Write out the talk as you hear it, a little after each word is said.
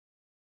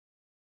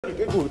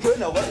cái củi trên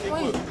nào vẫn cái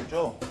củi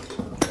cho.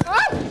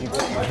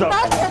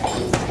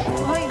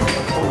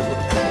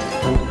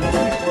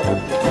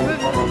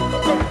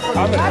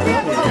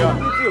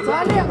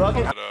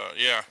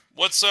 Yeah.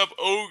 What's up,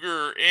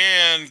 Ogre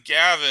and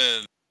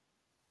Gavin?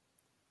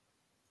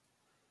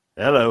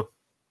 Hello.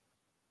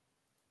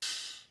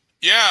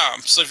 Yeah,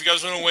 so if you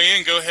guys want to weigh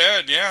in, go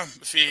ahead. Yeah,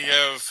 if you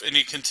have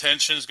any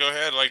contentions, go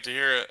ahead. I'd like to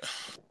hear it.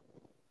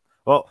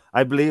 Well,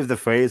 I believe the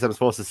phrase I'm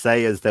supposed to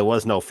say is there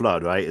was no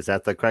flood, right? Is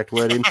that the correct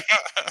wording?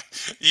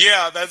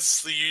 Yeah,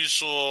 that's the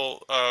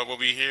usual what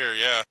we hear,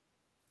 yeah.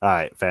 All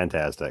right,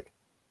 fantastic.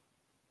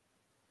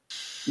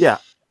 Yeah,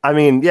 I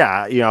mean,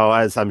 yeah, you know,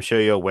 as I'm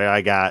sure you're aware,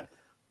 I got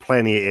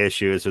plenty of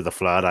issues with the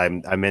flood.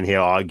 I'm in here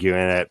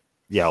arguing it,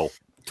 you know,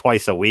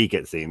 twice a week,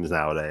 it seems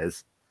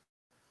nowadays.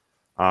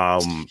 I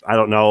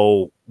don't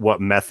know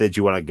what method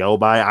you want to go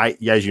by.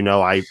 As you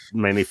know, I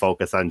mainly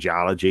focus on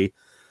geology,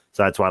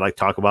 so that's what I like to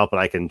talk about, but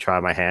I can try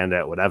my hand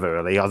at whatever,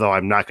 really, although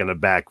I'm not going to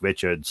back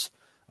Richard's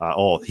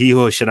he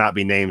who should not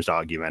be named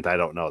argument. I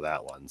don't know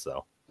that one,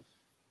 so.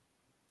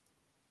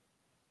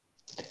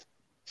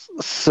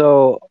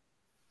 So,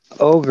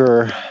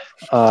 Ogre,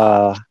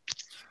 I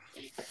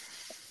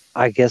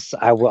guess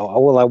I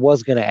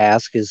was going to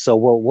ask is, so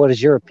what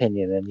is your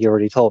opinion? And you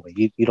already told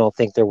me you don't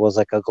think there was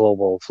like a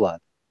global flood,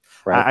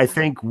 right? I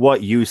think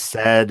what you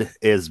said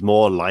is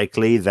more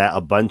likely that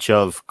a bunch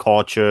of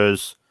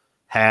cultures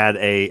had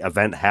a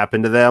event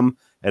happen to them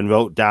and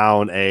wrote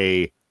down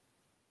a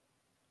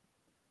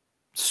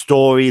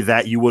story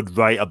that you would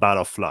write about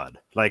a flood.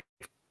 Like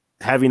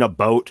having a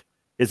boat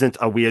isn't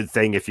a weird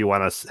thing if you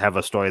want to have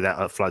a story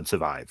that a flood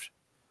survived.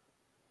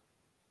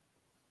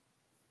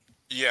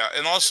 Yeah,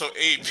 and also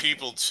 8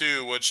 people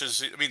too, which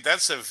is, I mean,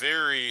 that's a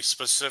very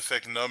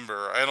specific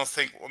number. I don't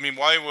think, I mean,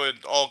 why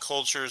would all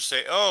cultures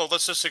say, oh,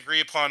 let's just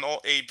agree upon all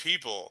 8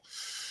 people?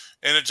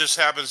 And it just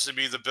happens to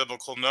be the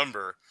biblical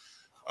number.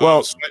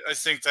 Well, so I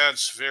think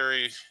that's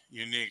very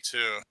unique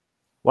too.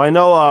 Well, I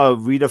know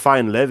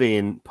Redefine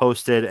Living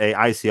posted a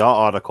ICR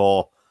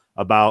article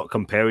about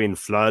comparing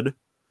flood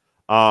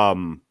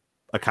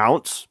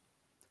accounts.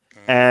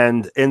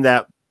 And in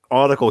that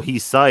article, he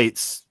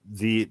cites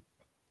the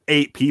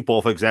 8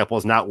 people, for example,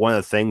 is not one of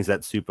the things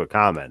that's super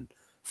common.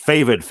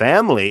 Favored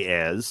family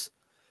is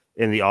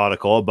in the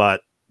article,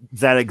 but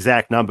that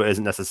exact number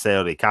isn't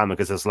necessarily common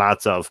because there's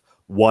lots of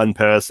one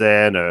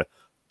person or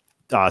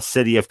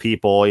city of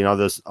people. You know,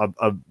 there's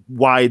a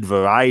wide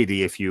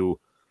variety if you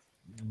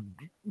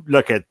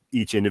look at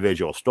each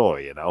individual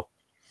story, you know.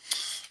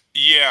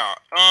 Yeah,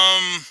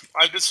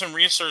 I did some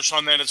research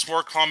on that. It's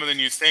more common than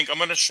you think. I'm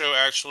going to show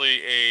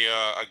actually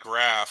a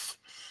graph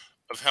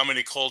of how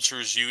many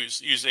cultures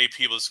use 8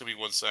 people. It's going to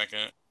be 1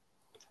 second.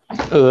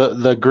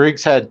 The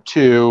Greeks had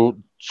 2.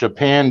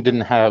 Japan didn't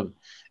have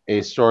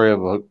a story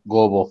of a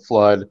global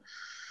flood.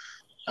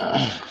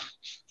 I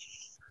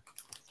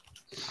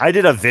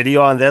did a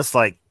video on this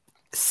like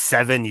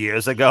 7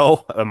 years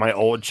ago on my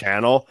old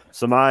channel,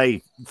 so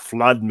my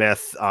flood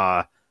myth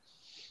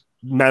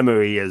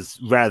memory is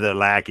rather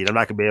lacking. I'm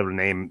not gonna be able to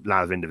name a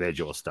lot of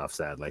individual stuff,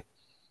 sadly.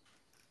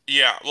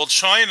 Yeah, well,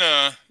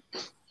 China,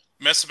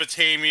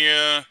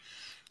 Mesopotamia,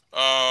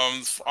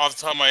 off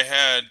the top of my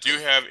head, do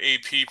have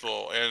 8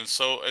 people, and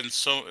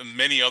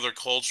many other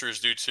cultures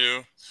do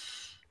too.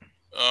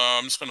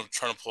 I'm just gonna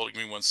try to pull it.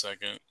 Give me 1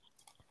 second.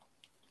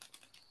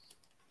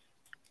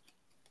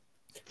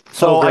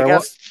 So I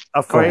guess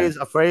a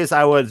phrase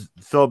I would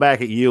throw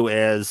back at you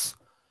is,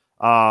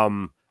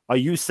 are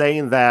you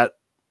saying that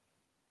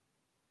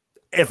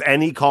if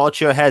any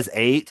culture has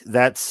 8,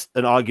 that's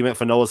an argument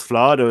for Noah's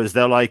flood, or is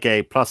there like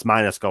a plus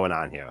minus going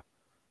on here?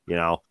 You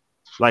know,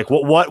 like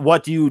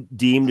what do you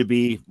deem to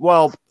be,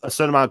 well, a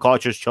certain amount of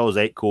cultures chose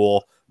 8,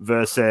 cool,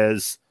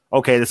 versus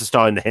okay, this is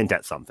starting to hint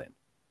at something.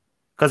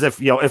 Because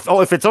if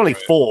it's only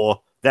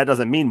 4, that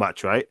doesn't mean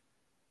much, right?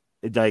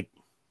 Right.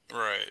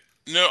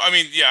 No, I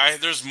mean, yeah,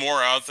 there's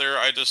more out there.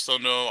 I just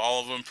don't know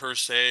all of them per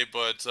se.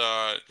 But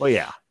well,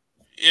 yeah,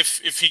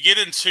 if you get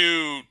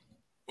into,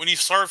 when you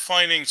start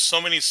finding so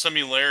many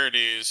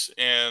similarities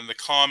and the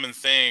common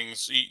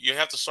things, you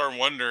have to start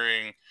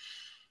wondering,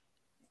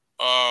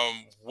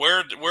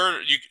 where's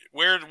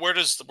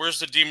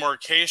the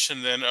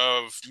demarcation then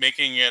of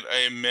making it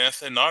a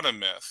myth and not a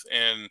myth?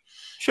 And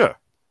sure.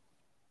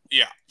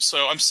 Yeah,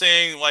 so I'm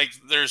saying like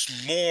there's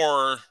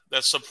more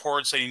that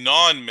supports a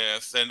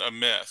non-myth than a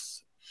myth.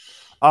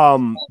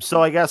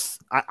 So I guess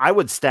I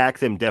would stack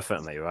them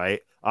differently, right?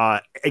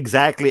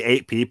 Exactly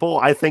 8 people.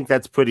 I think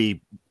that's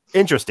pretty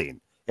interesting.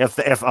 If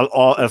a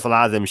lot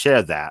of them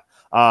shared that,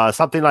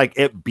 something like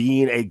it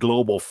being a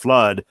global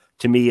flood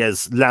to me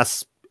is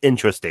less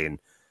interesting,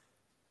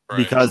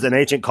 because an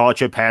ancient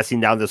culture passing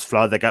down this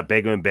flood that got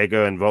bigger and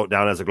bigger and wrote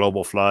down as a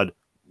global flood,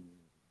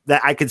 that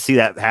I could see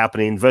that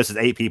happening versus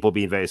 8 people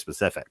being very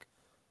specific.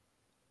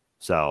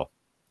 So,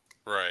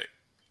 right.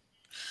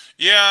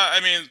 Yeah, I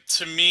mean,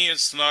 to me,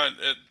 it's not.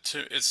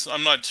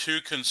 I'm not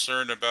too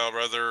concerned about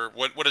whether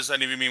what does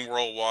that even mean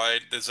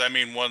worldwide? Does that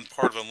mean one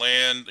part of the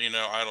land?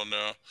 I don't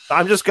know.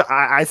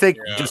 I think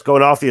Yeah. just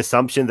going off the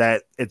assumption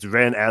that it's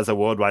written as a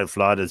worldwide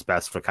flood is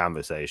best for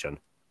conversation.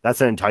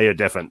 That's an entire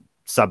different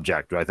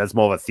subject, right? That's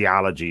more of a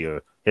theology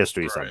or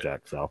history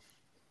subject. So.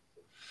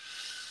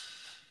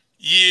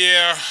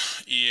 Yeah.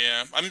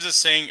 I'm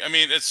just saying. I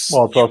mean, it's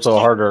also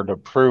harder to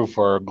prove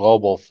for a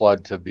global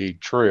flood to be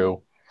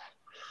true.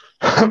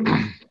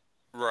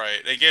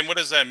 Right. Again, what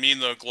does that mean?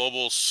 The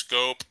global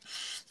scope,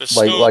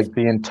 like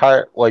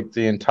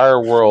the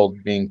entire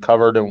world being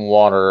covered in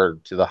water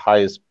to the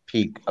highest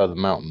peak of the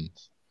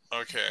mountains.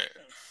 Okay.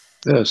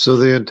 Yeah. So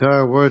the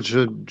entire world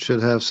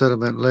should have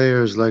sediment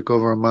layers like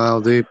over a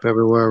mile deep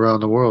everywhere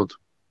around the world,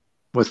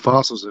 with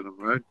fossils in them,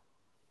 right?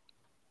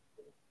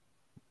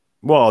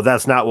 Well,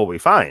 that's not what we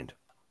find.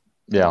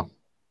 Yeah.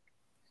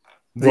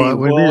 What do you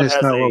mean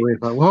it's not what we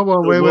find?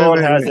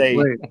 Wait, has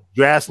a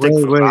drastic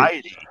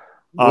variety.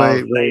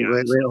 Wait.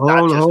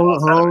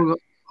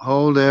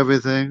 Hold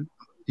everything.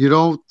 You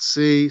don't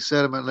see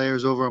sediment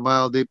layers over a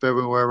mile deep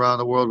everywhere around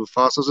the world with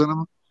fossils in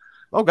them?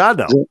 Oh God,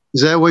 no.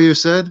 Is that what you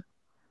said?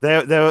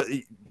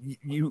 The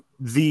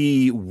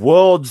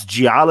world's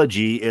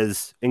geology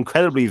is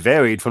incredibly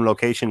varied from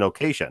location to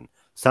location.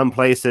 Some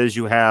places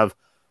you have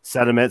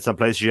sediment, some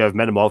places you have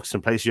metamorphic,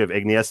 some places you have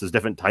igneous. There's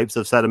different types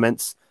of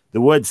sediments.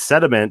 The word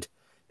sediment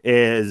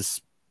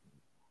is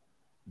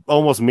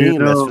almost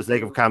meaningless for the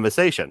sake of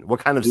conversation.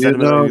 What kind of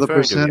sediment are you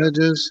referring to?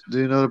 Do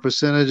you know the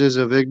percentages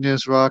of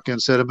igneous rock and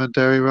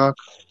sedimentary rock?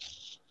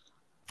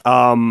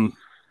 I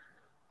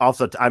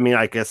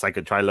guess I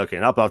could try looking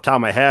it up. Off the top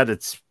of my head,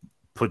 it's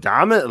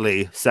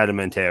predominantly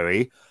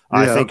sedimentary.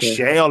 I think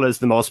shale is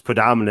the most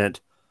predominant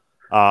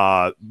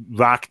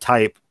rock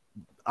type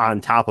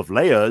on top of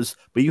layers,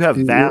 but you have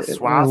vast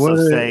swaths of,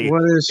 say,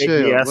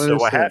 igneous or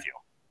what have you.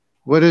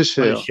 What is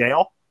shale?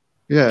 Shale?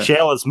 Yeah.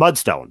 Shale is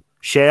mudstone.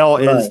 Shale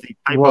is the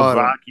type of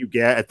rock you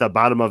get at the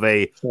bottom of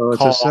a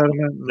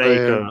sediment lake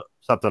or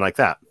something like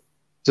that.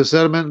 It's a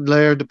sediment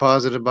layer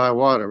deposited by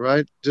water,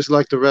 right? Just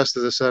like the rest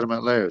of the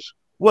sediment layers.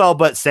 Well,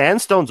 but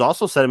sandstone's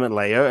also sediment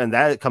layer, and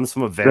that comes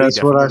from a very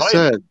different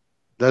environment.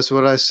 That's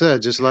what I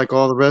said. Just like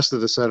all the rest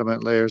of the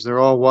sediment layers, they're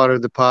all water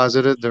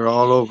deposited. They're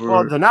all over.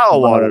 Well, they're not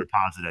all water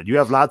deposited. You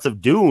have lots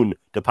of dune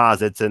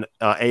deposits and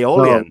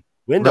aeolian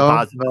wind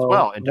deposits as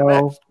well.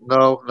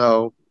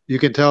 No. You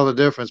can tell the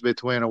difference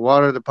between a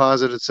water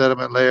deposited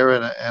sediment layer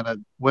and a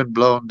wind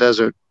blown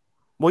desert.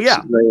 Well,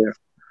 yeah. Layer.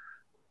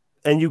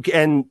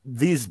 And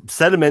these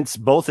sediments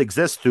both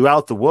exist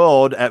throughout the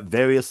world at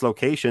various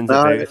locations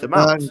at various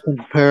amounts. Not in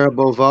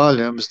comparable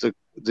volumes. How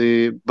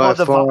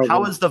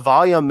does the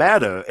volume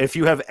matter if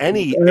you have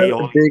any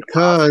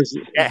because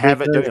have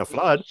it during a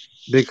flood?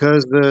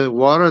 Because the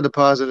water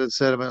deposited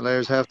sediment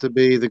layers have to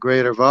be the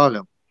greater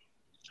volume.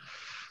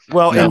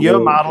 Well, in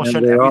your model,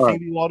 should everything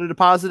be water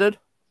deposited?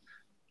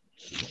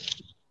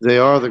 They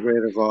are the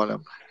greater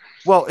volume.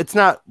 Well, it's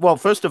not. Well,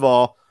 first of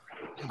all,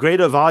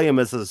 greater volume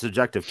is a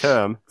subjective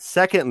term.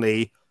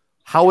 Secondly,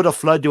 how would a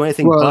flood do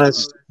anything but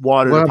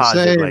water deposited? What I'm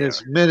saying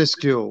is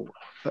minuscule.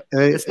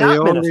 It's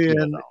not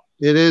minuscule.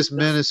 It is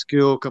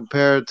minuscule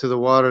compared to the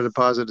water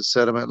deposited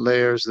sediment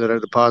layers that are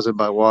deposited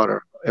by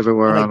water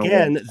everywhere around the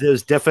world. Again,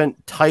 there's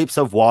different types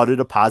of water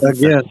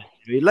deposits.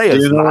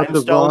 Layers,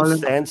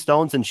 limestones,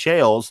 sandstones, and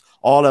shales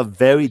all have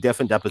very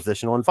different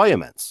depositional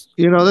environments.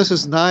 This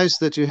is nice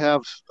that you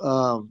have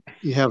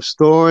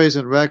stories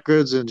and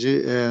records and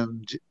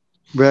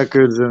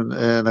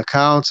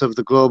accounts of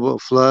the global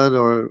flood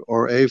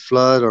or a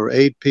flood or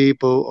 8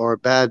 people or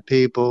bad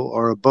people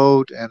or a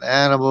boat and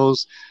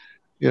animals.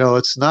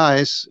 It's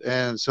nice,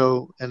 and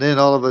then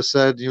all of a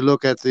sudden you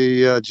look at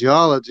the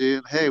geology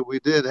and hey, we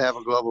did have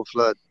a global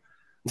flood.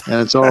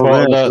 And it's all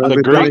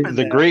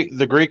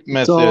the Greek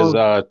myth is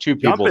 2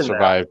 people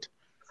survived.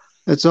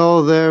 It's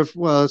all there.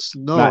 Well, it's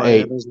Noah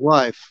and his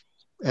wife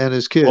and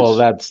his kids. Well,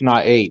 that's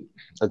not 8.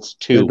 That's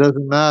 2. It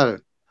doesn't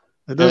matter.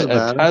 It does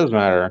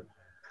matter.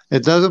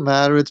 It doesn't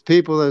matter. It's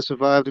people that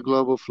survived a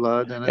global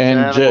flood,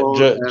 and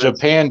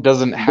Japan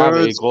doesn't have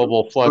a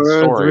global flood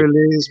story.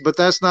 But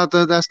that's not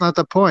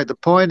the point. The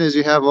point is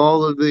you have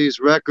all of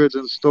these records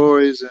and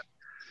stories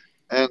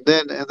and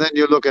then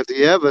you look at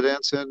the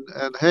evidence and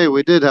hey,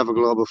 we did have a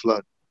global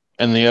flood.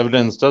 And the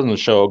evidence doesn't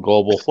show a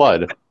global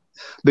flood.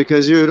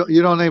 Because you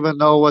don't even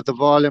know what the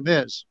volume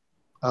is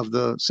of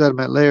the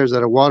sediment layers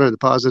that are water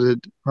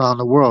deposited around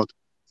the world.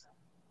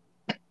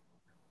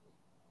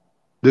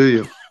 Do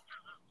you?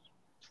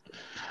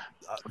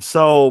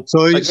 So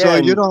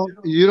you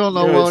don't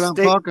know what I'm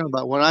talking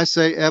about. When I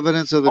say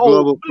evidence of the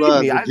global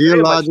flood, the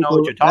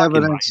geological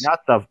evidence.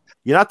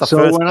 You're not the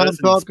first person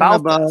to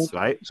spout this,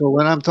 right? So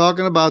when I'm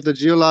talking about the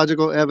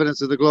geological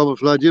evidence of the global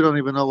flood, you don't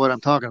even know what I'm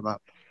talking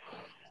about.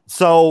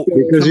 So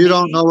because you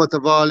don't know what the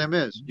volume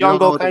is.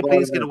 Jungle, can I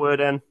please get a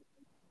word in?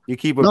 You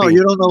keep repeating. No,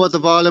 you don't know what the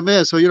volume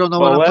is, so you don't know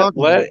what I'm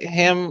talking about.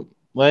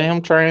 Let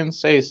him try and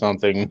say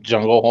something,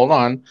 Jungle. Hold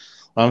on.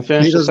 Let him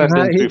finish the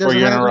sentence before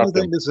you interrupt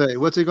him. To say.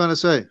 What's he going to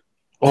say?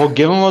 Well,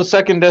 give him a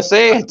second to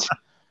say it.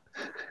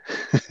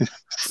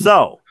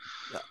 So,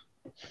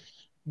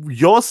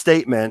 your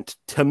statement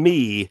to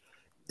me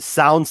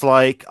sounds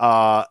like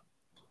all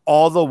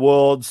the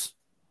world's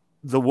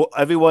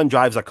everyone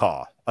drives a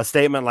car. A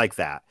statement like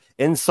that,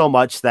 in so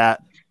much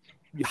that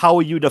how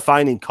are you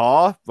defining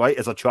car? Right?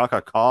 Is a truck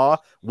a car?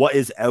 What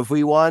is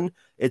everyone?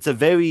 It's a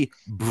very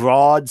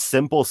broad,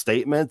 simple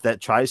statement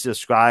that tries to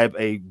describe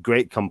a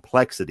great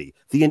complexity.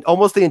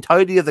 Almost the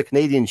entirety of the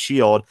Canadian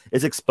Shield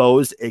is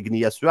exposed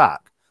igneous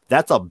rock.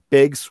 That's a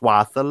big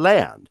swath of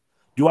land.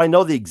 Do I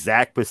know the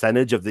exact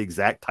percentage of the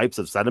exact types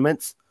of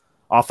sediments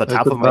off the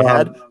top of my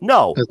head?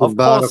 No, of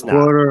course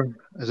not.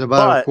 It's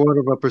about a quarter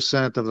of a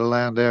percent of the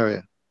land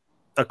area.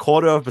 A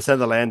quarter of a percent of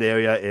the land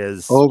area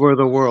is over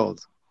the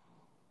world.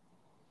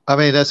 I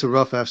mean, that's a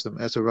rough estimate.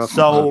 That's a rough.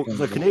 So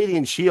the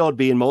Canadian Shield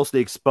being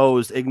mostly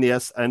exposed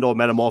igneous and/or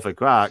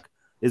metamorphic rock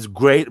is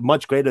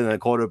much greater than a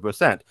quarter of a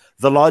percent.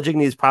 The large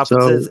igneous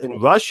provinces in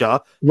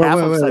Russia, half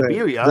of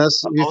Siberia.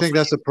 You think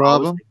that's a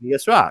problem?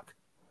 Igneous rock.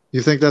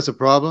 You think that's a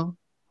problem?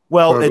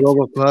 Well, for a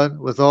global flood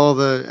with all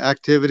the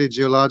activity,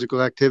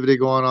 geological activity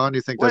going on,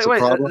 you think that's a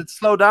problem? Let's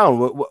slow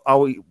down. Are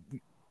we?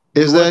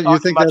 You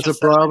think that's a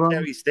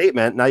problem?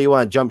 Statement. Now you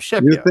want to jump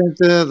ship. You think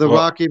the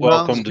Rocky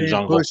Mountains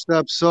being pushed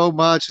up so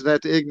much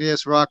that the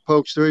igneous rock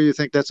pokes through? You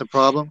think that's a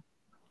problem?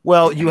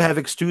 Well, you have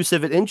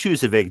extrusive and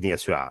intrusive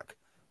igneous rock.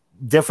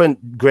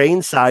 Different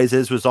grain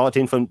sizes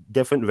resulting from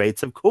different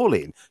rates of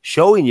cooling,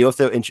 showing you if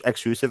they're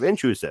extrusive,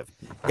 intrusive.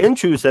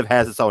 Intrusive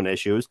has its own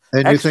issues.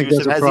 And you think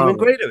that's a problem? Has even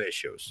greater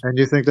issues. And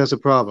you think that's a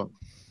problem?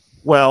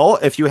 Well,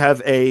 if you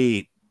have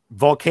a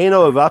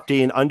volcano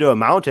erupting under a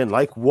mountain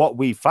like what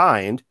we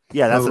find,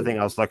 that's the thing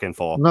I was looking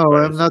for. No,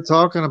 I'm not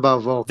talking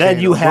about volcanoes.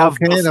 Then you have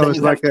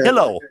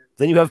pillow.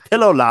 Then you have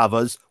pillow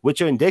lavas,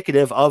 which are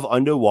indicative of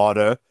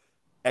underwater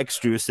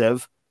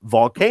extrusive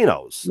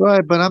volcanoes.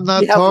 Right, but I'm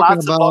not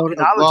talking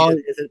about.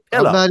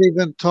 I'm not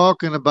even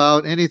talking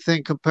about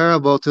anything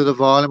comparable to the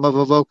volume of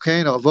a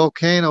volcano. A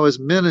volcano is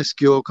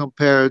minuscule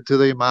compared to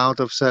the amount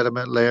of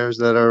sediment layers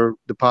that are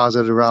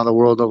deposited around the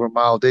world over a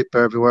mile deep,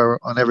 everywhere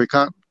on every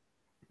continent.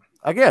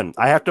 Again,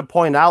 I have to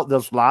point out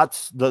there's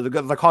lots. They're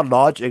called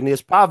large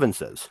igneous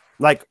provinces.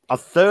 Like a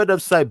third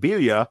of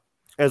Siberia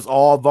is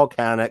all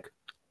volcanic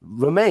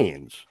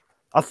remains.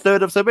 A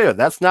third of Siberia.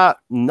 That's not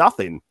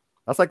nothing.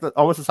 That's like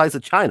almost the size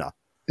of China.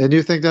 And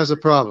you think that's a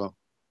problem?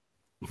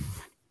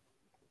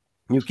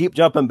 You keep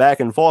jumping back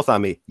and forth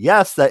on me.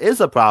 Yes, that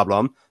is a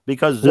problem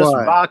because this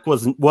rock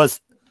was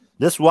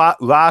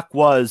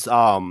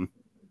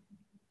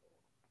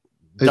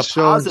it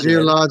shows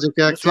geologic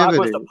activity. This rock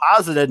was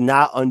deposited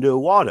not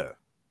underwater.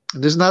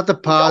 It's not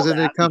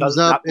deposited. It comes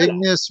up.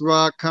 Igneous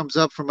rock comes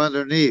up from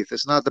underneath.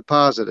 It's not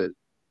deposited.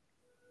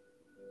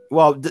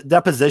 Well,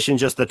 deposition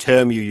is just the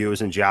term you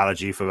use in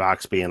geology for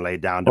rocks being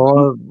laid down.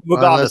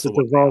 Unless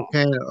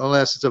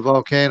it's a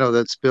volcano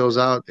that spills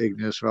out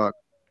igneous rock.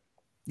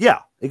 Yeah,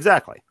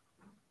 exactly.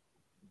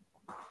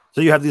 So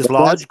you have these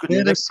large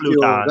granitic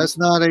plutons.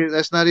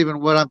 That's not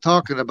even what I'm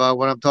talking about.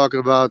 When I'm talking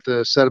about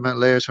the sediment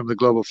layers from the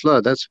global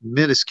flood, that's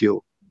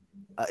minuscule.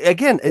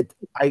 Again,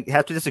 I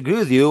have to disagree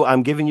with you.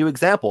 I'm giving you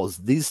examples.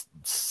 These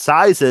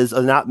sizes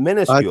are not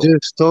minuscule. I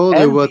just told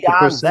you what the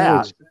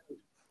percentage.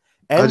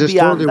 And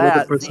beyond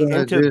that, the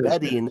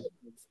interbedding.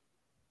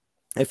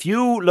 If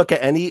you look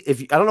at I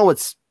don't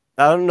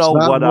know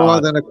what more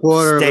than a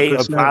quarter state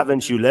or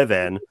province you live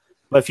in,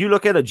 but if you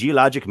look at a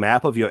geologic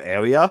map of your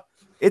area,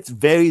 it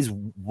varies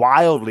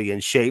wildly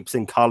in shapes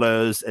and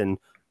colors and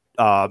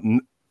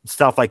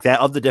stuff like that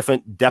of the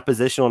different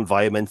depositional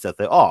environments that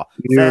there are.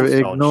 You're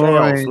Sandstone,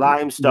 ignoring shales,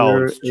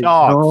 limestones,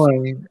 chalks,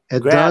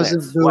 it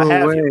doesn't do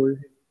away.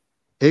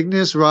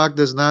 Igneous rock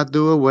does not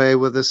do away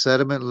with the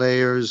sediment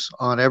layers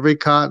on every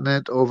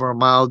continent over a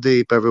mile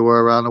deep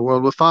everywhere around the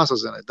world with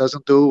fossils in it. It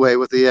doesn't do away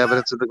with the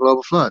evidence of the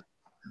global flood.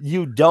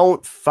 You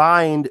don't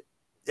find,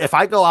 if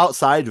I go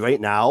outside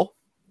right now,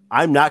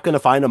 I'm not going to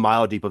find a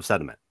mile deep of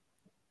sediment.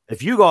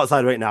 If you go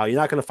outside right now, you're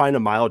not going to find a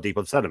mile deep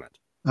of sediment.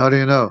 How do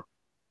you know?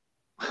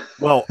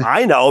 Well,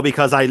 I know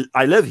because I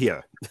live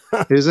here.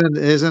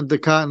 Isn't the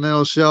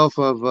continental shelf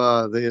of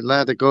the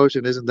Atlantic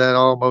Ocean, isn't that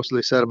all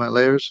mostly sediment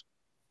layers?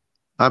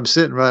 I'm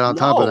sitting right on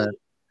top of that.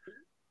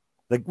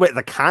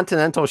 The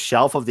continental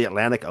shelf of the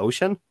Atlantic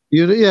Ocean?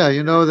 You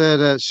know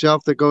that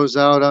shelf that goes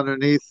out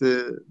underneath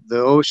the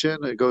ocean.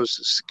 It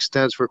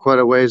extends for quite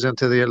a ways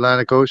into the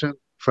Atlantic Ocean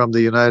from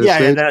the United States.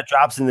 Yeah, and then it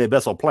drops in the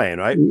abyssal plain,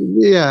 right?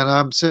 Yeah, and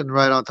I'm sitting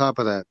right on top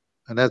of that,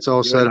 and that's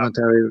all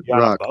sedimentary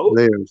rock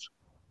layers.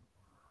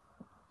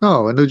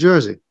 No, in New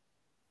Jersey.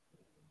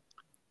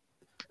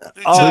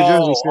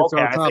 Oh,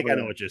 okay. I think I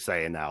know what you're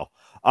saying now.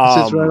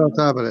 It sits right on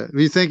top of it.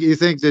 You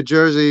think that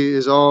Jersey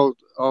is all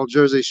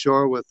Jersey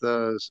Shore with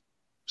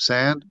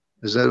sand?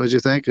 Is that what you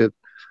think?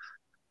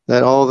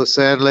 That all the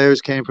sand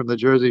layers came from the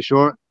Jersey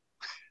Shore?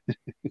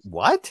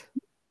 What?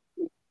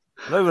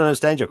 I don't even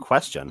understand your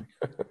question.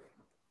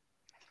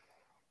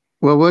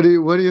 Well, what do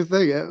you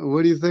think?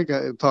 What do you think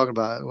I'm talking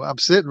about? I'm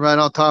sitting right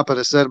on top of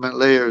the sediment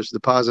layers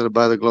deposited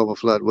by the global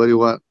flood. What do you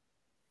want?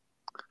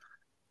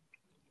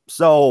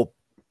 So,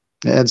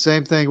 and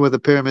same thing with the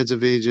pyramids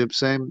of Egypt.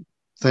 Same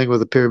thing with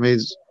the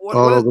pyramids What-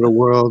 all what- over the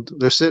world.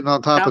 They're sitting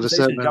on top of the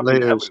Conversation sediment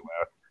jumping layers.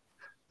 everywhere.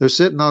 They're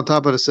sitting on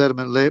top of the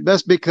sediment layer.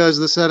 That's because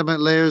the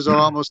sediment layers are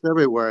almost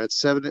everywhere.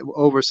 It's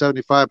over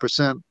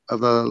 75%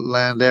 of the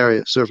land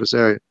area, surface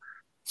area.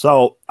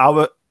 So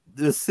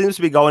this seems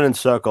to be going in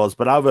circles,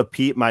 but I'll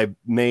repeat my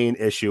main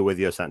issue with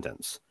your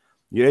sentence.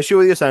 Your issue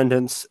with your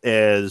sentence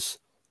is,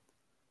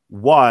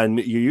 one,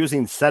 you're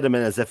using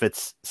sediment as if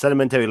it's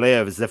sedimentary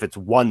layer as if it's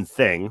one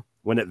thing,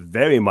 when it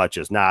very much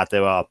is not.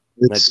 There are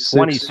like It's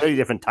 20, six, 30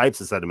 different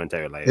types of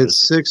sedimentary layers.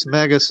 it's 6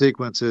 mega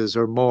sequences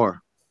or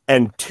more.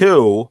 And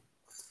two,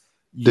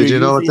 Did you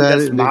know what using that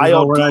this is? Did you know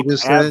mile what I deep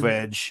just said?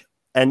 average,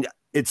 and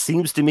it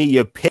seems to me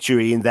you're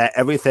picturing that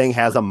everything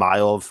has a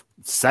mile of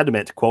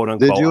sediment, quote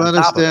unquote. Did you on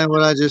top of understand it.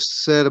 what I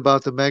just said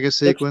about the mega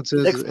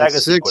sequences? six mega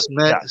sequences,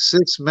 yeah.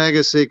 6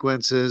 mega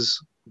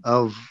sequences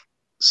of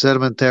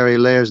sedimentary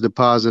layers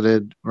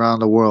deposited around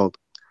the world.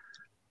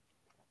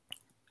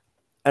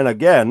 And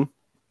again,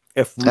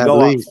 if we At go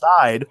least.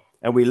 outside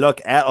and we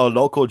look at our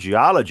local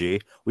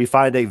geology, we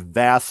find a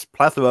vast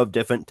plethora of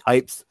different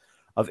types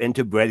of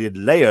integrated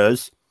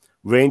layers,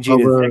 ranging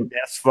Over- in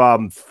thickness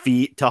from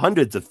feet to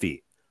hundreds of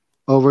feet.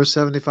 Over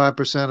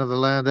 75% of the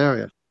land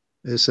area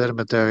is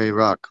sedimentary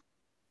rock,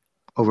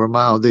 over a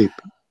mile deep,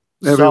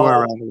 everywhere So,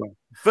 around the world.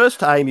 First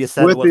time you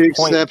said With it was the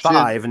exception-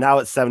 0.5, and now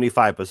it's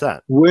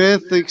 75%.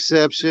 With the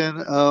exception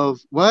of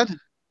what?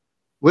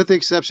 With the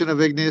exception of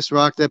igneous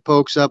rock that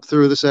pokes up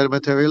through the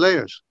sedimentary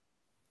layers.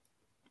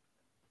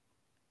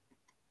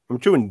 I'm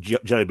chewing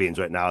jelly beans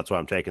right now. That's why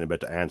I'm taking a bit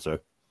to answer.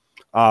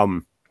 I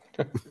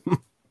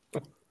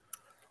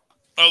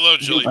love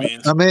jelly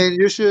beans. I mean,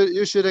 you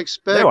should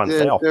expect on that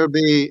sale. there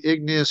be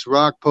igneous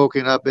rock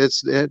poking up. It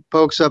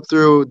pokes up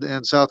through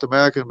in South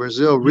America and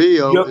Brazil.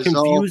 Rio You're is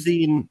all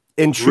confusing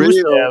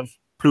intrusive Rio-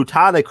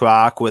 plutonic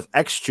rock with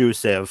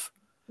extrusive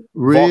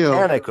Rio.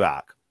 volcanic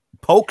rock.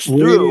 Pokes Rio-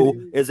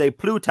 through is a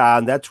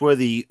pluton. That's where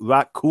the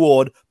rock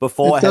cooled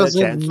before It it had a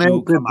doesn't chance make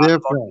to the come out of the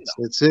difference.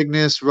 It's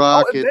igneous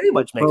rock. Oh, it very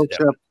much makes a pokes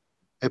difference. up.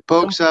 It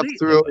pokes up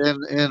through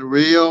in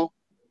Rio.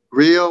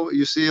 Rio,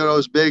 you see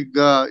those big.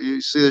 You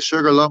see the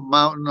Sugar Lump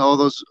Mountain. All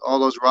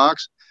those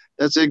rocks.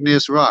 That's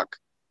igneous rock,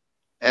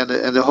 and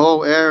the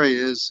whole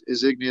area is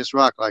igneous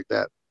rock like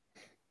that.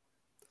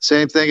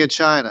 Same thing in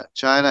China.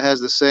 China has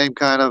the same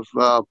kind of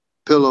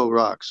pillow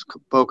rocks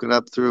poking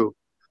up through.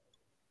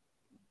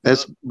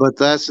 But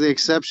that's the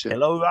exception.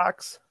 Pillow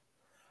rocks.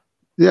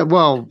 Yeah,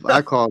 well,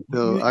 I call it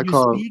pillow. You, I you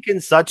call it. speak in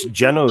such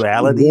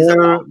generalities They're-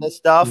 about this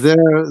stuff.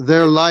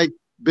 They're like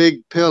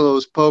big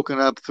pillows poking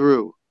up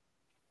through.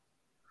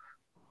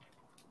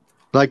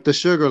 Like the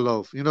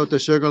Sugarloaf. You know what the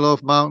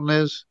Sugarloaf Mountain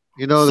is?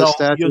 You know the So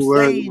statue you're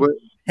where saying the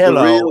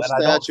Pillow, real and I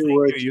don't statue think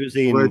where, you're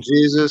using. where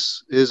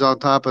Jesus is on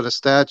top of the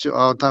statue,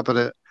 on top of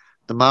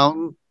the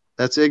mountain.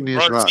 That's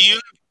igneous rock. Brazil?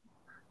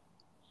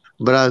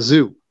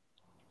 Brazil.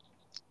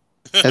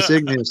 That's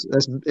igneous.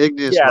 That's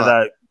igneous Yeah, rock.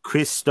 the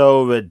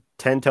Cristo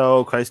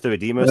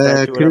Redeemer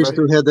statue. whatever.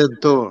 Cristo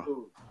Redentor.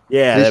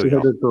 Yeah, there we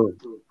Cristo go.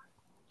 Redentor.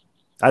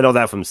 I know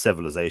that from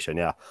Civilization.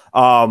 Yeah.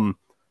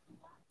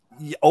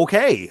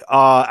 Okay.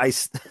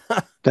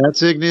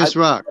 That's igneous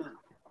rock.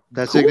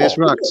 That's igneous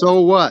rock.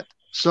 So what?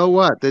 So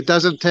what? It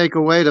doesn't take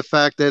away the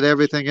fact that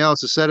everything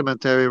else is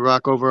sedimentary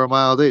rock over a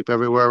mile deep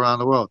everywhere around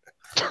the world.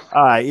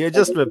 All right, you're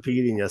just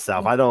repeating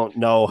yourself. I don't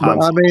know how.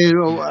 I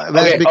mean, that's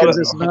Okay, because okay.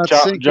 it's not Ju-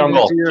 sinking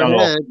jungle, into your jungle.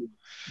 head.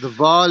 The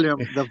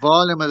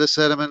volume of the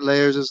sediment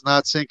layers is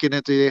not sinking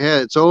into your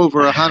head. It's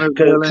over 100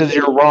 Because million.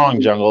 you're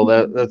wrong, Jungle.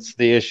 That's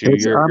the issue.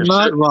 I'm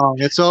not wrong.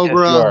 It's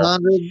over Yes, you are.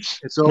 100.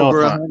 It's No,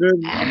 over it's not.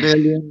 100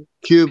 million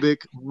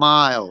cubic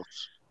miles.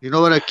 You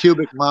know what a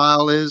cubic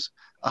mile is?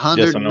 Yes, I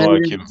 100 know what a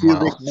million cubic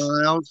cubic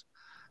miles.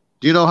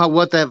 Do you know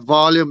what that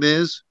volume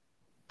is?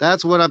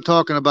 That's what I'm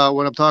talking about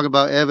when I'm talking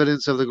about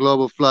evidence of the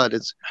global flood.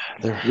 It's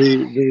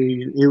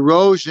the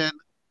erosion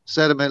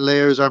sediment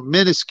layers are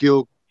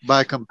minuscule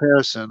by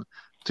comparison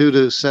to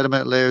the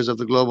sediment layers of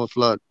the global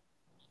flood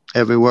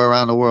everywhere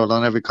around the world,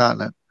 on every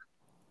continent.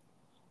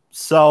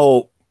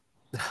 So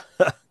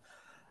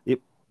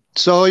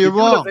So you're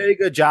doing a wrong. very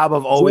good job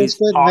of always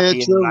Just admit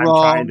talking. you're And I'm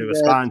wrong trying to that-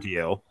 respond to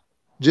you.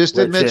 Just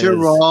which admit you're is-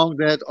 wrong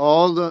that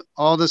all the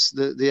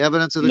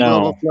evidence of the No.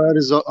 global flood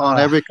is on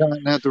every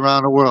continent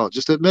around the world.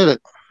 Just admit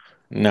it.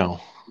 No.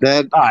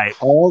 That All right,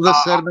 all the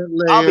sediment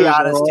layers I'll be are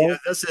honest all, here.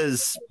 This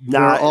is they're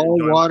not all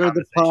enjoyable water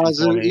conversation for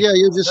deposited. me. Yeah,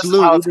 you just This is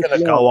lose. how You it's just gonna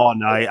lost. go all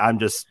night.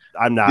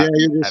 I'm not. Yeah,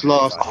 you just having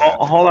lost.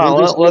 fun. Hold on. You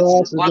just Let's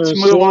lost, and let's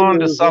there's move so on to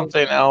many-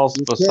 something else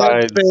You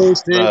besides can't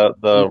face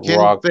it. the You can't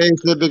rock face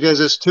it because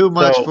it's too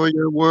much So, for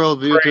your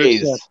worldview to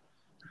praise. accept.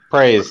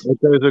 Praise. That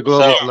there's a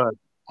global So- flood.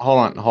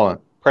 Hold on.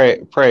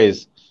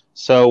 Praise.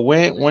 So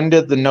when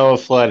did the Noah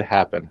flood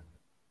happen?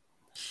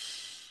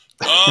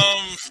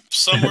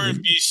 Somewhere in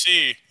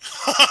BC.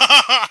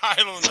 I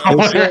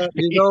don't know.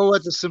 You know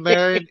what the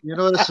Sumerian? You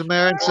know the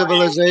Sumerian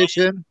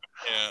civilization?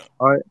 Yeah.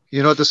 All right.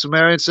 You know what the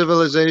Sumerian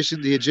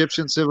civilization, the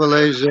Egyptian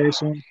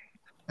civilization,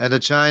 and the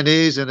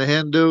Chinese and the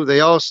Hindu, they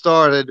all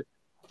started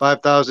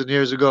 5,000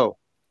 years ago.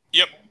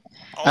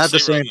 I'll At the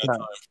say around same that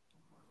time.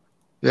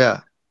 Yeah.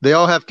 They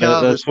all have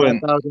calendars that's when-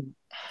 5,000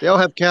 They all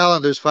have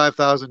calendars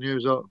 5,000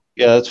 years old.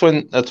 Yeah, that's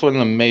when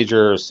the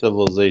major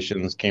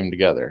civilizations came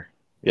together.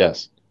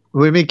 Yes.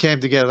 What do you mean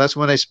came together? That's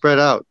when they spread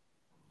out.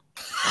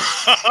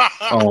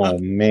 Oh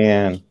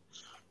man.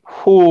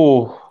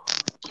 Whew.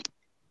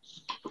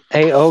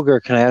 Hey, Ogre,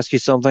 can I ask you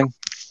something?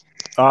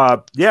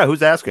 Yeah,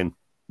 who's asking?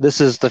 This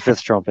is the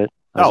Fifth Trumpet.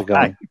 How's it going?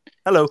 Hi.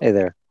 Hello. Hey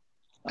there.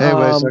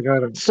 Anyways, I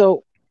got it.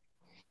 So,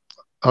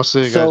 I'll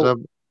see you guys.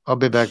 I'll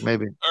be back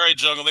maybe. All right,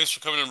 Jungle. Thanks for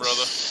coming in, brother.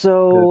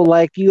 so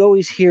like you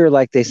always hear,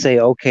 like they say,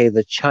 okay,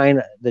 the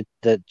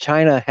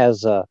China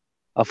has a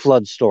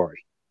flood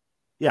story.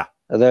 Yeah.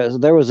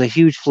 There was a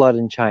huge flood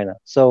in China.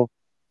 So,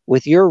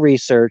 with your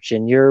research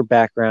and your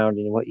background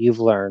and what you've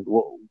learned,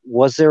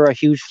 was there a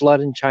huge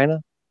flood in China?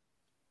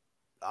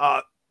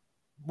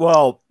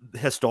 Well,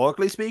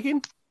 historically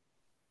speaking,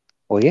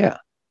 Well, yeah.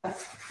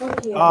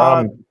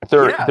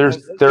 There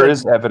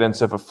is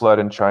evidence of a flood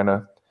in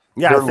China.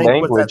 yeah, their I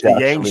think what's that,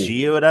 the language,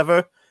 Yangtze or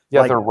whatever,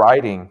 Yeah, like, their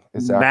writing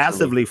is actually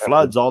massively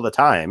floods all the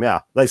time.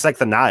 Yeah, like, it's like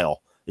the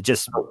Nile. It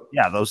just,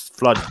 yeah, those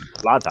flood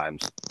a lot of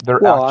times. Their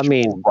Well, I actual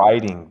mean-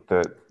 writing,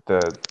 the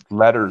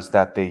letters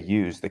that they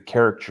use, the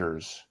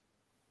characters.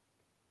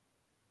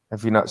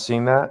 Have you not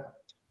seen that?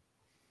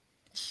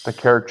 The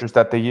characters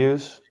that they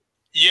use?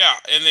 Yeah,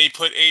 and they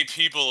put 8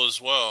 people as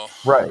well.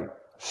 Right.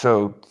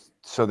 So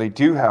they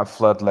do have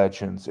flood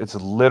legends. It's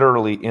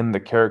literally in the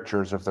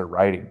characters of their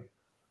writing.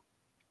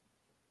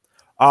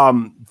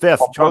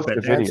 Fifth I'll post Trumpet,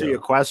 the to answer video. your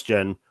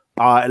question,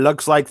 it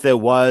looks like there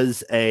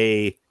was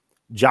a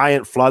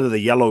giant flood of the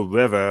Yellow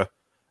River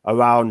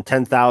around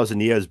 10,000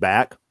 years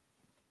back,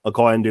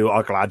 according to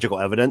archaeological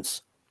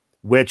evidence,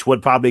 which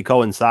would probably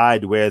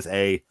coincide with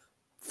a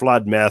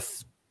flood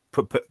myth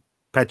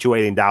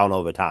perpetuating down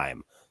over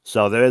time.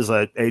 So there is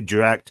a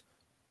direct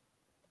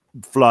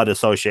flood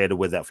associated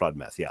with that flood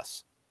myth,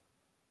 yes.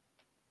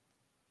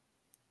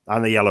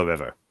 On the Yellow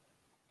River.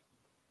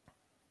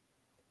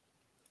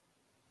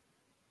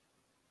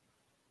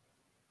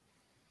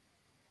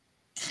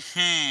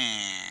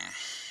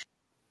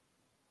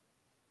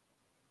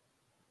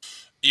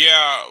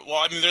 Yeah, well,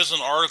 I mean, there's an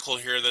article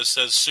here that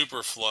says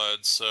super flood,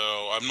 so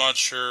I'm not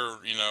sure,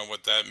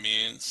 what that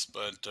means,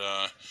 but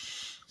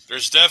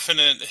there's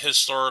definite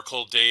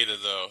historical data,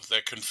 though,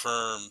 that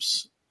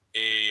confirms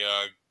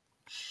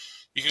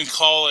you can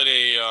call it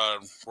a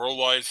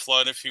worldwide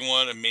flood if you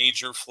want, a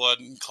major flood,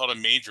 call it a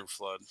major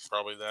flood,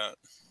 probably that.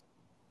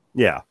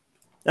 Yeah.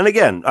 And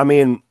again, I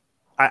mean,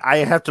 I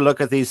have to look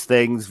at these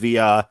things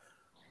via,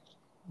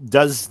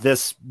 does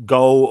this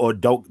go or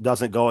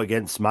doesn't go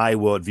against my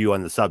worldview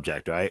on the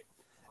subject, right?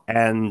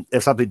 And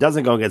if something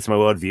doesn't go against my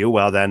worldview,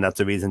 well, then that's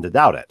a reason to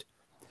doubt it.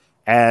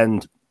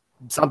 And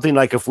something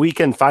like, if we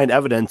can find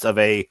evidence of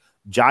a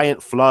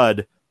giant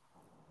flood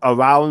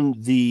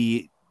around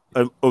the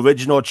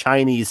original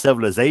Chinese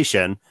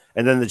civilization,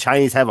 and then the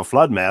Chinese have a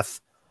flood myth,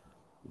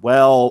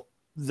 well,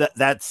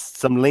 that's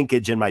some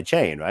linkage in my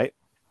chain, right?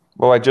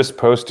 Well, I just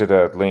posted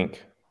a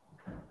link.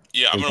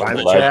 Yeah, I'm In going to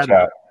private pull chat? Live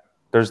chat.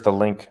 There's the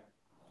link.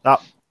 Oh,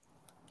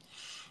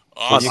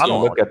 Awesome. You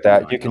can look at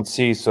that. You can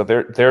see. So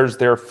there's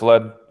their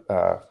flood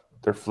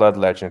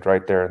legend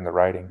right there in the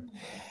writing.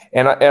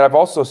 And I've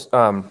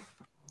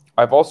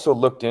also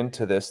looked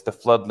into this, the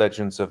flood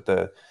legends of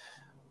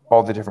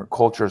all the different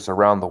cultures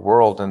around the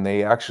world, and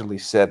they actually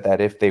said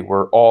that if they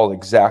were all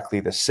exactly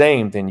the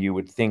same, then you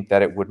would think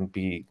that it wouldn't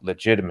be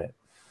legitimate.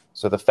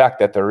 So the fact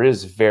that there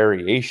is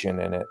variation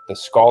in it, the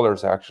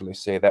scholars actually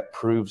say that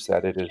proves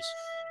that it is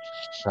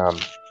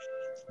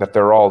that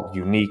they're all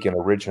unique and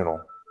original.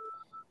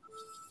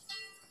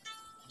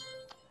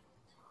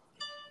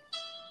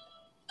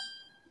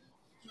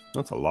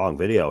 that's a long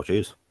video.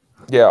 Jeez.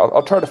 Yeah,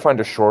 I'll try to find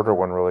a shorter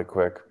one really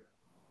quick.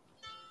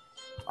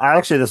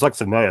 Actually, this looks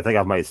familiar. I think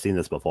I might have seen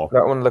this before.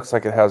 That one looks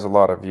like it has a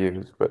lot of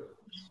views, but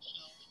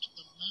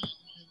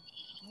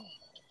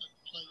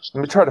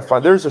let me try to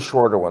find. There's a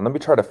shorter one. Let me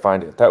try to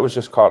find it. That was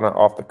just caught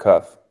off the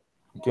cuff.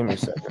 Give me a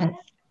second.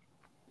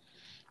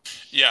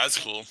 Yeah, that's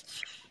cool.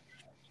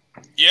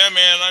 Yeah,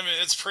 man. I mean,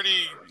 it's pretty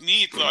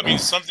neat, though. I mean,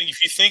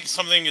 if you think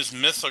something is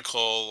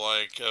mythical,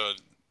 like a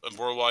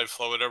worldwide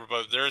flood, whatever,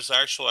 but there's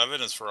actual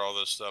evidence for all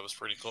this stuff. It's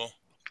pretty cool.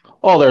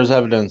 Well, there's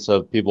evidence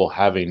of people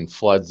having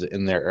floods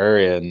in their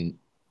area and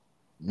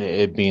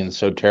it being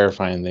so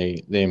terrifying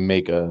they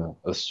make a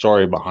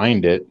story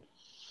behind it.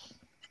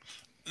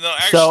 No,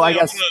 actually, So, I I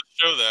guess- want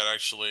to show that,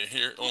 actually.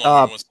 Here, hold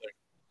on 1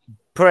 second.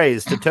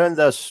 Praise, to turn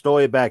the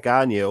story back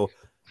on you,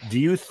 do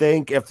you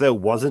think if there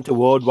wasn't a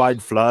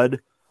worldwide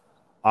flood,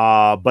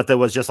 but there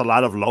was just a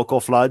lot of local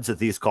floods, that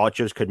these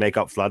cultures could make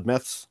up flood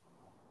myths?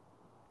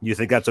 You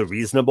think that's a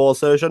reasonable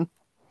assertion?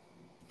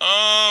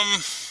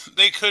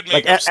 They could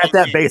Like make up at that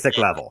something- basic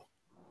level.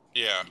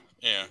 Yeah.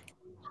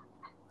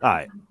 All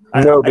right.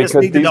 No, I just because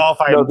need to know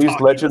if I'm these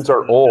talking legends to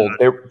are old.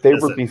 They were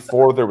listen.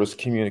 before there was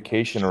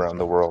communication around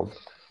the world.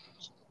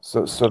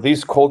 So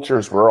these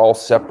cultures were all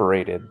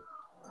separated.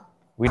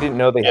 We didn't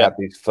know they had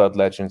these flood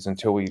legends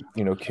until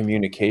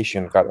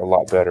communication got a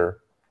lot better.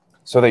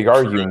 So they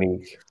are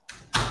unique.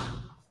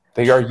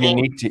 They are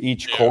unique to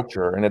each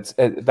culture, and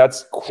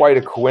that's quite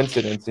a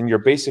coincidence. And you're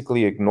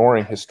basically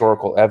ignoring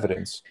historical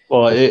evidence.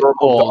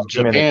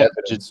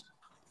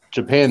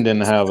 Japan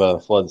didn't have a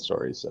flood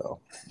story, so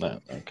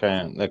that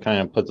kind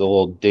of puts a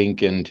little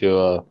dink into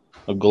a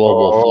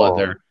global flood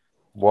there.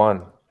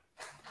 One.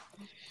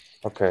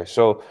 Okay,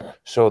 so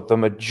the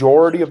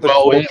majority of the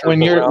when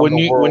you're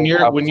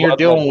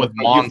dealing with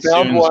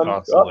monsoons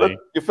constantly,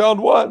 you found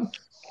one.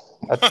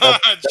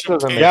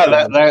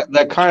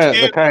 That kind of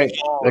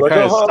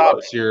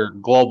stops your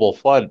global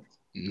flood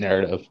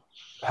narrative.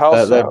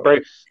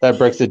 That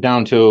breaks it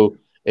down to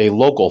a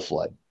local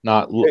flood,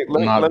 not global.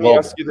 Let me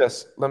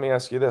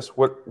ask you this: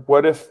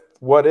 What if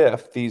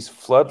these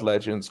flood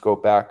legends go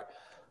back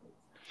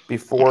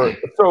before?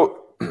 So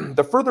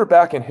the further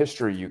back in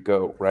history you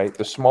go, right,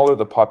 the smaller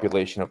the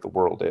population of the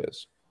world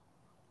is.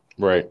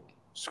 Right.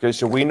 Okay,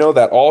 so we know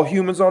that all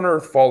humans on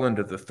Earth fall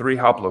into the 3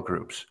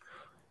 haplogroups.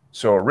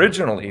 So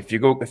originally, if you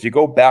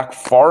go back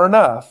far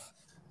enough,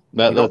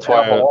 that's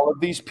why all of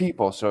these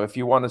people. So if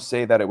you want to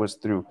say that it was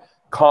through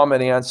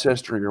common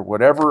ancestry or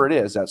whatever it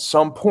is, at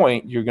some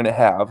point you're going to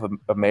have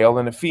a male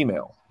and a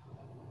female.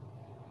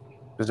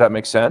 Does that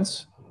make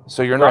sense?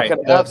 So you're not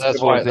going to have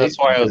that's why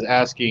I was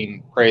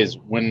asking Praise,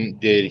 when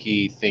did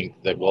he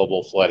think the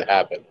global flood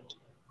happened?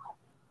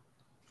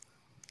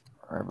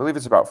 I believe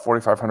it's about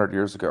 4,500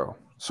 years ago.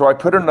 So I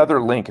put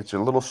another link. It's a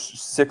little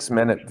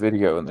 6-minute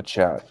video in the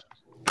chat,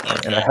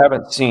 and I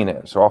haven't seen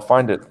it, so I'll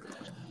find it.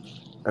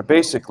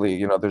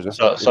 Basically, there's a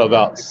so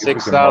about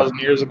 6,000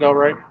 years ago,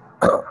 right?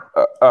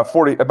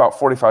 About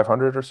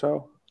 4,500 or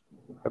so.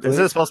 Is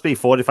this supposed to be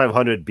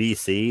 4,500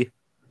 BC?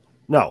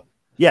 No.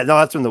 Yeah, no,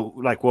 that's when the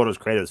world was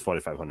created. Was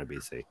 4,500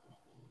 BC.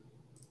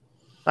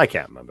 I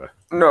can't remember.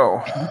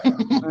 No,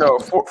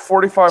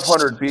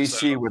 4,500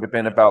 BC would have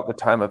been about the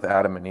time of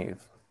Adam and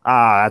Eve.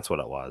 Ah, that's what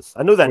it was.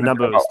 I knew that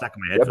number was stuck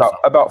in my head.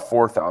 About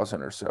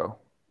 4,000 or so.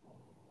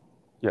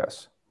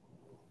 Yes.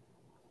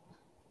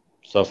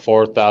 So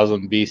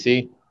 4,000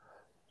 BC.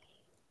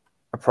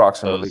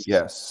 Approximately,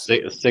 yes.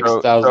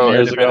 6,000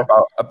 years ago.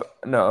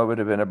 No, it would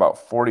have been about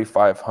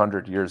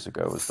 4,500 years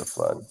ago was the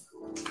flood.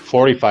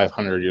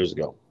 4,500 years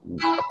ago.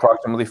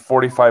 Approximately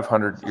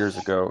 4,500 years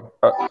ago.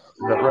 Is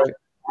that right?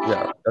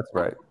 Yeah, that's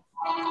right.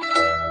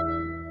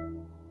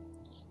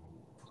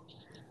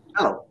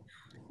 Hello,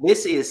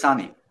 this is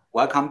Sunny.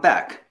 Welcome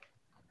back.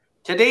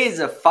 Today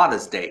is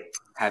Father's Day.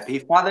 Happy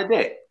Father's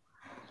Day.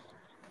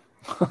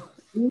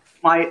 In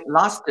my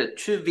last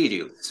 2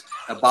 videos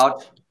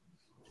about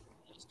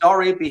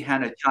story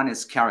behind the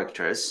Chinese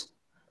characters,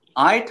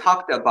 I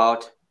talked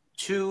about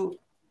 2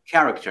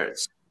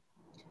 characters,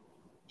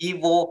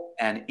 evil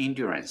and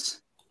endurance.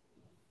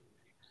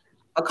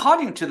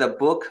 According to the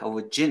book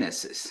of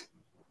Genesis,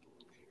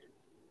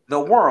 the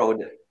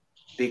world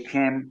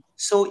became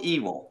so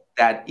evil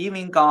that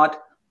even God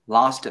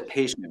lost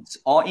patience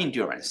or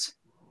endurance.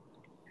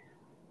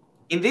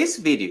 In this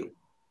video,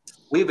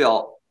 we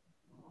will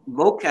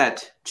look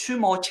at 2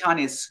 more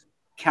Chinese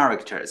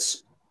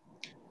characters,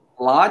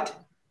 flood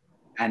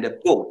and a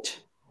boat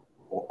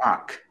or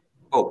ark,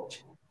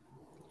 boat.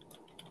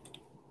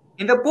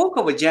 In the book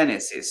of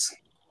Genesis,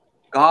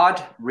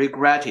 God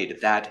regretted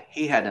that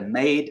he had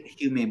made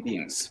human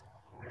beings,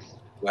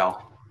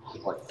 well,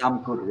 for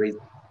some good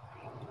reason.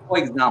 For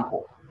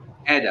example,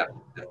 Adam,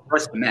 the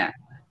first man,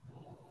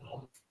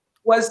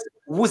 was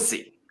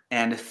woozy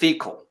and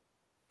fickle,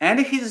 and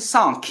his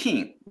son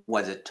Cain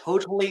was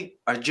totally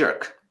a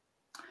jerk.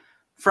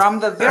 From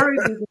the very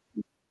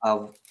beginning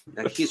of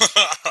the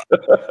history,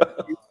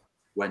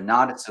 were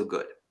not so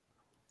good.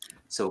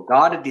 So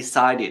God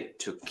decided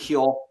to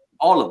kill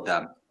all of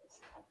them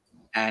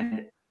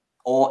and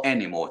all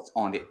animals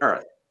on the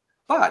earth.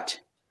 But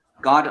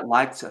God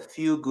likes a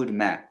few good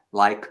men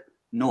like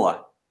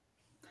Noah.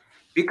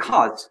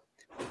 Because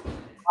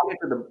according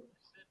to the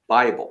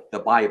Bible,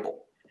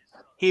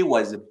 he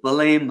was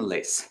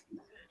blameless,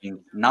 in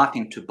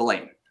nothing to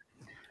blame.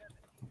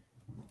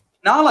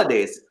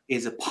 Nowadays,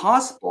 it's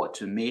possible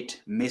to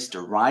meet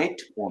Mr. Right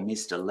or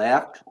Mr.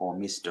 Left or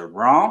Mr.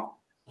 Wrong,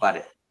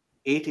 but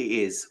it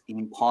is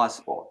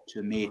impossible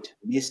to meet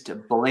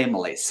Mr.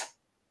 Blameless.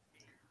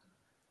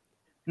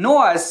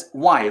 Noah's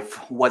wife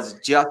was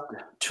just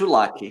too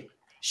lucky.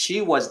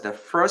 She was the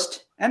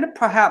first and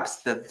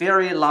perhaps the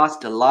very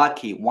last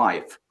lucky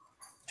wife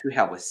to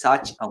have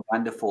such a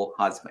wonderful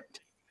husband.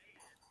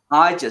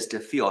 I just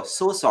feel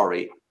so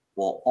sorry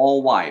for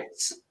all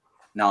wives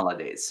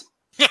nowadays.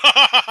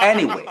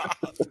 Anyway,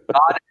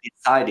 God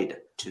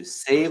decided to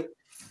save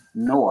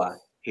Noah,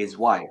 his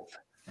wife,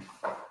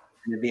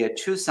 and their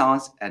 2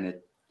 sons and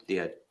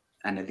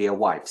their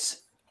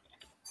wives.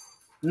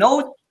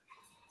 No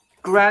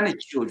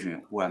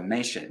grandchildren were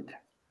mentioned.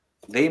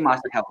 They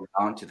must have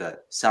gone to the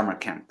summer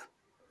camp.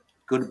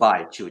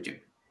 Goodbye, children.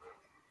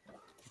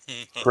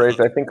 Great,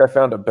 I think I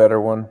found a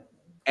better one.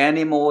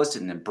 Animals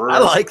and birds. I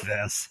like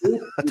this. To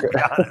be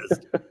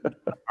honest.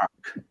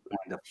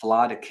 When the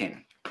flood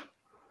came.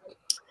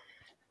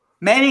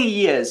 Many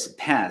years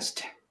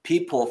passed.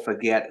 People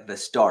forget the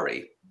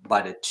story,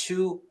 but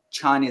 2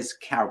 Chinese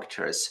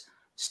characters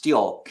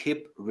still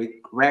keep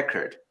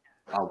record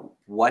of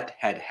what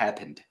had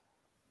happened.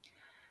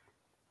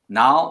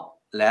 Now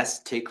let's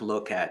take a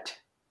look at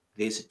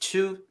these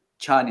two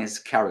Chinese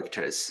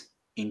characters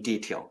in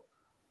detail.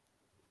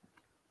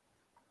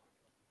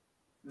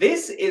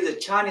 This is a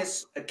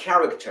Chinese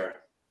character,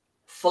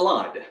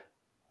 flood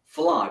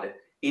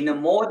in the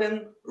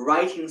modern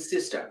writing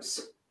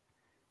systems.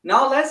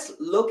 Now let's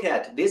look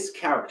at this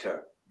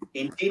character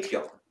in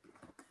detail.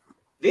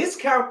 This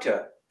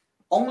character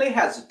only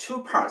has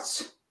two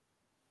parts,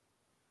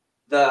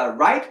 the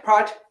right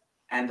part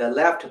and the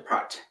left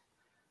part.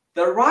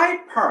 The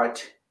right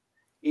part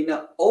in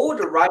the old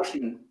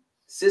writing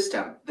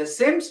system, the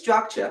same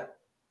structure,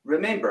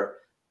 remember,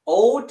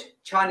 old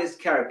Chinese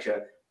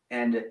character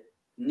and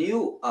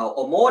new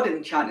or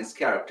modern Chinese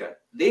character,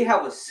 they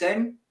have the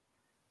same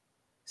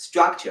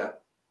structure.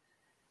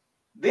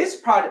 This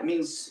part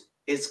means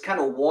it's kind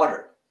of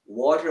water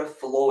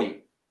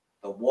flowing,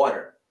 the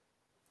water.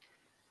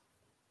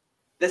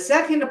 The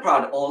second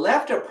part or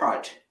left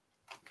part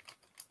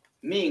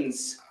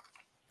means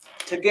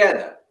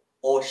together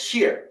or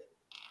share.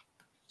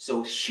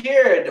 So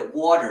shared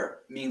water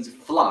means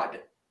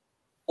flood,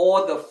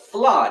 or the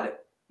flood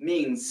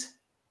means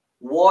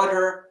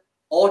water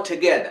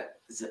altogether.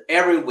 It's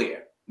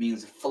everywhere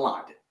means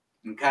flood.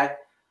 Okay.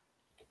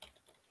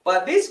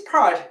 But this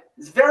part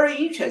is very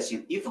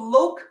interesting. If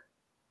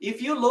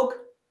you look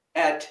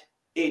at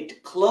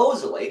it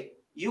closely,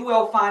 you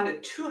will find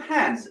two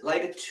hands,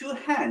 like two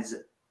hands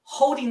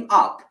holding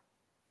up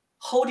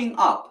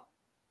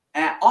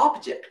an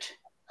object.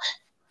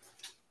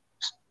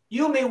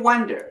 You may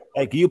wonder.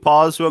 Hey, can you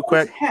pause real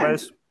quick,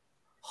 please?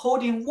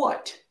 Holding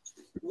what?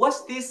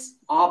 What's this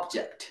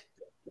object?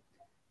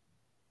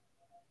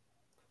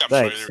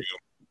 Thanks.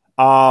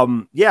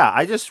 Yeah,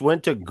 I just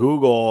went to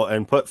Google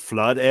and put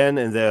flood in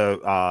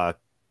the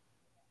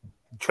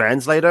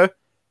translator,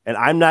 and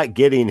I'm not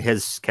getting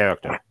his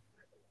character.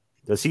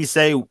 Does he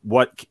say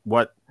what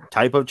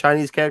type of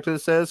Chinese character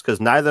this is?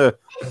 Because neither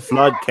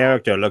flood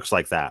character looks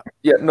like that.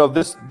 Yeah, no,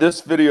 this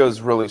video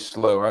is really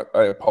slow.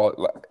 I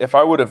apologize. If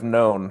I would have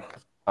known,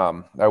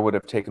 I would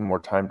have taken more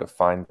time to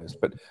find this.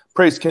 But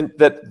praise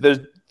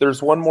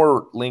there's one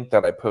more link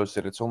that I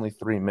posted. It's only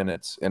 3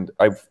 minutes, and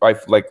I've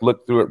like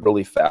looked through it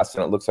really fast,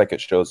 and it looks like it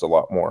shows a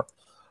lot more.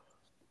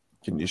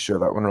 Can you show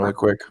that one really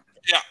quick?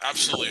 Yeah,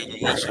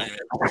 absolutely.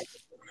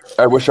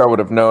 I wish I would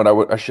have known.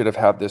 I should have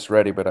had this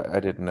ready, but I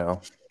didn't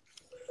know.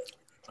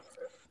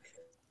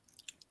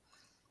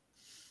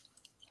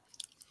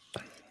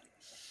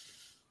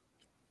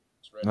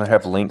 And I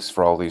have links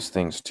for all these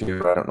things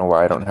too. I don't know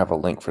why I don't have a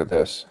link for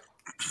this.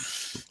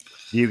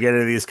 Do you get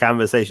into these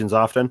conversations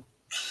often?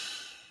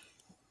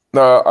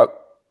 No.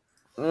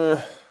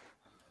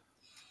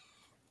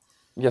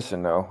 Yes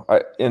and no.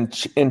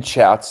 In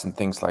chats and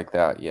things like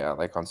that. Yeah,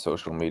 like on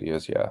social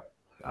medias. Yeah.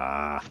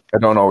 I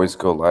don't always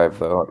go live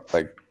though.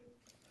 Like.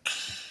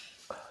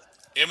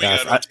 And we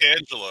got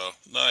Otangelo.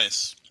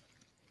 Nice.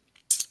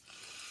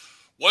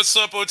 What's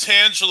up,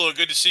 Otangelo?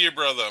 Good to see you,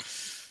 brother.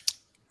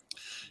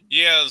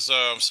 He has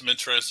some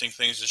interesting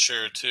things to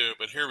share too,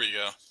 but here we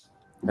go.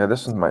 Yeah,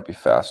 this one might be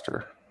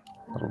faster,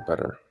 a little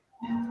better.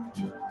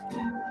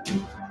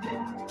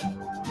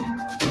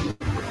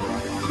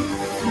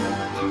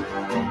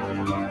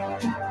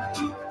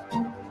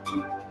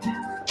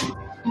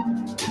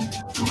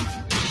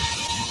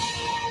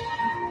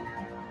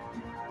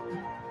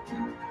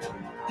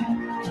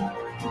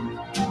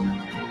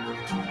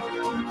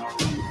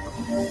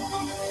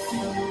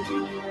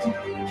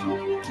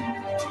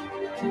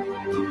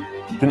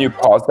 Can you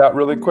pause that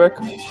really quick?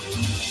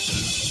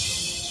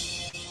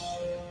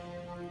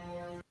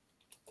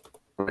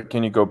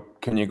 Can you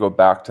go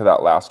back to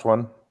that last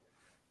one?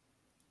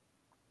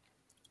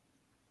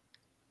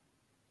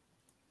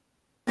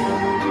 All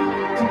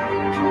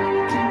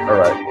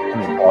right,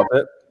 can you pause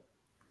it?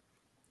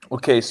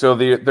 Okay, so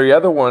the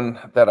other one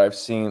that I've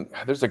seen,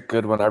 there's a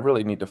good one. I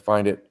really need to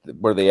find it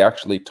where they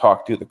actually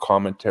talk through the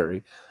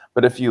commentary.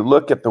 But if you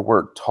look at the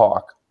word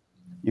talk,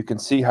 you can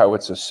see how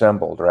it's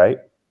assembled, right?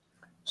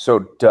 So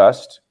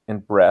dust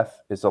and breath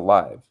is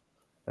alive.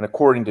 And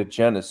according to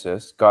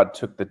Genesis, God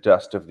took the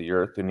dust of the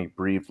earth and he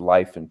breathed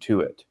life into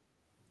it.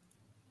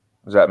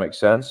 Does that make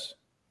sense?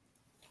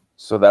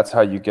 So that's how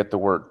you get the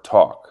word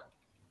talk.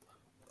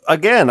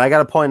 Again, I got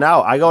to point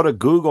out, I go to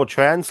Google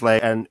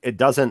Translate and it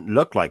doesn't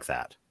look like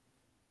that.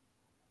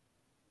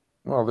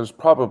 Well, there's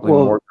probably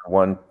more than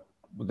one.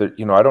 That,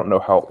 I don't know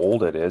how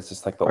old it is.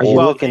 It's like the old.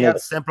 Well, they have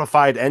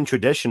simplified and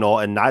traditional,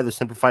 and neither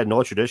simplified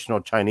nor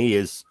traditional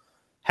Chinese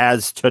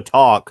has to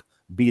talk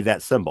be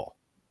that symbol.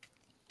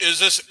 Is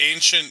this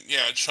ancient?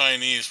 Yeah,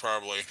 Chinese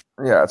probably.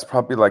 Yeah, it's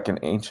probably like an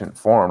ancient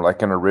form,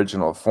 like an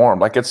original form.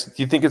 Like do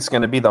you think it's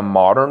going to be the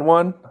modern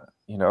one?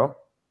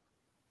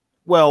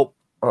 Well,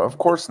 of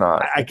course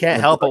not. I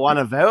can't help but want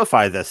to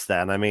verify this.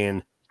 Then I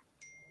mean,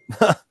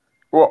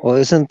 well,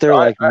 isn't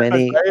there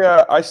many?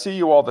 I see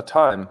you all the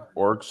time,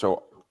 Org.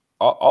 So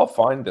I'll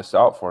find this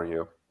out for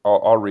you.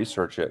 I'll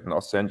research it and I'll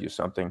send you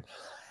something.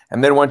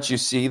 And then once you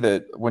see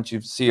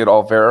it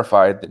all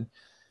verified, then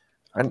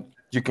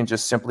you can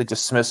just simply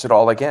dismiss it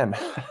all again.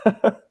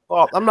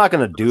 Well, I'm not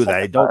going to do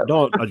that.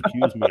 Don't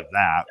accuse me of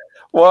that.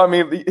 Well, I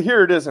mean,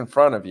 here it is in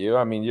front of you.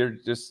 I mean, you're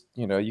just,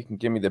 you know, you can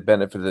give me the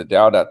benefit of the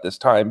doubt at this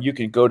time. You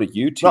can go to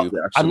YouTube.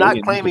 No, I'm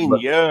not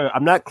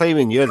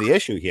claiming you're the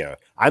issue here.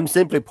 I'm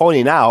simply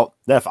pointing out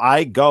that if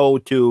I go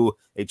to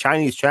a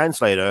Chinese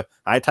translator,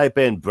 I type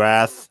in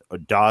breath or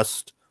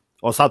dust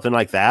or something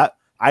like that,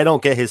 I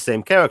don't get his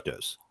same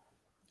characters.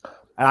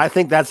 And I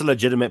think that's a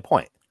legitimate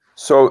point.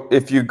 So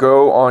if you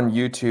go on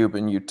YouTube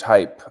and you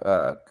type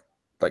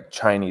like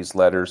Chinese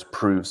letters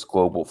proves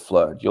global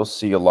flood, you'll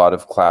see a lot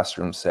of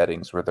classroom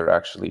settings where they're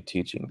actually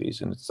teaching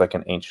these, and it's like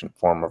an ancient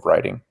form of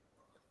writing.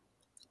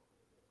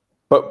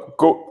 But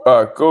go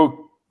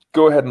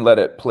ahead and let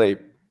it play.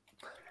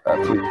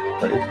 Please.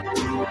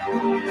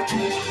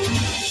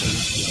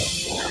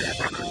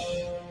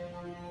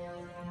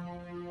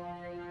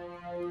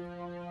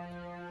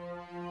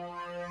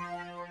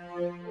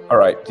 All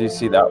right, do you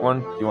see that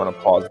one? Do you want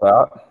to pause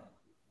that?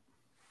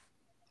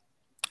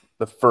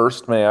 The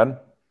first man.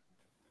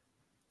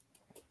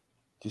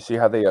 Do you see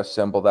how they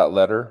assemble that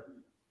letter?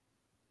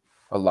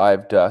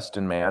 Alive, dust,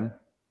 and man.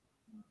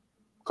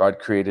 God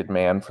created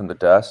man from the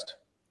dust.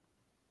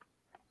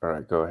 All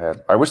right, go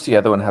ahead. I wish the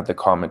other one had the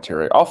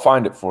commentary. I'll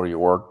find it for you,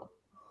 Org.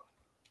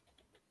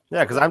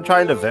 Yeah, because I'm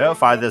trying to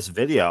verify this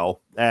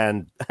video,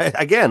 and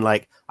again,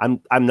 like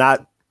I'm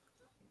not.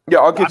 Yeah,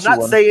 I'll get you one. I'm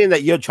not saying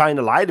that you're trying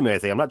to lie to me or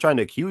anything. I'm not trying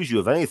to accuse you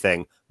of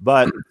anything,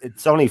 but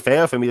it's only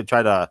fair for me to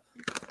try to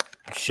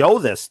show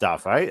this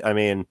stuff, right? I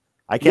mean,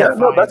 I can't. Yeah,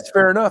 no, that's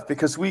fair enough,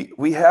 because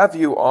we have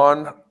you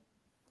on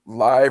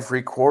live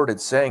recorded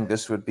saying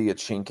this would be a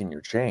chink in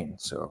your chain.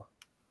 So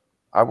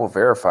I will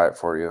verify it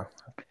for you,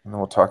 and then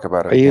we'll talk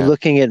about it. Are you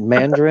looking at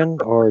Mandarin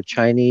or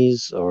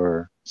Chinese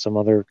or some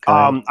other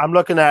kind? I'm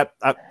looking at.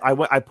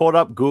 I pulled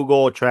up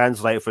Google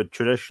Translate for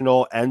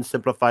traditional and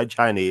simplified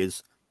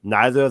Chinese.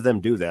 Neither of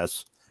them do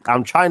this.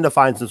 I'm trying to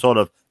find some sort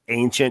of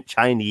ancient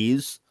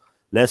Chinese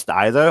list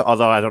either,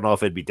 although I don't know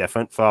if it'd be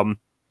different from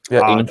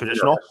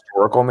traditional.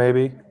 Historical,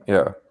 maybe.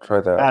 Yeah,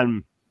 try that.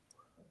 And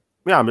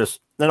yeah,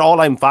 then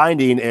all I'm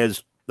finding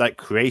is like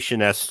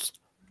creationists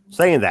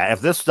saying that.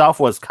 If this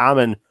stuff was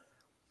common,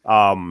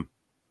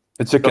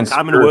 it's a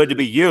common word to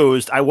be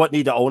used, I wouldn't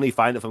need to only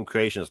find it from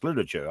creationist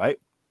literature, right?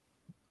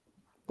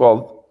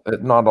 Well,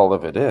 not all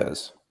of it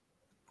is.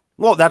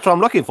 Well, that's what I'm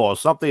looking for.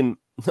 Something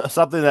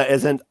that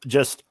isn't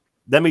just,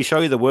 let me show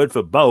you the word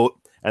for boat,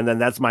 and then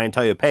that's my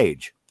entire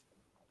page.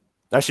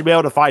 I should be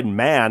able to find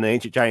man in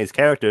ancient Chinese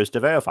characters to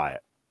verify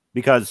it,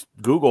 because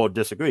Google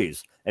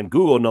disagrees, and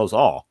Google knows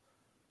all.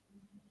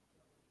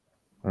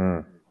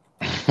 But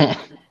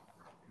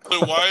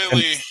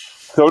Wiley,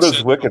 so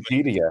does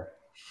Wikipedia.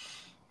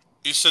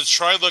 He says,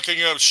 try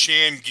looking up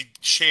Shang Di.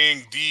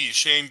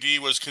 Shang Di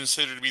was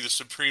considered to be the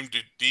supreme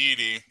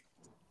deity.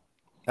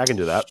 I can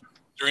do that.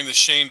 During the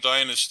Shang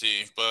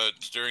dynasty, but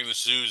during the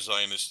Zhou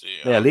dynasty.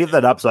 Yeah, leave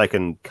that up so I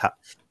can cut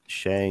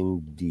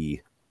Shang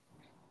Di.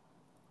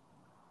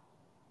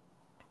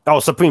 Oh,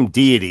 supreme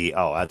deity.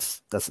 Oh,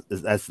 that's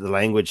the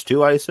language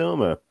too, I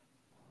assume. Or?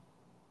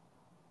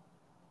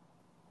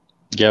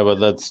 Yeah, but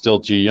that's still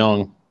too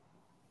young.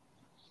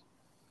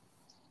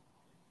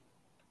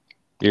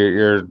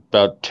 You're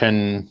about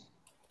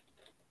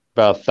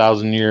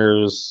 1,000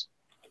 years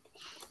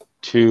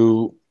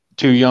too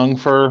young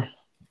for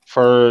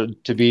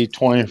to be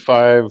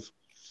 25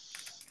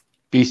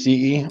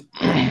 BCE.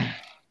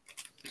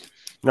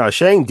 No,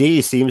 Shang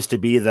Di seems to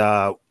be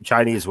the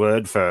Chinese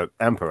word for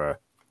emperor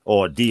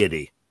or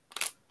deity.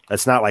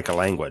 It's not like a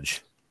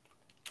language.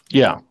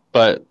 Yeah,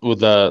 but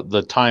with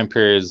the time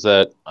periods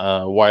that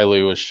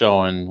Wiley was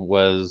showing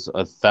was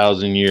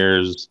 1,000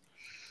 years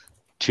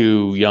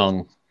too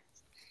young.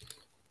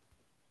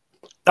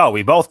 Oh,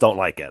 we both don't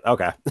like it.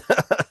 Okay.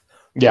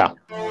 Yeah.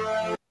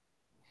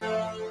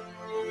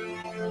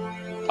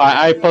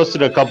 I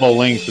posted a couple of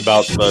links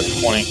about the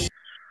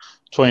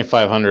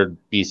 2500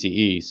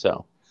 BCE,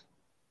 so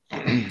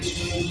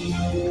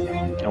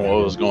and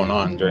what was going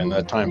on during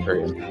that time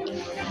period.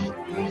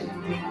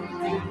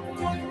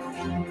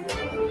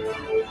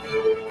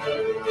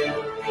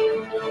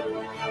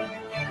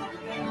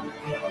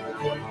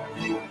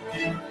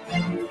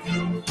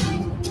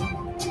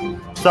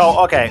 So,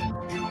 okay,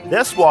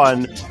 this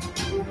one,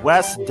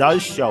 Wes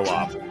does show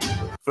up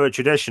for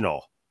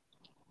traditional.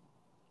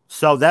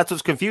 So that's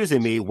what's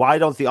confusing me. Why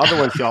don't the other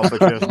one show up for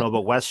traditional,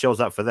 but Wes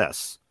shows up for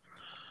this?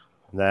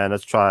 And then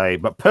let's try.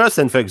 But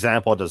person, for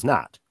example, does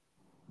not.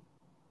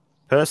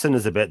 Person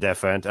is a bit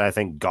different. And I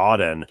think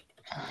Garden.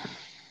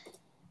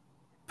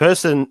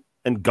 Person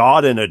and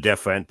Garden are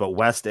different, but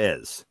West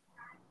is.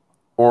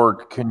 Or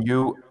can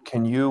you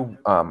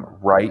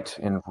write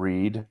and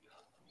read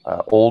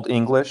Old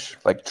English,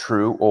 like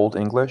true Old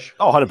English?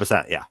 Oh,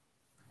 100%, yeah.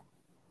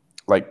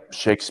 Like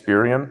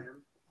Shakespearean?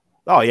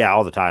 Oh, yeah,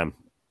 all the time.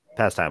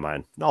 Pastime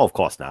mine. No, of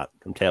course not.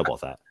 I'm terrible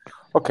at that.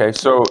 Okay,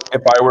 so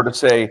if I were to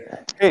say,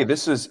 hey,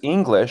 this is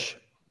English,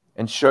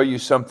 and show you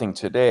something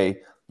today,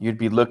 you'd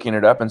be looking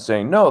it up and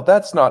saying, no,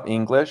 that's not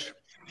English.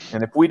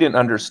 And if we didn't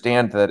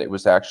understand that it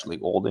was actually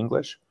Old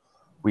English,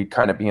 we'd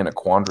kind of be in a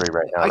quandary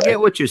right now. I get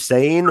what you're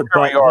saying, here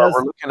but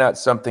we're looking at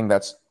something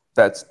that's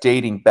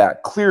dating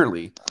back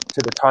clearly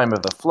to the time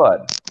of the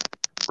flood,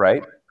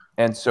 right?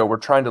 And so we're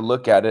trying to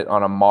look at it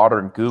on a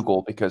modern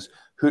Google, because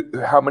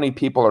how many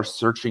people are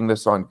searching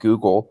this on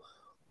Google?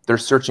 They're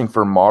searching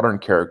for modern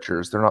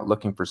characters. They're not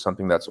looking for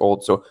something that's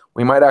old. So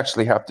we might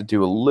actually have to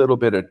do a little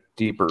bit of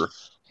deeper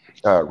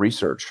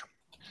research.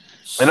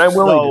 And I'm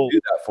willing to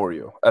do that for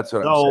you. That's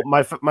what I'm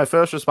saying. So my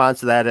first response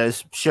to that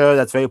is, sure,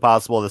 that's very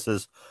possible. This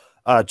is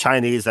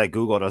Chinese that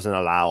Google doesn't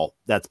allow.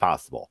 That's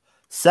possible.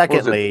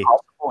 Secondly,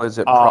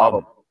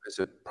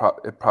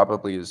 it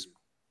probably is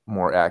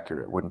more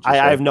accurate, wouldn't you say?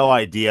 I have no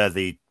idea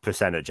the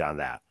percentage on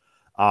that.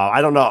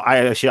 I don't know.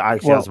 I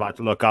was about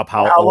to look up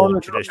how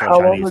old traditional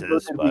Chinese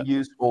is. Did we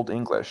use Old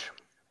English?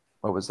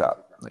 What was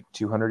that? Like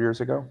 200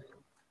 years ago?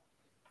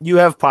 You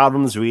have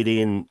problems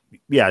reading.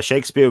 Yeah,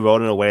 Shakespeare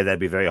wrote in a way that'd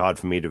be very hard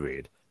for me to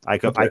read. I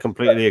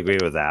completely agree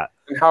with that.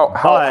 And how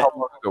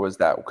long ago was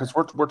that? Because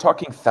we're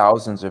talking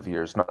thousands of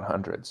years, not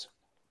hundreds.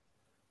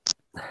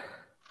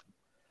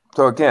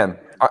 So again,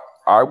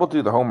 I will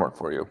do the homework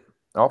for you.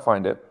 I'll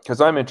find it because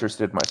I'm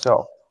interested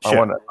myself. Sure.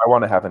 I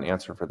want to have an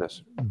answer for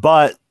this.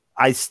 But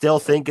I still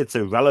think it's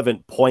a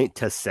relevant point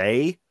to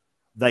say,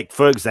 like,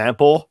 for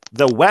example,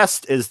 the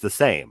West is the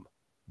same.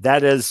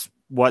 That is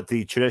what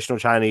the traditional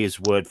Chinese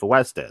word for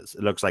West is.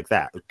 It looks like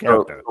that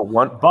character.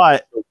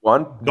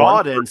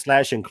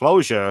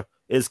 Garden/enclosure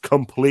is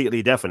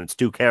completely different. It's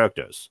two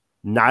characters,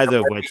 neither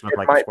of which look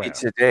like a square. It might be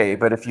today,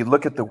 but if you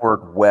look at the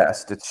word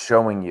West, it's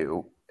showing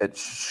you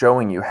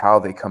how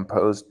they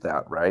composed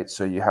that, right?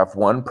 So you have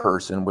one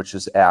person, which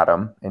is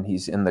Adam, and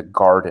he's in the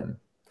garden.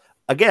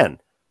 Again,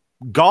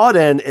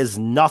 garden is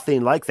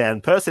nothing like that.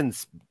 And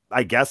person's,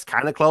 I guess,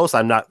 kind of close.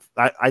 I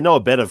know a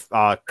bit of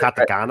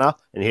katakana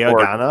and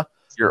hiragana.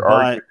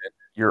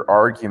 Your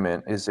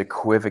argument is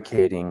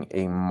equivocating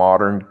a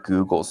modern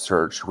Google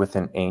search with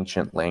an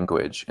ancient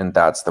language, and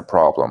that's the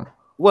problem.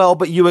 Well,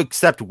 but you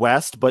accept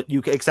West, but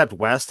you accept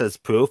West as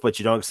proof, but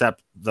you don't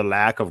accept the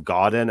lack of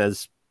garden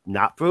as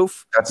not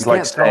proof. That's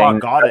like saying,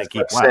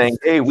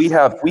 hey, we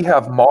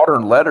have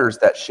modern letters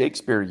that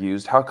Shakespeare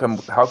used. How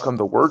come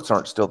the words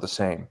aren't still the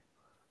same?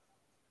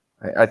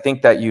 I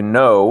think that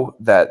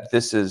that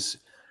this is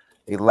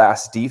a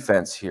last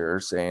defense here,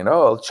 saying,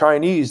 oh,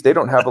 Chinese, they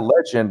don't have a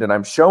legend, and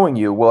I'm showing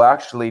you, well,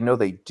 actually, no,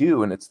 they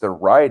do, and it's their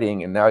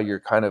writing, and now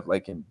you're kind of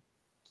like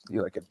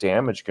you're like a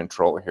damage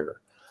control here.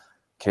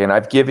 Okay, and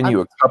I've given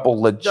you a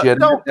couple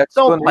legitimate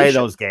don't play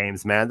those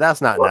games, man.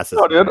 That's not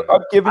necessary. I'm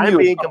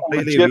being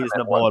completely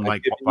reasonable in my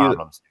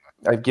problems.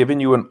 I've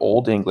given you an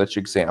Old English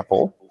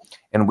example,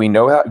 and we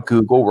know that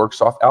Google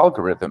works off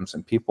algorithms,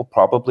 and people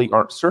probably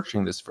aren't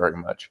searching this very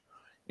much.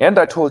 And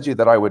I told you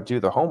that I would do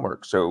the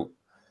homework, so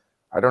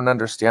I don't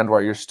understand why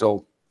you're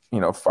still,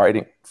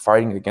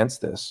 fighting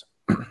against this.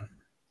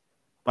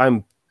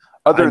 I'm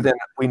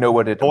we know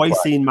what it implies.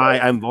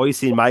 I'm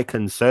voicing my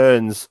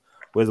concerns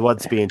with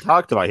what's being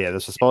talked about here.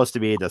 This is supposed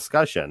to be a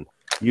discussion.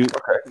 It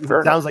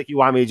sounds like you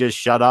want me to just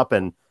shut up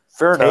and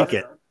take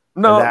it.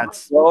 No,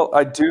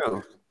 I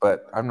do,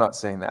 but I'm not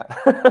saying that.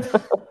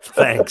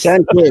 Thanks.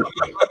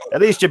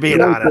 At least you're being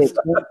honest.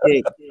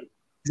 Is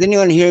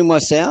anyone hearing my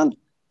sound?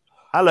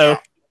 Hello.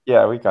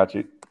 Yeah, we got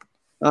you.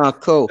 Oh,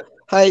 cool.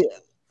 Hey,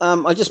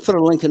 I just put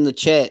a link in the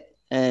chat,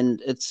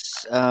 and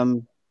it's off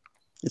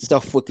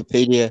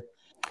Wikipedia,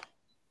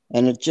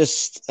 and it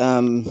just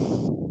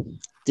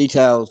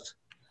details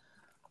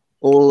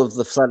all of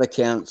the flood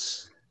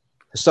accounts,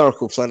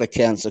 historical flood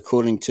accounts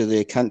according to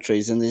their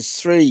countries, and there's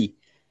three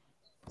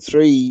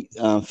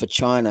for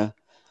China.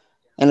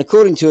 And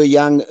according to a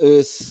young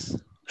Earth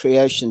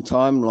creation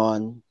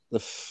timeline, the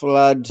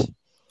flood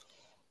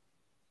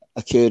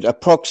occurred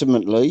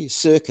approximately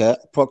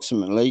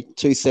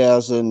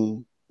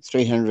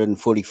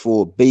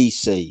 2344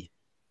 BC.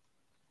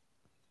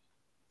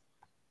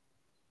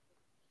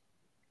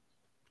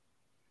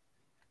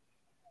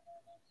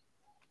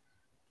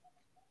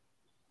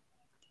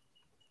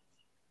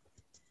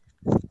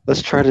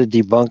 Let's try to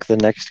debunk the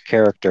next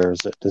characters.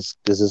 Does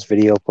this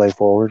video play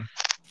forward?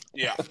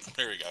 Yeah,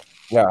 here we go.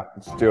 Yeah,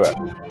 let's do it.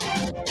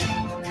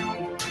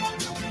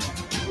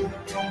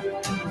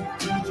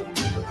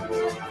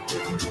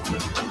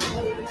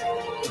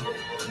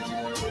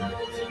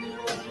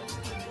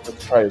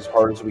 Let's try as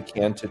hard as we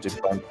can to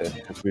debunk this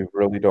because we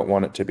really don't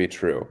want it to be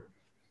true.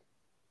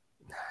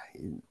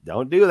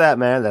 Don't do that,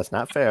 man. That's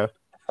not fair.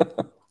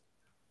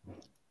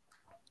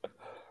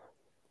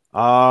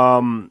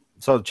 So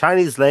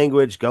Chinese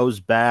language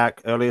goes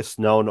back, earliest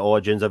known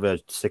origins of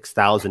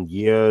 6,000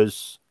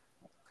 years.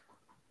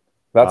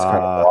 That's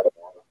kind of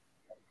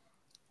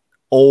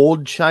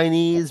Old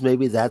Chinese,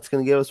 maybe that's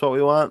going to give us what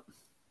we want.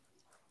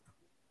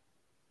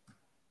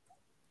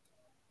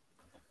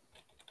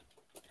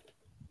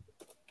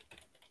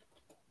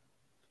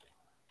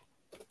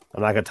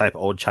 I'm not going to type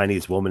old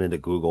Chinese woman into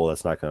Google.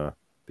 That's not going to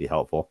be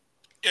helpful.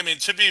 I mean,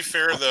 to be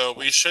fair, though,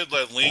 we should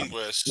let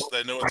linguists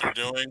that know what they're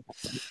doing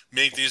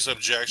make these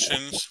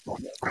objections.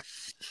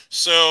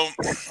 So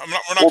we're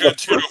not going to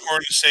toot a horn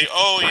and say,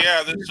 "Oh,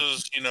 yeah, this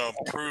is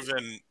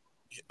proven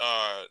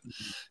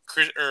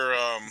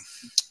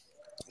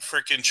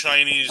freaking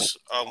Chinese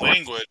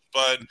language,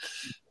 but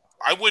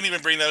I wouldn't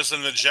even bring that as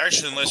an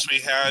objection unless we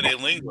had a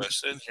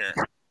linguist in here.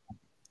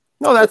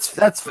 No,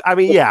 that's. I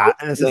mean, yeah,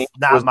 this is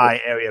not my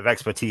area of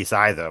expertise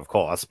either, of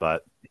course,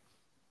 but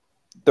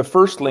the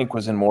first link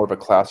was in more of a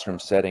classroom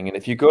setting, and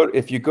if you go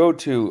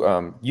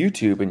to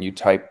YouTube and you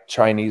type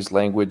Chinese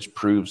language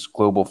proves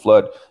global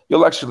flood,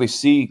 you'll actually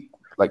see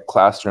like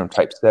classroom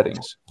type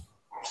settings.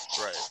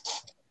 Right.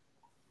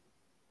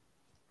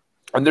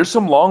 And there's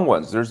some long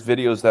ones. There's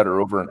videos that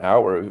are over an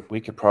hour. We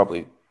could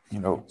probably,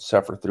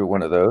 suffer through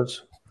one of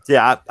those.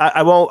 Yeah,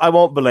 I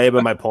won't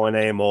belabor my point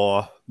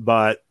anymore.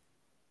 But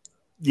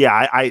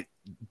yeah,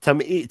 to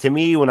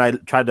me, when I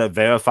try to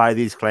verify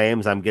these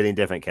claims, I'm getting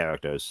different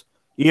characters.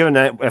 Even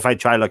if I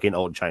try looking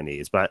old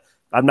Chinese, but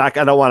I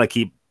don't want to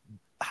keep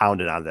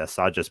hounding on this.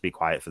 So I'll just be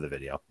quiet for the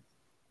video.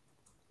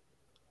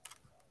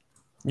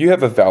 You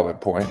have a valid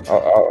point.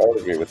 I'll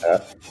agree with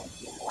that.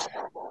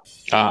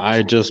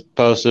 I just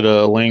posted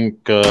a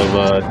link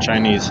of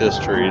Chinese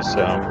history,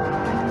 so.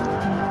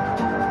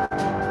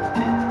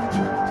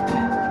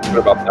 What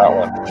about that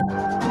one?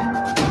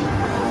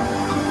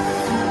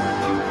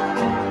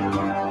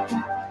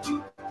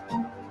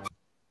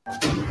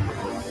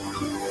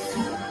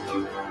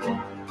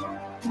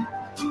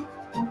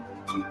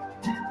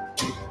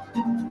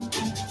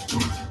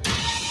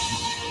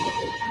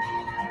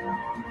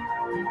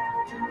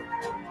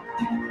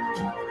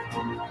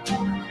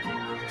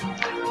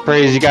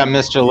 Praise, you got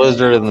Mr.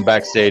 Lizard in the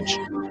backstage.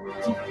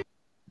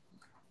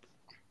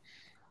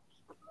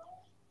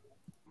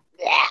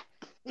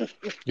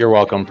 You're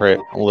welcome,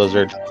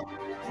 Lizard.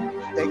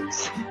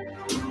 Thanks.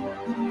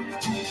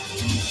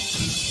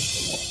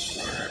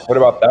 What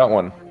about that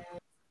one?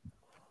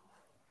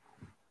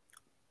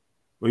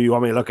 Well, you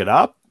want me to look it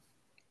up?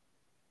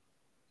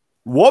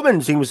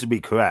 Woman seems to be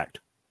correct.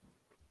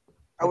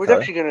 I was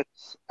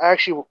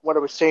actually what I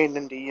was saying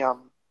in the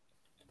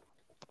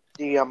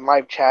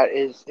live chat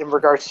is in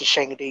regards to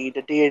Shang-Di,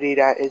 the deity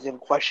that is in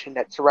question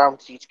that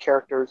surrounds these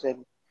characters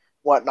and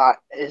whatnot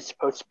is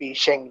supposed to be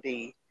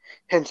Shang-Di.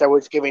 Hence, I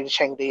was giving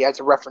Shang-Di as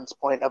a reference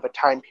point of a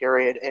time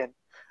period and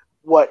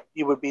what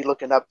you would be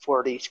looking up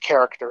for these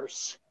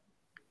characters.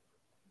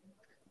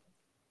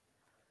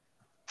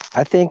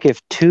 I think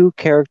if two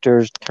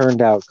characters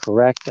turned out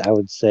correct, I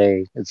would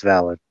say it's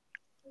valid.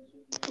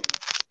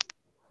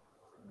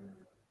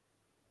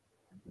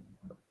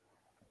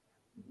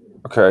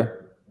 Okay.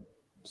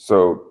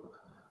 So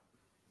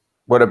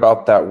what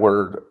about that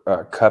word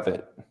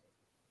covet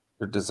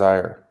or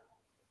desire?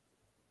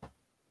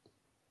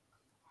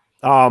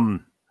 So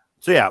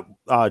yeah,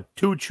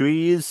 two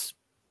trees,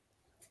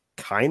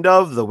 kind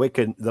of. The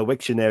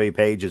Wiktionary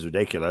page is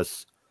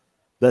ridiculous.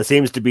 That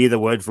seems to be the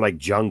word for like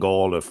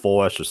jungle or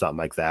forest or something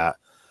like that.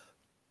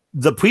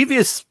 The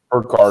previous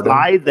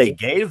slide they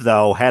gave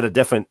though had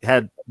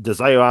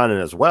desire on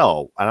it as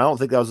well, and I don't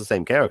think that was the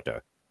same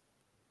character.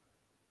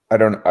 I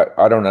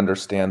don't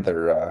understand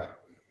their.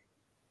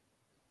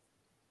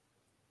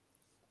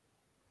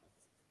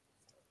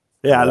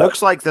 Yeah, it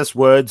looks like this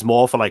word's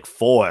more for like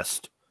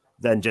forest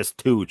than just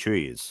two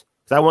trees.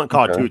 Because I wouldn't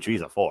call two trees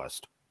a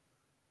forest.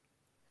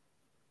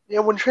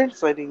 Yeah, when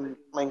translating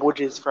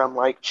languages from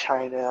like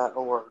China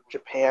or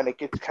Japan, it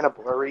gets kind of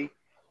blurry.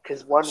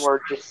 Because one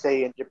word, just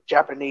say in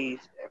Japanese,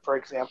 for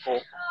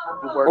example,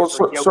 the word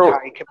for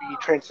yokai can be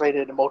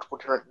translated in multiple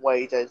different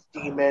ways as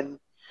demon,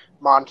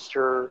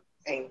 monster,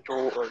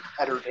 angel, or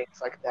other things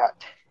like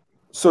that.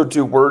 So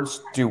do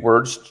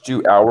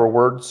our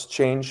words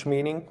change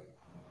meaning?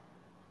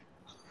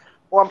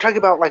 Well, I'm talking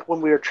about like when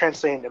we were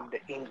translating them to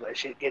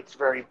English, it gets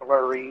very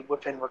blurry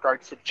within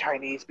regards to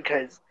Chinese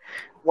because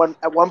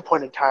at one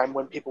point in time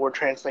when people were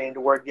translating the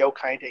word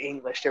yokai into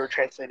English, they were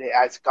translating it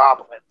as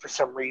goblin for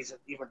some reason,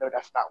 even though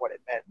that's not what it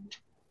meant.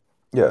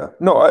 Yeah,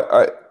 no,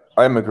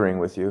 I'm agreeing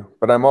with you,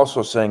 but I'm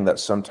also saying that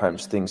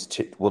sometimes things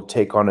will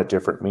take on a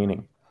different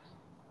meaning.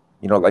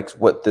 You know, like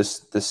what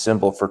this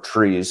symbol for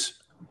trees,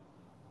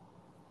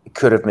 it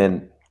could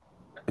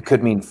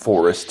mean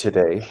forest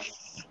today.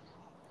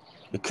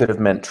 It could have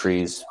meant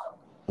trees,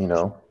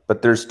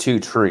 but there's two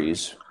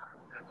trees.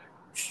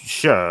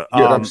 Sure. You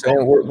know what I'm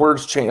saying?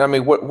 Words change. I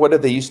mean, what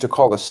did they used to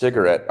call a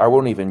cigarette? I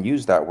won't even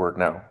use that word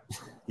now.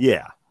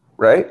 Yeah.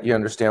 Right? You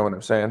understand what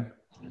I'm saying?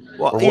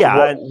 Well, when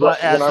I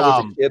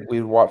was a kid,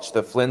 we watched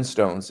the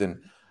Flintstones, and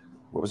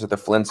what was it, the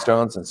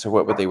Flintstones? And so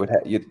what would they would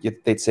have?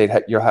 They'd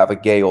say you'll have a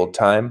gay old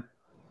time.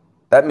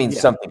 That means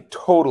something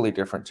totally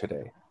different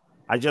today.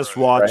 I just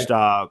watched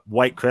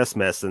White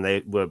Christmas, and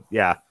they were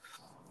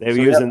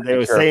they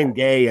were saying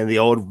gay and the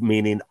old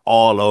meaning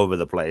all over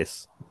the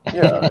place.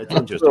 Yeah, it's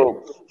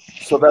interesting.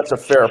 So that's a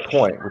fair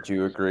point. Would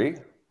you agree?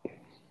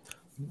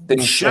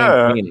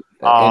 Sure. And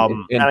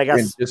I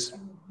guess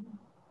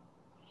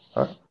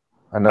I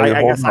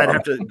guess I'd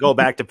have to go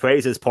back to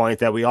Praise's point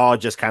that we all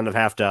just kind of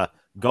have to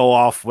go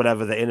off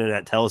whatever the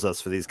internet tells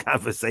us for these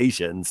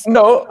conversations.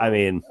 No,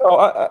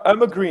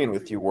 I'm agreeing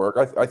with you,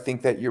 Work. I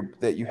think that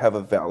you have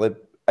a valid.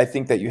 I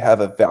think that you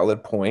have a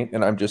valid point,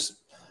 and I'm just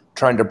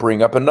trying to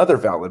bring up another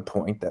valid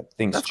point that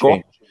things That's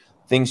change. cool.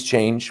 Things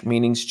change,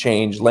 meanings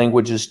change,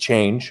 languages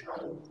change.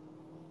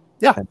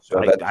 Yeah,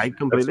 so I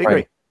completely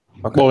agree.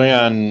 Okay. Well,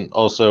 yeah, and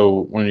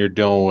also when you're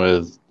dealing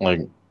with like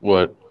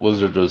what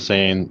Lizard was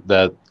saying,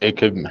 that it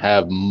could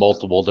have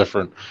multiple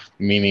different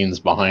meanings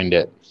behind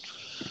it.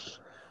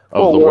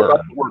 Of the what word.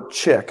 about the word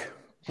chick?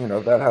 You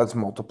know, that has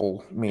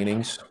multiple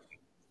meanings.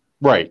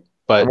 Right.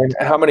 But I mean,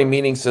 how many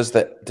meanings does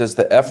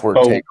the F word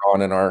take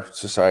on in our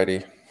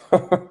society?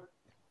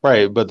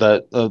 Right, but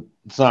that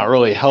it's not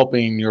really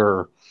helping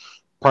your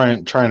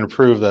trying to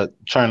prove that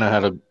China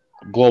had a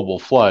global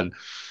flood.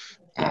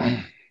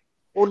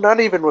 Well, not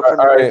even within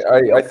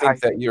I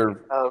think that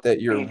you're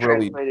being really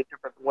translated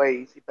different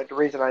ways. But the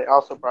reason I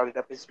also brought it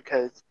up is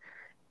because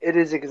it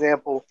is an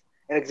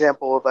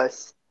example of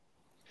us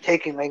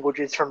taking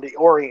languages from the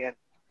Orient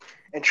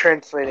and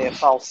translating it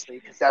falsely,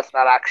 because that's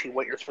not actually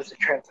what you're supposed to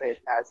translate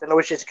it as. And I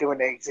was just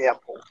giving an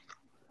example.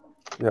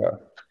 Yeah.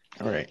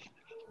 All right.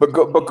 But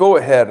go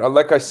ahead.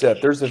 Like I said,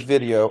 there's a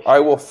video. I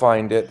will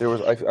find it.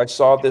 I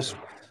saw this.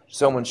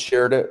 Someone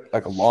shared it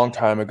like a long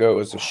time ago. It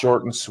was a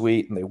short and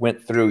sweet, and they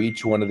went through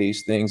each one of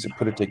these things and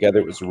put it together.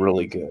 It was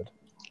really good.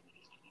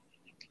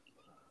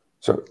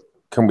 So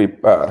can we? Do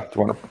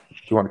you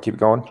want to keep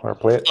going? Want to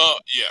play it?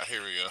 Yeah.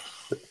 Here we go.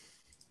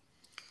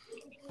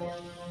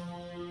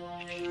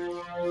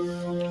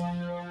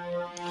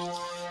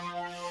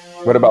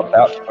 What about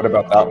that? What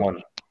about that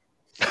one?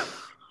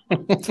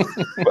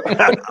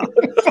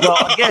 Well,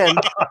 again,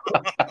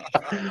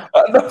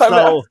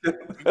 so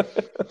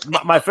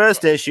my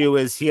first issue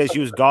is he has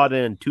used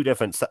Garden in two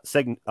different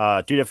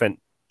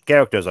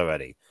characters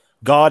already.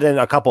 Garden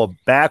a couple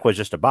back was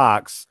just a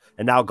box,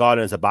 and now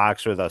Garden is a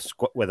box with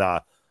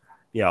a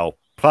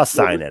plus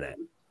sign in it.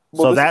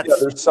 Well,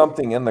 there's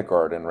something in the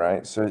garden,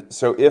 right?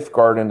 So if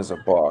garden is a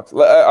box,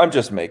 I'm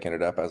just making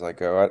it up as I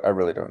go. I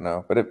really don't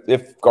know. But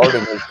if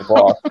garden is the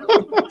box,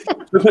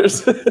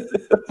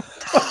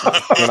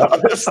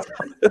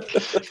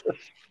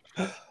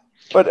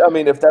 but I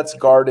mean, if that's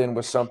garden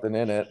with something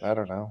in it, I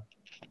don't know.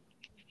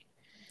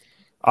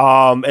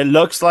 It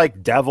looks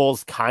like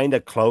devil's kind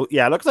of close.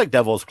 Yeah, it looks like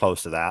devil's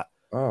close to that.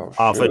 Oh,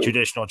 for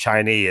traditional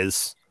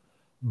Chinese.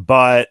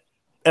 And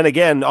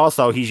again,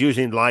 also he's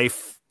using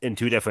life in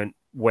two different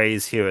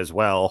ways here as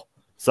well,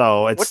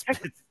 so it's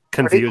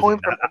confusing.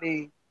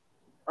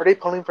 Are they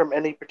pulling from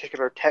any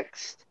particular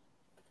text,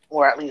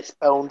 or at least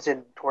bones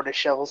and tortoise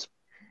shells,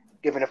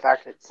 given the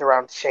fact that it's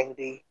around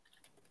Shangdi?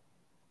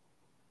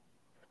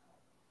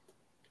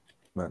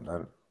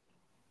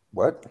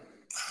 What?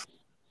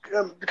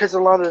 Because a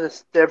lot of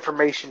the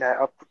information that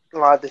a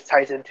lot of this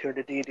ties into,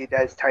 the deity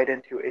that is tied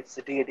into, it's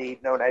the deity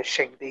known as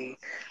Shangdi,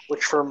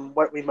 which from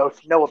what we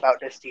most know about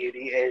this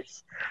deity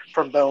is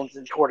from bones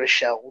and tortoise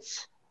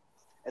shells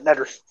and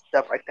other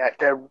stuff like that.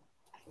 The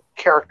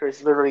character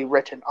is literally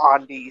written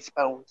on these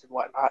bones and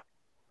whatnot.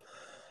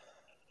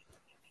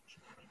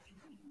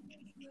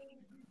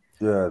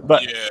 Yeah,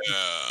 but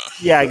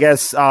I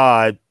guess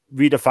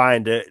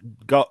redefined it.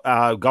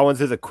 Going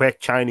through the quick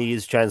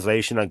Chinese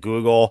translation on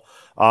Google,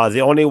 the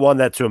only one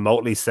that's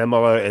remotely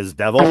similar is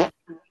devil.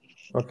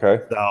 Okay.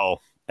 So,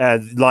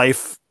 and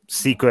life,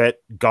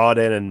 secret,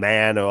 garden, and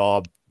man are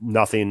all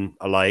nothing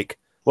alike.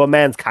 Well,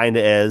 man's kind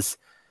of is.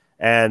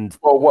 And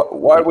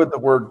why would the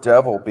word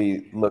devil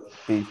be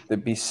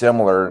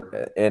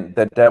similar? And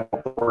the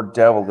word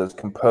devil is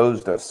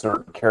composed of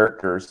certain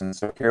characters, and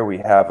so here we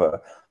have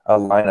a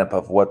lineup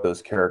of what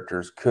those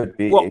characters could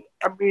be. Well,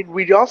 I mean,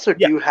 we also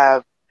do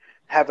have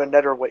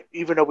another way,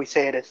 even though we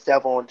say it as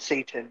devil and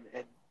Satan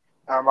in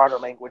our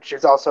modern language.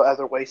 There's also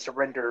other ways to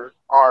render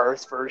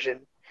ours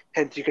version.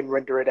 Hence, you can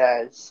render it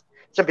as,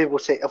 some people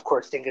say, of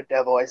course, think of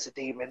devil as a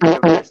demon,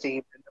 of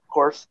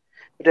course.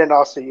 But then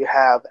also you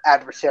have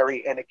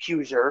adversary and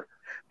accuser.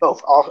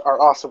 Both are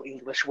also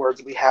English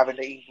words we have in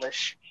the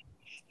English.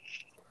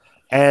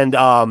 And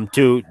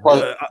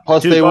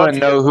plus they wouldn't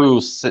know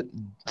who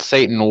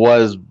Satan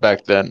was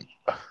back then,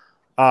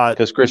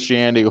 because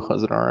Christianity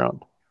wasn't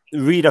around.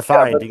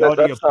 Redefined. To go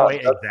to your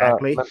point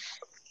exactly.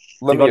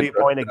 Let me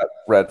address that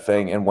red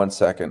thing in 1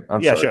 second.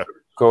 I'm sorry. Sure.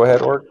 Go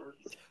ahead, Org.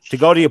 To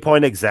go to your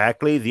point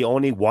exactly, the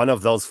only one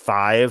of those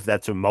five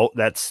that's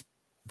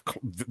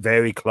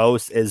very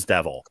close is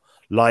devil.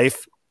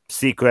 Life,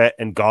 secret,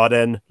 and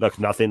garden look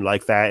nothing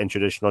like that in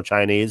traditional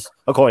Chinese,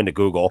 according to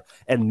Google.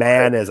 And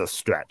man is a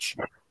stretch.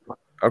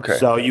 Okay.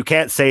 So you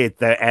can't say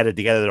they're added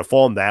together to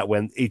form that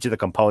when each of the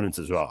components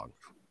is wrong.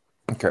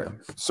 Okay.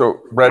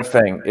 So, Red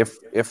Fang,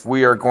 if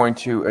we are going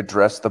to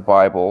address the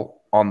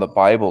Bible on the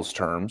Bible's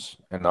terms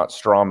and not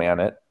strawman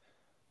it,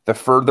 the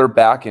further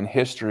back in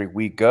history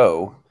we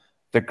go,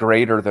 the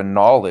greater the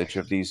knowledge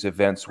of these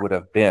events would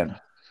have been,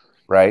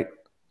 right?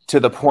 To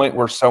the point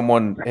where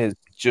someone is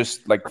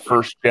just like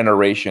first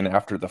generation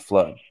after the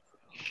flood.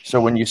 So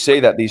when you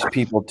say that these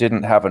people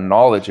didn't have a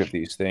knowledge of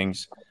these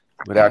things,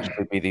 it would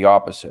actually be the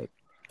opposite.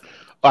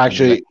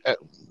 Actually,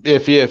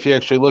 if you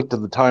actually looked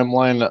at the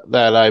timeline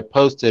that I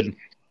posted,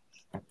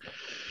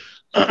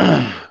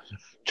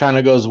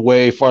 China goes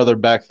way farther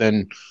back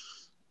than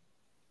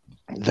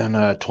than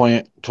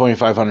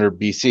 2500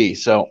 BC.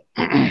 So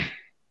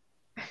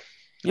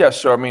Yeah,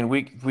 so I mean,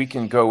 we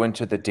can go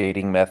into the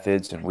dating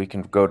methods and we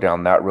can go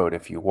down that road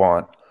if you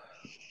want.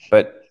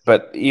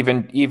 But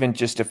even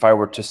just if I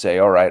were to say,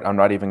 all right, I'm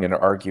not even going to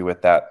argue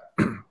with that.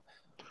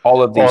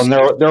 All of these.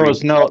 Well, and there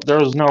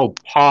was no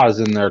pause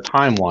in their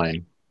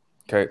timeline.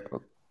 Okay,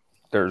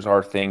 there's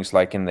are things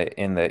like in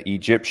the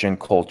Egyptian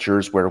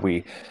cultures where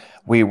we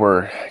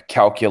were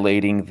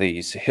calculating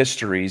these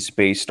histories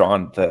based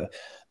on the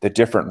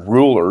different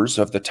rulers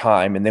of the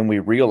time, and then we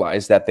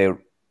realized that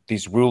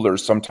these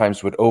rulers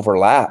sometimes would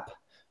overlap,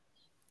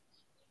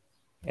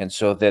 and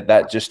so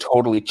that just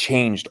totally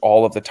changed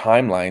all of the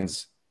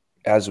timelines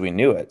as we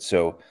knew it.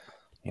 So,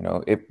 you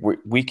know, if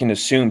we can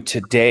assume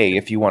today,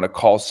 if you want to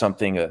call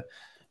something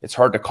it's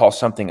hard to call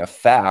something a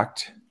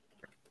fact,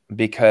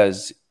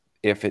 because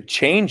if it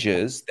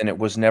changes, then it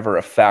was never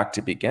a fact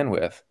to begin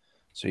with.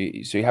 So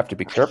you have to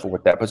be careful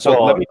with that. But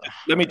so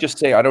let me just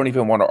say, I don't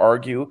even want to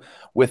argue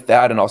with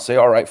that, and I'll say,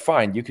 all right,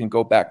 fine, you can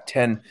go back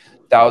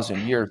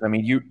 10,000 years. I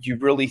mean, you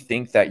really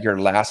think that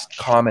your last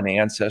common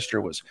ancestor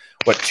was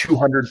what,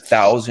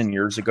 200,000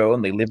 years ago,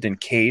 and they lived in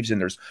caves,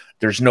 and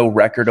there's no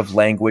record of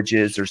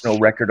languages, there's no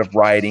record of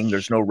writing,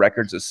 there's no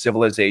records of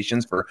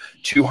civilizations for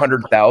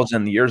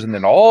 200,000 years, and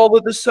then all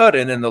of a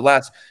sudden, in the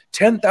last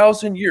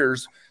 10,000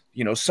 years,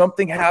 you know,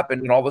 something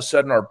happened, and all of a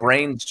sudden our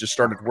brains just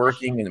started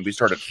working, and we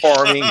started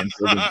farming and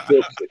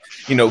building,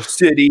 you know,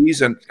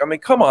 cities. And I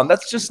mean, come on,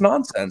 that's just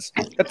nonsense.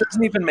 That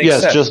doesn't even make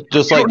sense. Yes,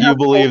 just like you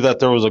believe that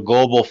there was a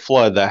global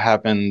flood that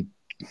happened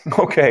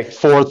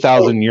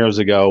 4,000 years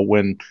ago,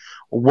 when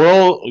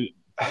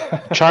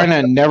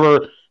China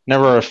never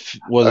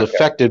was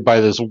affected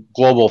by this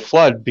global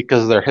flood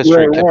because their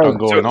history kept on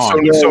going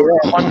on. So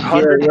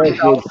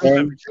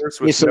 100,000 years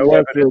with no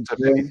evidence of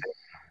anything.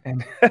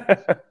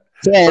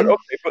 Sam, but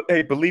okay, but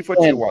hey, believe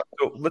what you want.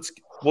 So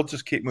we'll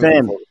just keep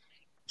moving forward.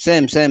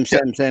 Sam.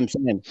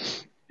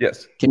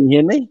 Yes. Can you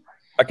hear me?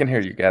 I can hear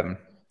you, Gavin.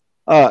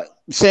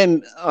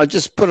 Sam, I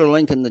just put a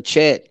link in the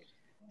chat,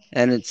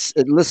 and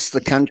it lists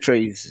the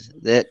countries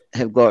that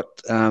have got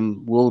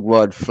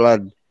worldwide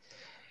flood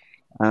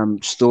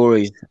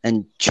stories,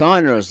 and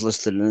China is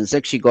listed, and it's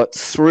actually got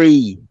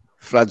 3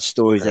 flood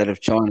stories out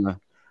of China.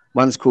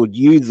 One's called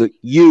Yu the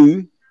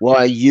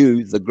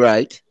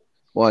Great.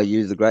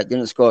 Then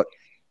it's got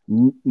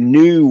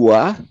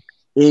Nuwa,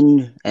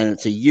 and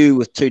it's a U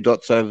with 2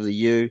 dots over the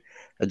U,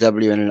 a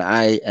W and an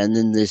A, and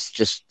then there's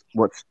just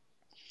what's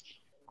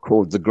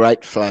called the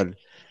Great Flood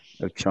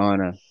of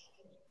China.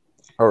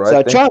 All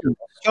right. So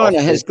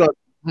China has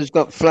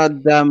got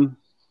flood.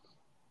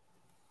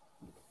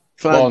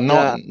 Well,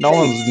 no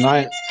one's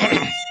not.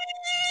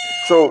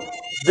 So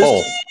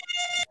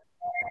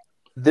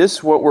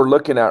this what we're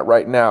looking at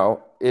right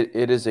now.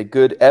 It is a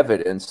good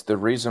evidence. The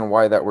reason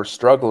why that we're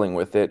struggling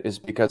with it is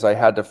because I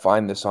had to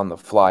find this on the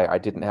fly. I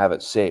didn't have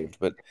it saved.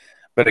 But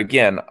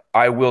again,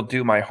 I will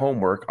do my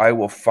homework. I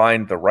will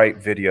find the right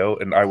video,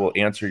 and I will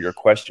answer your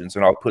questions,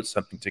 and I'll put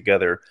something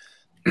together.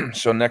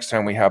 So next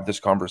time we have this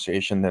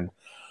conversation, then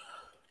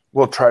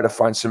we'll try to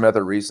find some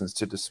other reasons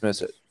to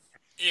dismiss it.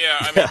 Yeah,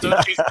 I mean,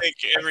 don't you think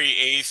every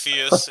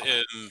atheist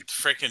in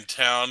frickin'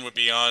 town would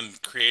be on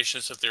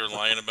creationists if they were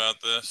lying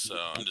about this? So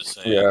I'm just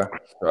saying. Yeah,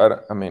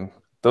 I mean,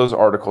 those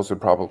articles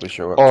would probably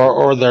show up.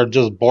 Or they're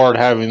just bored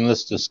having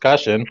this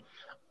discussion.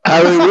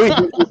 Are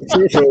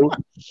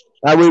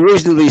we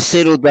reasonably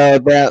settled though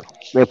about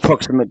the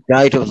approximate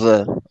date of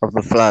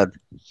the flood?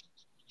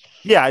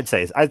 Yeah, I'd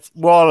say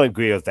we'll all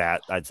agree with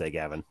that. I'd say,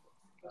 Gavin.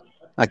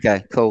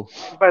 Okay, cool.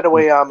 By the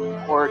way,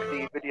 for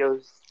the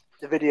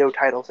video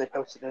titles they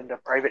posted in the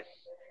private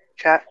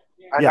chat.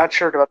 I'm not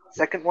sure about the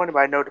second one, but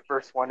I know the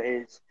first one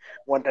is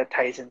one that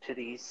ties into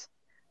these,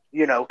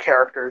 you know,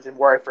 characters, and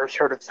where I first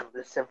heard of some of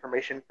this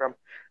information from.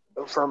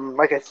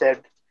 Like I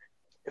said,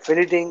 if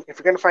you're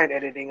gonna find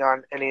anything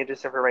on any of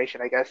this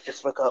information, I guess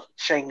just look up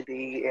Shang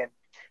Di and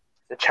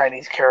the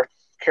Chinese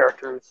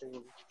characters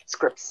and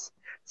scripts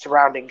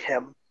surrounding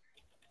him.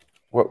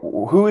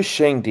 Who is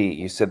Shang Di?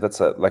 You said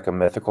that's like a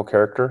mythical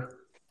character.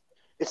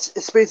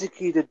 It's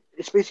basically the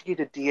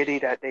deity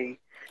that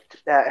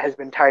has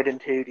been tied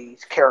into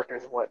these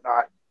characters and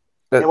whatnot.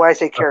 And when I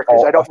say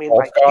characters, I don't mean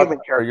like human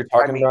characters.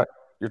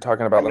 You're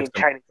talking about like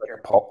Chinese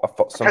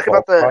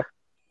characters.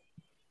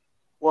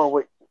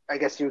 I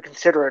guess you would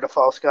consider it a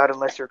false god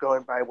unless you're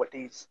going by what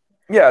these.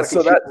 Yeah,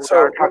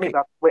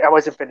 Wait, I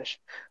wasn't finished.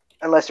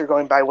 Unless you're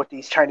going by what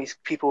these Chinese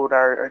people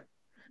are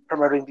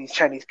promoting these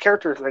Chinese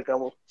characters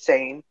are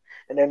saying,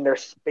 and then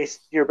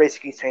you're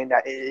basically saying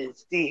that it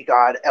is the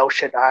God, El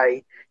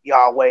Shaddai,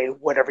 Yahweh,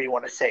 whatever you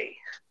want to say.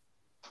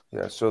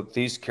 Yeah, so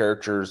these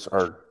characters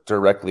are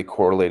directly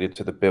correlated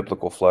to the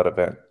biblical flood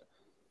event.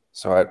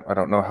 So I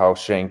don't know how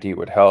Shang Di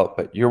would help,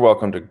 but you're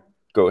welcome to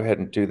go ahead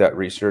and do that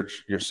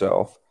research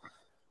yourself.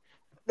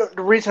 No,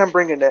 the reason I'm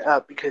bringing it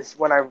up, because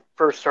when I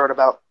first heard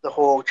about the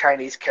whole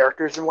Chinese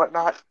characters and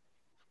whatnot,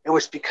 it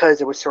was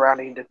because it was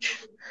surrounding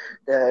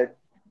the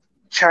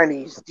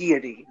Chinese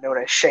deity known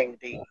as Shang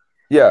Di.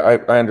 Yeah,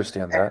 I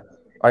understand that.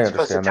 I It's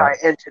supposed to understand tie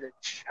that. into the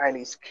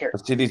Chinese character.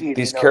 But see,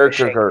 these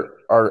characters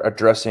are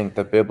addressing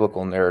the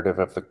biblical narrative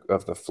of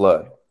the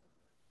flood,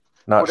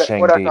 not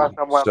Shang What Di. I'm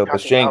So the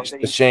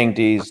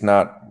Shang-Di is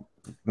not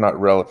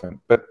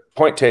relevant. But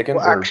point taken.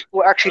 Well,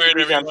 actually, the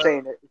reason I'm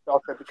saying it is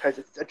also because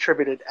it's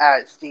attributed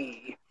as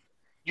the,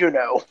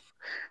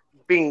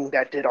 being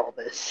that did all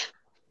this.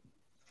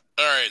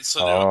 All right,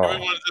 so now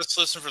everyone just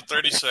listen for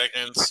 30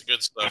 seconds.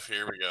 Good stuff.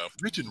 Here we go.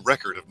 Written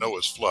record of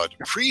Noah's flood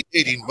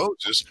predating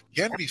Moses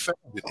can be found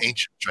in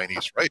ancient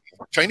Chinese writing.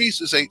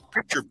 Chinese is a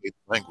picture-based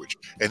language,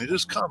 and it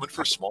is common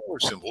for smaller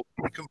symbols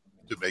to be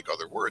combined to make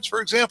other words. For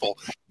example,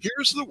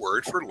 here's the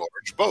word for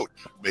large boat,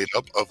 made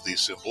up of the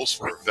symbols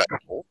for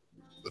vessel,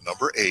 the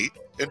number 8,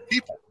 and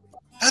people.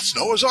 That's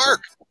Noah's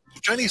Ark. The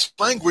Chinese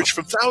language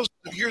from thousands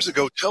of years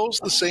ago tells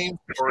the same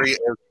story as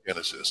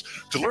Genesis.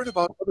 To learn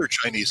about other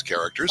Chinese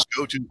characters,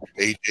 go to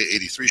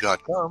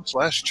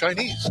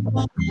aj83.com/Chinese.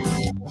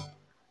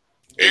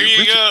 Here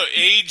you go,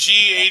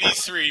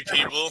 AG83,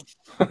 people.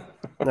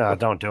 No,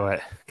 don't do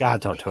it. God,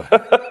 don't do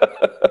it.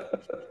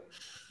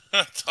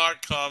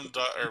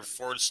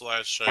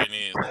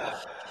 .com/Chinese.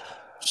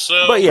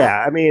 So, but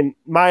yeah, I mean,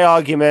 my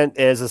argument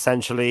is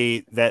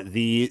essentially that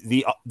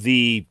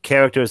the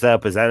characters that are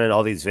presented in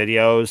all these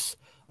videos,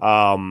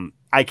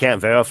 I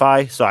can't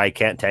verify, so I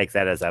can't take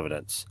that as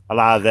evidence. A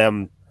lot of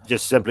them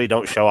just simply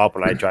don't show up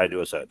when I try to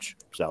do a search.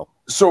 So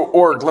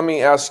Org, let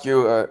me ask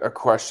you a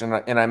question,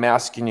 and I'm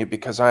asking you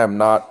because I am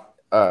not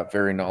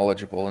very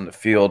knowledgeable in the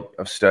field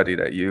of study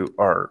that you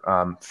are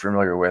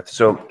familiar with.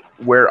 So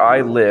where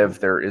I live,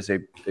 there is a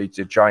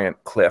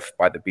giant cliff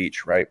by the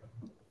beach, right?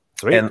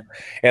 Sweet.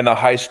 And the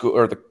high school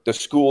or the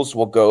schools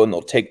will go and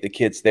they'll take the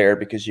kids there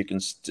because you can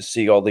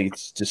see all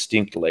these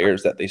distinct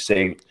layers that they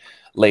say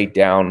laid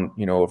down,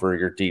 over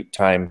your deep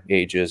time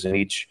ages, and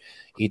each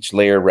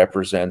layer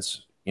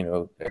represents,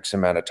 X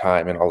amount of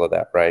time and all of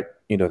that, right?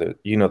 You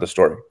know the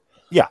story.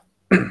 Yeah.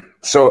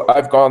 So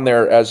I've gone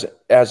there as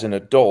an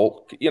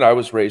adult. I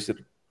was raised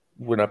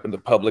went up in the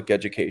public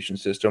education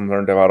system,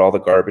 learned about all the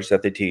garbage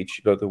that they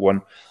teach,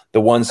 the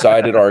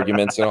one-sided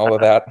arguments and all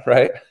of that,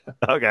 right?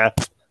 Okay.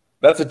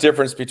 That's the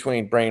difference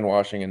between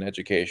brainwashing and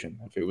education.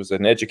 If it was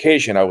an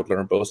education, I would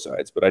learn both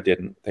sides, but I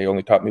didn't. They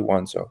only taught me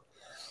one. So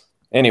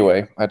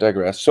anyway, I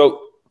digress. So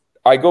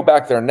I go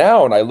back there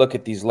now and I look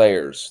at these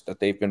layers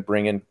that they've been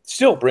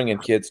still bringing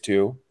kids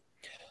to.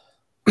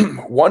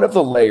 One of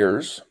the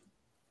layers,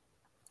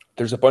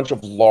 there's a bunch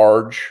of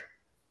large,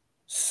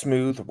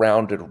 smooth,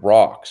 rounded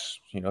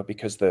rocks,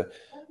 because the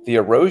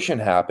erosion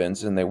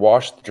happens and they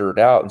wash the dirt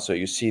out. And so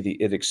you see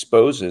it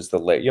exposes the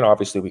layer.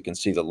 Obviously we can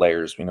see the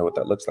layers. We know what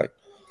that looks like.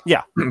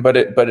 Yeah. But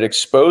it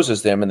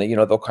exposes them and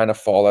they'll kind of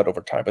fall out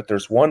over time. But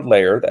there's one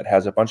layer that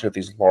has a bunch of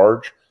these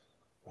large,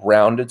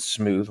 rounded,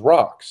 smooth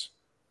rocks.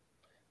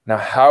 Now,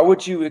 how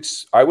would you,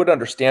 I would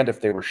understand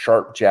if they were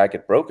sharp,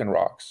 jagged, broken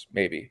rocks,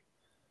 maybe.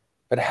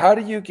 But how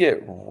do you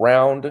get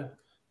round,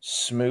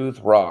 smooth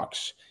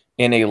rocks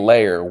in a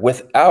layer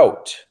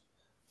without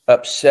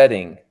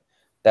upsetting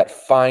that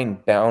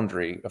fine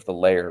boundary of the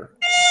layer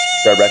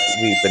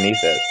directly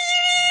beneath it?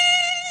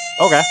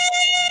 Okay.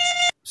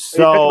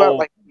 So, are you talking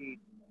about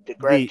the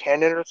Grand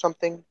Canyon or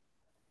something?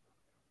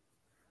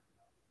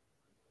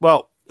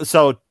 Well,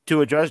 so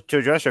to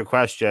address your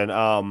question,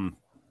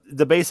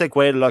 the basic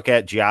way to look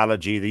at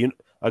geology,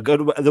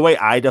 the way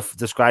I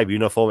describe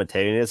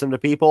uniformitarianism to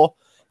people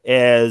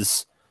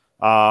is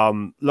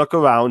look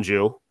around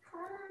you.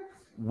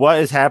 What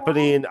is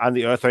happening on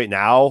the earth right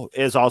now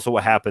is also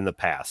what happened in the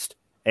past.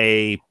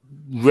 A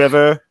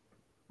river,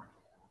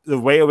 the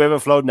way a river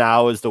flowed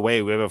now is the way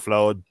a river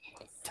flowed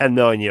 10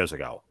 million years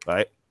ago,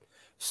 right?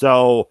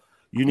 So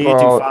you need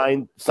to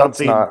find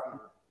something.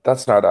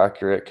 That's not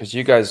accurate because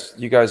you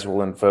guys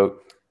will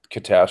invoke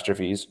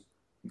catastrophes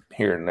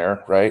here and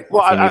there, right?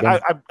 Well,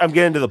 I'm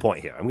getting to the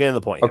point here.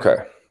 Okay.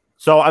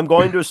 So I'm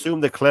going to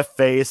assume the cliff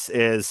face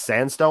is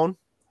sandstone,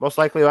 most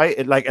likely, right?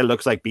 It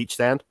looks like beach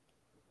sand.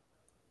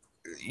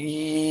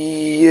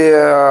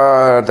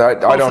 Yeah,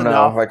 I don't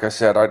know. Like I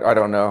said, I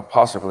don't know.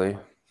 Possibly.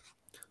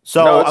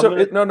 So no.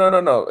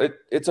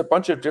 It's a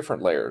bunch of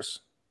different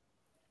layers.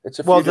 It's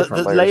a few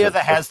different layers layer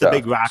that has the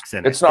big rocks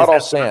in it. It's not all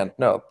sand.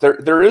 No,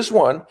 there is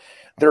one.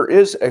 There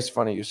is. It's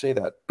funny you say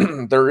that.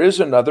 There is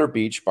another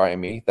beach by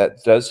me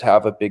that does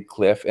have a big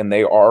cliff, and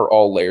they are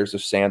all layers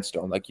of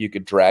sandstone. Like you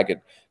could drag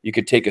it. You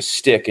could take a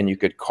stick and you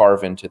could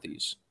carve into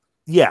these.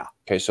 Yeah.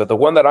 Okay, so the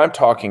one that I'm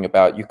talking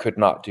about, you could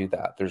not do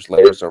that. There's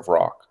layers of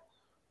rock.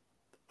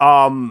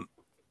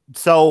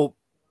 So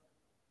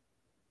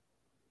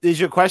is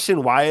your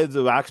question why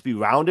the rocks be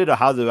rounded or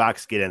how the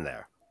rocks get in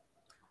there?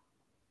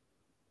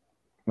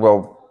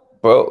 Well,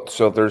 both.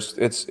 So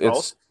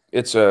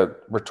it's a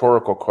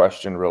rhetorical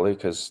question, really,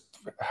 because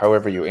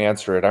however you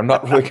answer it, I'm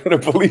not really going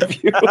to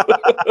believe you.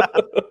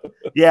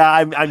 Yeah,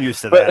 I'm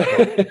used to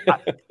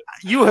that.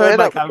 You heard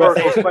my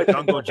conversation with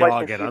Uncle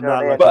Jogging. I'm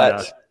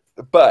not.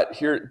 But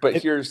here's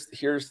the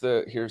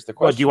question.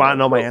 Well, do you want to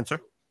know my answer?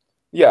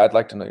 Yeah, I'd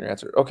like to know your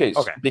answer. Okay.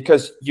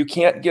 Because you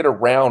can't get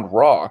around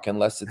rock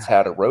unless it's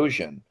had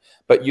erosion.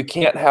 but you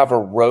can't have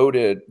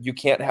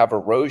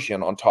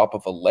erosion on top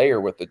of a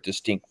layer with a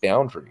distinct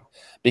boundary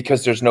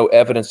because there's no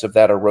evidence of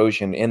that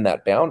erosion in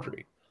that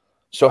boundary.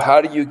 So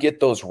how do you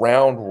get those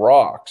round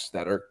rocks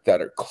that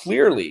are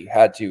clearly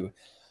had to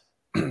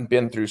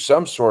been through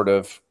some sort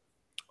of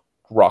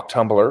rock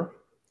tumbler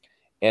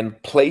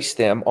and place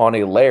them on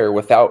a layer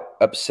without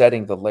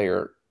upsetting the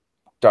layer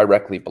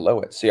directly below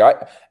it? See,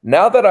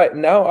 now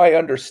I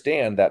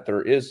understand that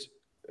there is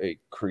a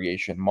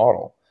creation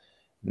model.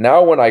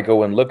 Now when I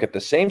go and look at the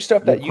same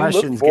stuff that you look for,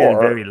 question's getting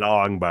very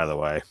long, by the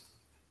way.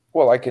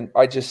 well,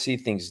 I just see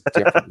things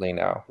differently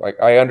now. Like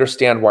I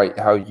understand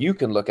how you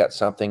can look at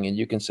something and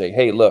you can say,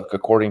 hey, look,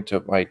 according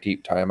to my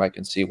deep time, I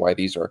can see why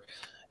these are,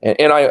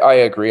 and I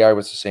agree. I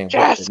was the same way.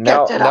 Just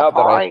get to the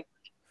point.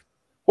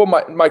 Well,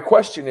 my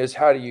question is,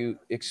 how do you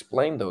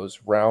explain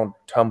those round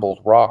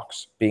tumbled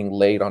rocks being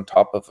laid on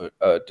top of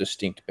a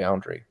distinct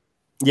boundary?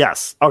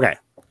 Yes. Okay.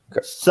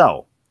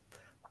 So,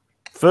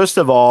 first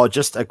of all,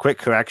 just a quick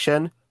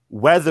correction.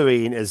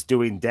 Weathering is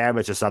doing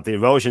damage to something.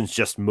 Erosion's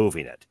just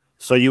moving it.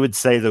 So you would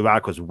say the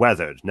rock was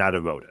weathered, not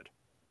eroded.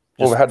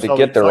 Well, it had to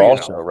get there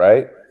also,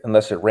 right?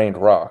 Unless it rained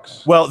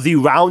rocks. Well, the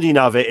rounding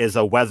of it is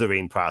a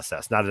weathering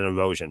process, not an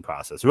erosion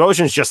process.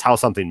 Erosion is just how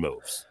something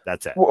moves.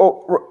 That's it.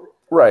 Well,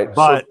 right.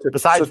 But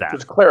besides that,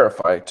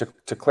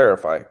 to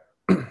clarify,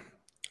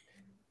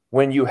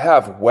 when you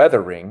have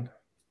weathering,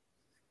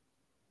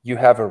 you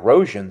have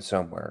erosion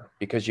somewhere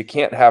because you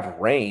can't have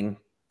rain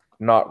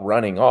not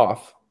running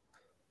off,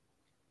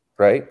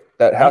 right?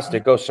 That has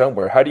to go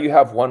somewhere. How do you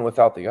have one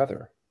without the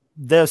other?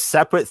 They're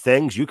separate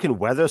things. You can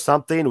weather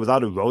something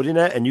without eroding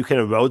it, and you can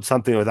erode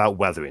something without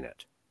weathering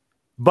it.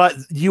 But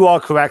you are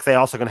correct. They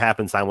also can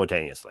happen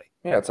simultaneously.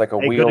 Yeah, it's like a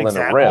wheel and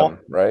a rim,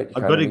 right? You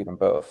kind of need them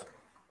both.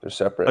 They're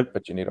separate,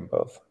 but you need them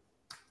both.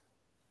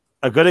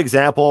 A good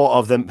example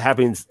of them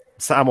happening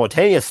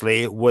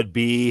simultaneously would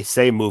be,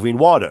 say, moving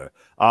water.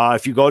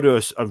 If you go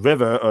to a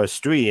river or a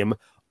stream,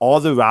 all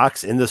the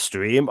rocks in the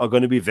stream are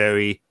going to be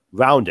very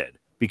rounded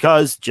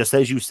because, just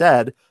as you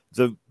said,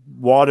 the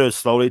water is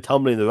slowly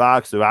tumbling the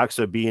rocks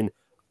are being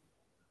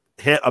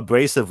hit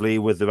abrasively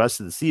with the rest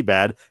of the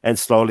seabed and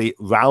slowly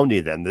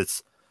rounding them.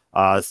 That's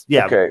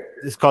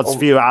it's called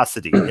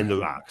sphericity in the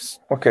rocks.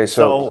 Okay,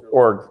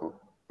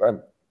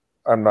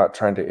 I'm not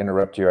trying to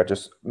interrupt you.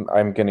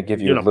 I'm going to give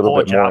you a little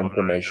bit more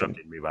information.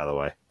 Me, by the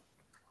way.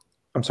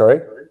 I'm sorry?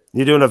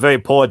 You're doing a very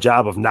poor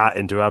job of not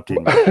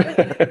interrupting me.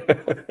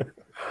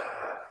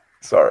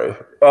 Sorry.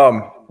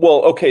 Well,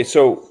 okay,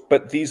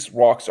 but these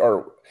rocks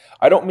are,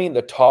 I don't mean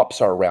the tops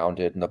are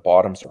rounded and the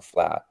bottoms are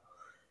flat.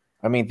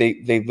 I mean,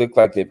 they look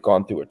like they've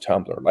gone through a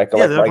tumbler.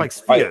 They look like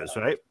spheres,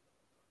 right?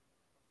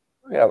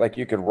 Yeah, like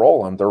you could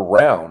roll them. They're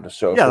round.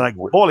 So yeah, like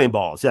bowling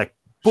balls. Yeah,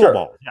 pool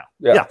balls.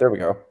 Yeah, there we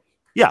go.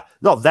 Yeah,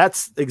 no,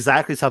 that's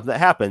exactly something that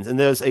happens. And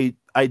there's a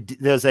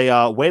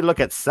way to look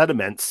at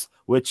sediments,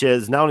 which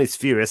is not only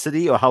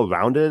sphericity or how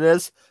rounded it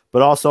is,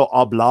 but also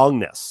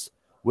oblongness,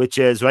 which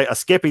is a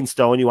skipping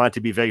stone. You want it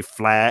to be very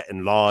flat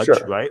and large,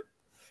 right?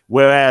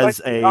 Whereas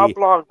like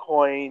oblong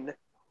coin.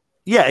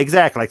 Yeah,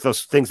 exactly. Like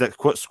those things that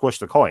squish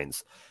the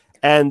coins.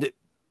 And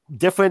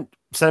different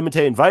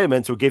sedimentary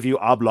environments will give you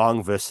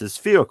oblong versus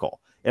spherical.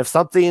 If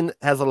something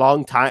has a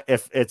long time,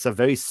 if it's a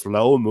very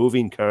slow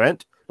moving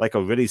current, like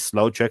a really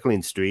slow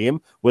trickling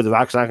stream, where the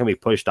rock's not going to be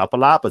pushed up a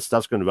lot, but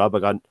stuff's going to rub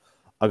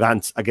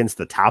against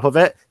the top of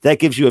it, that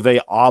gives you a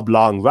very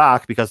oblong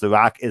rock because the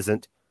rock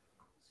isn't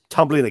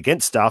tumbling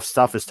against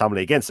stuff is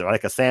tumbling against it,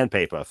 like a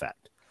sandpaper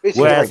effect.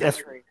 Whereas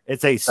if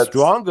it's a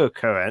stronger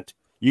current,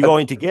 you're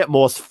going to get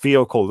more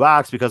spherical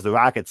rocks because the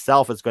rock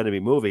itself is going to be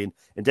moving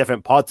and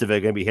different parts of it are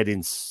going to be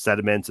hitting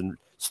sediments and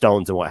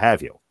stones and what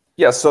have you.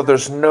 Yeah, so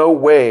there's no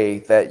way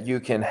that you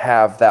can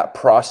have that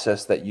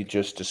process that you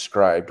just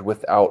described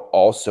without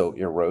also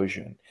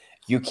erosion.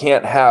 You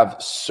can't have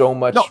so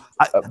much. No,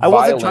 I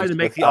wasn't trying to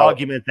make the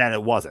argument that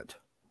it wasn't.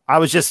 I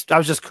was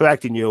just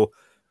correcting you.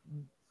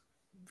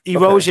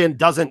 Erosion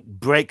doesn't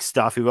break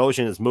stuff.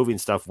 Erosion is moving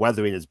stuff.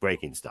 Weathering is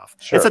breaking stuff.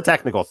 Sure. It's a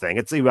technical thing.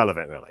 It's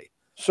irrelevant, really.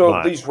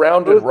 So these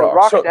rounded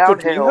rocks. So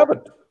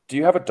do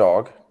you have a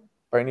dog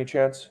by any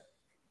chance?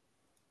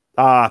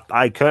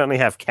 I currently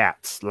have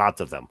cats,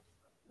 lots of them.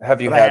 Have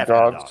you had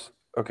dogs?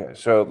 Okay,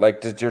 so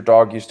did your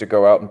dog used to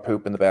go out and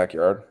poop in the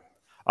backyard?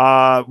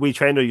 We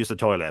trained her to use the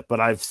toilet, but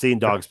I've seen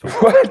dogs poop.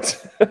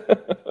 What?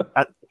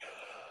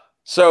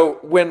 So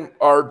when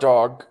our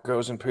dog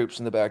goes and poops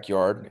in the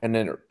backyard and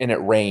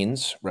it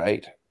rains,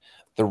 right?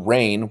 The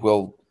rain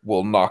will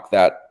knock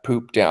that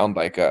poop down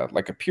like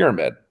a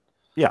pyramid.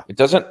 Yeah. It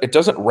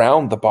doesn't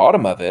round the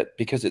bottom of it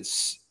because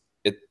it's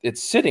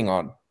sitting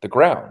on the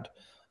ground.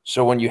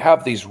 So when you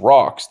have these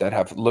rocks that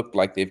have looked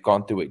like they've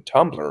gone through a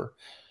tumbler,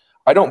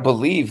 I don't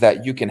believe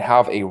that you can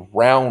have a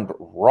round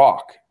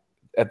rock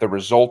at the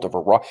result of a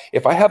rock.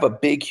 If I have a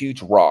big,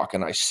 huge rock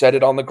and I set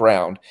it on the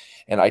ground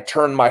and I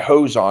turn my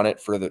hose on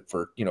it for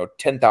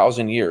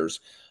 10,000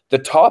 years, the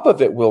top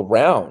of it will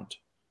round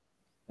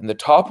and the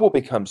top will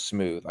become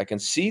smooth. I can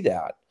see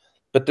that,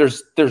 but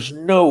there's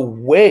no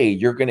way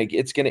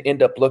it's going to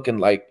end up looking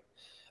like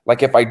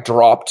Like if I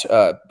dropped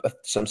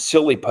some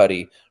silly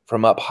putty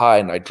from up high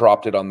and I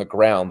dropped it on the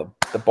ground,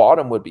 the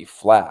bottom would be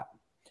flat.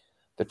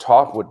 The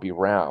top would be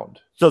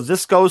round. So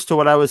this goes to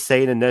what I was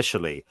saying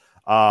initially.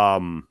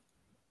 Let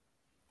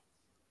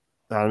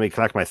me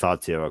collect my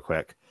thoughts here real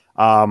quick.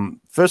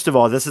 First of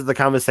all, this is the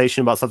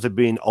conversation about something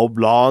being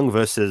oblong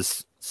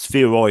versus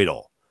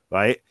spheroidal,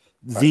 right?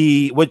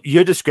 What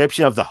your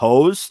description of the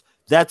hose,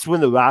 that's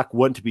when the rock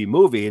wouldn't be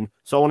moving,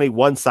 so only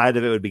one side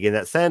of it would be getting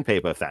that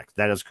sandpaper effect.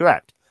 That is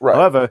correct. Right.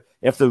 However,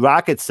 if the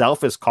rock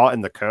itself is caught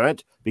in the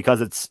current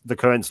because the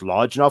current's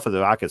large enough or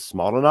the rock is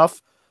small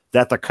enough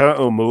that the current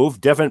will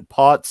move, different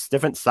parts,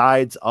 different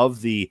sides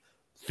of the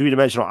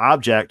three-dimensional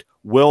object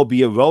will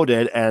be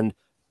eroded, and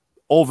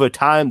over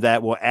time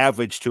that will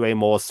average to a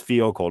more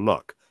spherical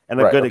look.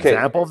 And a good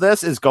example of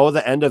this is go to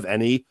the end of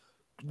any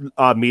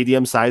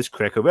medium-sized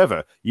creek or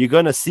river. You're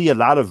going to see a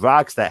lot of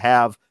rocks that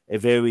have a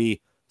very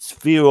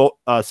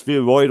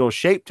spheroidal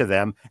shape to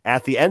them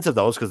at the ends of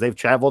those because they've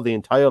traveled the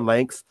entire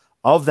length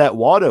of that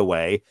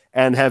waterway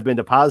and have been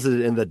deposited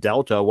in the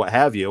delta, what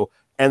have you,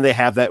 and they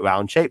have that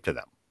round shape to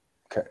them.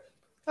 Okay.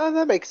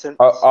 That makes sense.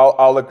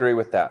 I'll agree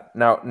with that.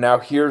 Now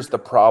here's the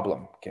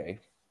problem, okay?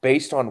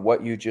 Based on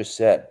what you just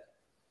said,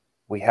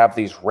 we have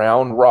these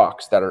round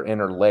rocks that are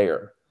inner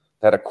layer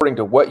that, according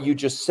to what you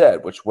just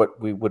said, which what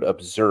we would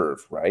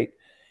observe, right?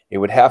 It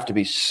would have to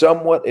be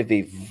somewhat of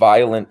a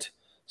violent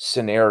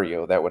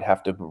scenario that would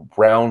have to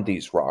round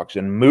these rocks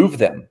and move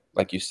them.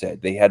 Like you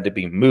said, they had to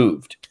be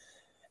moved.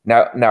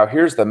 Now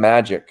here's the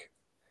magic.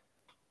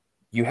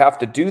 You have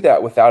to do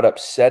that without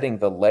upsetting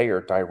the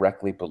layer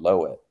directly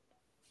below it.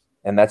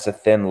 And that's a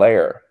thin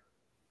layer.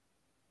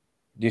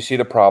 Do you see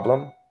the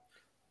problem?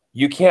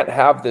 You can't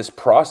have this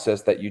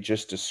process that you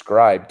just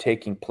described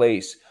taking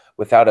place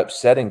without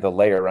upsetting the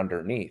layer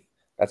underneath.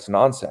 That's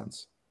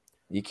nonsense.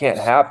 You can't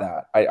have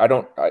that.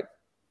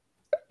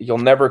 You'll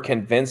never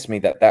convince me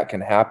that that can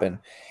happen.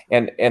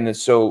 And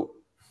so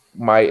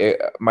my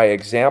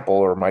example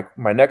or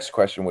my next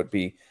question would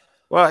be,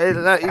 well,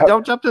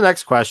 don't jump to the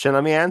next question.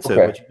 Let me answer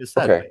what you just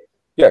said. Okay.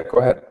 Yeah, go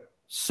ahead.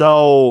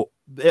 So,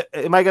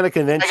 am I going to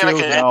convince you?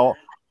 No,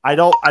 I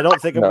don't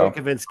think I'm going to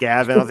convince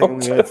Gavin. I don't think I'm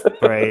going to convince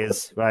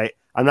Praise, right?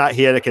 I'm not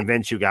here to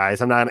convince you guys.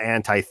 I'm not an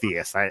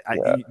anti-theist. I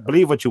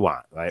believe what you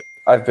want, right?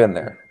 I've been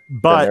there.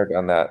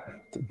 Done that.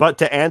 But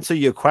to answer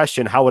your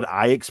question, how would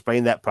I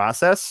explain that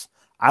process?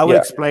 I would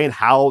explain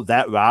how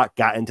that rock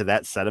got into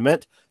that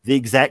sediment the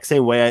exact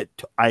same way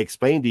I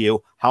explained to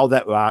you how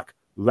that rock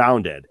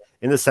rounded,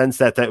 in the sense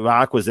that that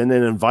rock was in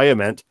an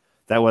environment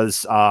that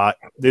was the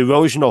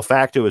erosional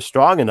factor was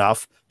strong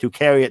enough to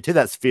carry it to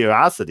that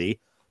sphericity,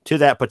 to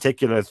that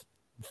particular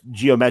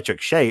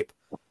geometric shape.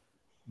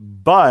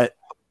 But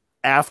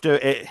after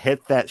it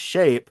hit that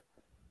shape,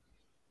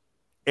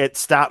 it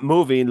stopped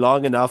moving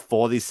long enough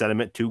for the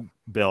sediment to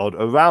build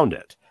around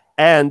it.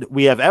 And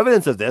we have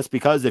evidence of this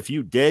because if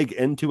you dig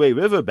into a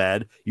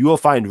riverbed, you will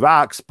find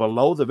rocks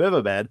below the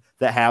riverbed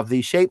that have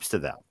these shapes to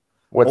them.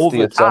 What's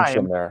the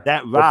assumption there?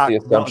 That rock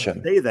will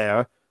stay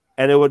there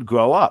and it would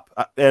grow up.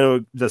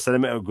 The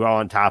sediment would grow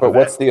on top of it. But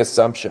what's the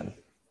assumption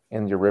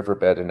in your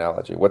riverbed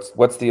analogy?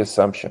 What's the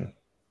assumption?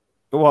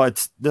 Well,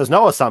 there's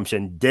no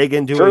assumption. Dig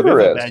into a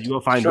riverbed, you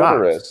will find rocks.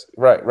 There is.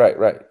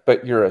 Right.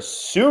 But you're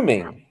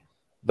assuming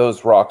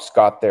those rocks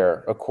got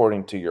there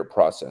according to your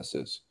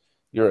processes.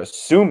 You're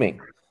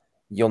assuming.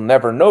 You'll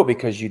never know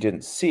because you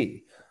didn't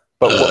see.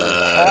 But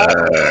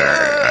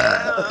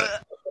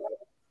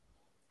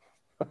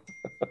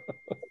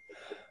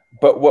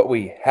what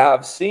we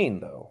have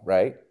seen, though,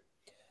 right?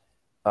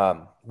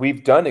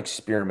 We've done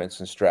experiments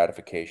in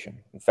stratification.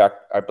 In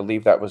fact, I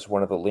believe that was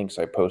one of the links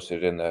I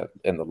posted in the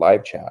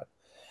live chat.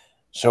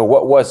 So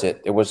what was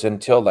it? It was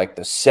until like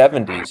the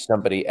 70s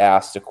somebody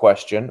asked a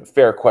question,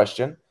 fair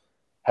question.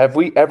 Have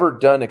we ever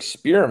done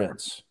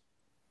experiments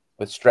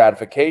with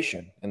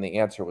stratification? And the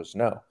answer was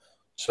no.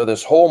 So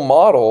this whole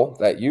model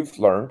that you've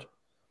learned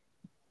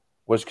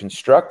was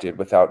constructed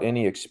without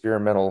any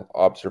experimental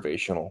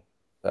observational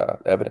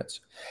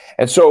evidence.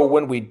 And so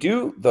when we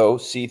do, though,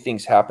 see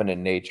things happen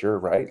in nature,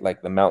 right,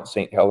 like the Mount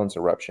St. Helens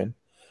eruption,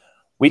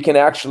 we can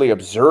actually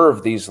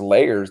observe these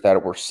layers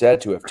that were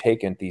said to have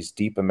taken these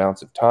deep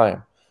amounts of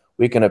time.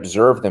 We can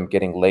observe them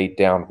getting laid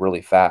down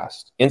really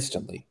fast,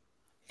 instantly.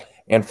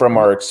 And from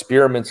our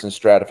experiments in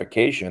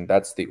stratification,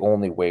 that's the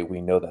only way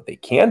we know that they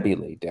can be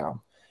laid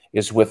down,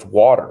 is with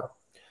water.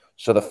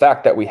 So the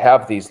fact that we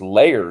have these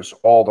layers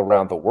all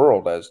around the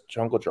world, as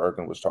Jungle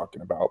Jargon was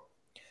talking about,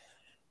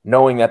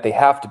 knowing that they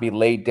have to be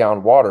laid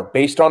down water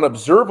based on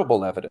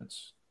observable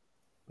evidence,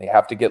 they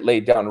have to get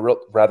laid down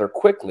rather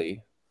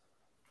quickly.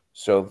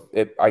 So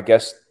I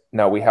guess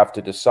now we have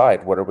to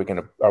decide, are we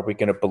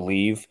going to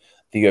believe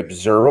the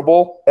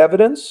observable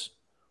evidence,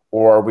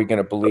 or are we going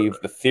to believe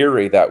the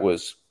theory that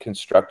was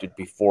constructed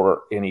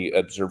before any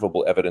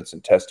observable evidence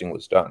and testing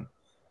was done?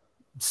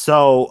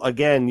 So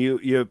again,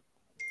 you're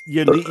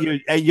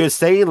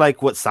saying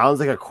like what sounds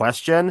like a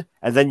question,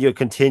 and then you're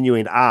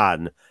continuing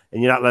on,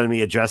 and you're not letting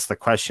me address the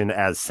question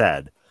as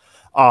said.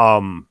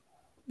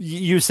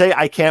 you say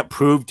I can't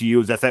prove to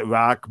you that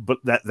rock, but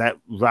that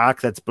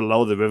rock that's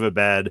below the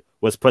riverbed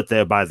was put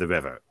there by the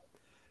river.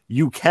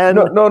 You can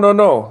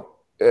no.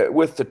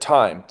 With the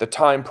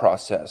time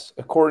process,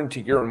 according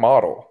to your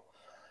model.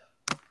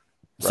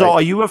 So right?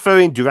 are you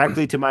referring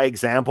directly to my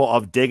example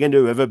of dig into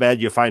a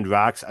riverbed, you find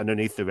rocks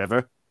underneath the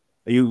river?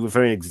 Are you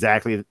referring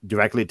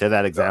directly to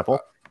that example?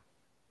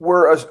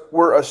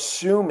 We're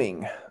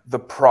assuming the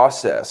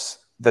process,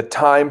 the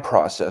time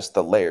process,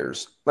 the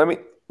layers. Let me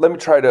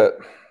try to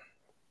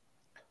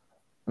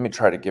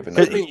give an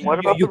example. What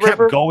about you the kept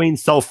river? going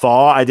so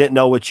far, I didn't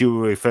know what you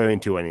were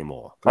referring to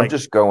anymore. I'm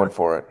just going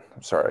for it.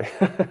 I'm sorry.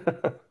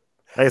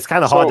 It's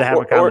kind of hard to have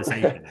a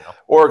conversation.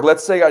 Or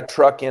let's say I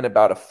truck in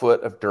about a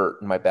foot of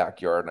dirt in my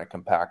backyard and I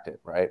compact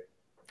it, right?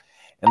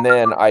 And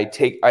then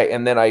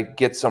I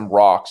get some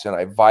rocks and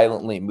I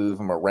violently move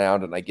them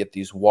around and I get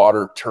these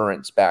water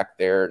torrents back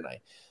there and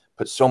I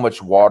put so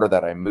much water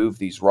that I move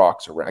these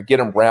rocks around. I get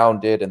them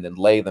rounded and then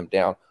lay them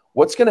down.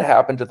 What's going to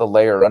happen to the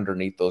layer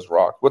underneath those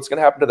rocks? What's going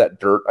to happen to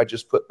that dirt I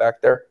just put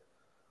back there?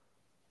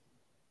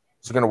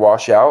 Is it going to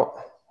wash out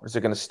or is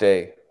it going to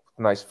stay?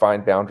 A nice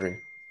fine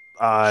boundary.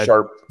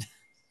 Sharp.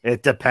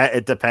 It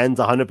depends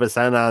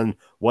 100% on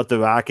what the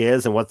rock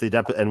is and what the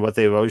depth and what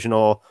the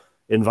erosional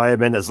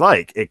environment is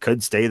like. It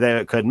could stay there,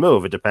 it could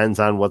move. It depends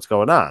on what's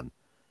going on.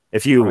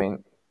 If you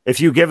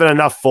give it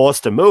enough force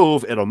to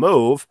move, it'll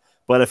move.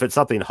 But if it's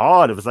something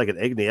hard, if it's like an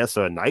igneous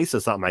or a gneiss or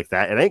something like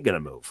that, it ain't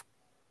gonna move.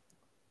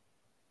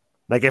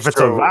 Like if it's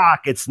a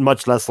rock, it's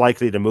much less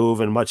likely to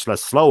move and much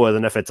less slower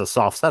than if it's a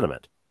soft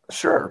sediment.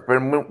 Sure.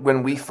 But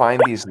when we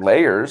find these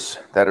layers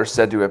that are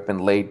said to have been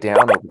laid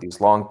down over these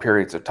long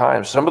periods of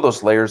time, some of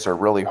those layers are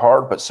really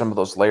hard, but some of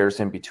those layers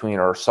in between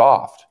are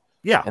soft.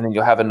 Yeah. And then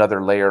you'll have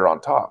another layer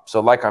on top. So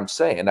like I'm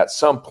saying, at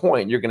some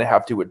point, you're going to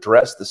have to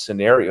address the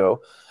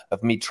scenario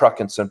of me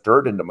trucking some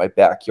dirt into my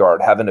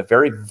backyard, having a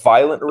very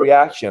violent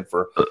reaction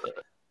for,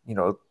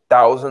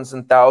 thousands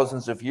and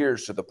thousands of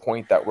years to the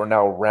point that we're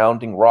now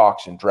rounding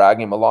rocks and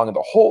dragging them along. And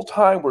the whole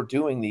time we're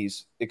doing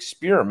these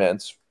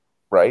experiments,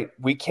 right,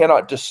 we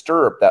cannot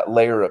disturb that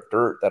layer of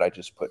dirt that I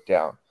just put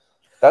down.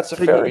 That's a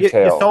fairy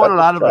tale. You're throwing a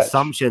lot of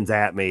assumptions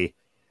at me.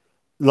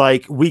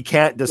 Like we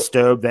can't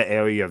disturb the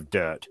area of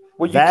dirt.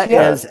 Well, that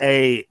is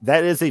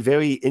a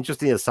very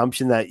interesting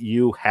assumption that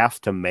you have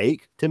to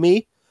make to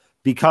me,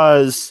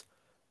 because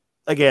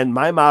again,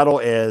 my model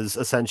is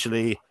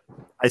essentially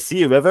I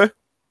see a river,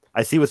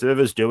 I see what the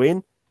river is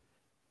doing,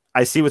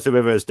 I see what the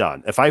river has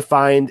done. If I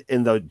find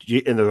in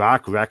the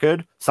rock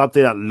record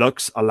something that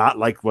looks a lot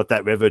like what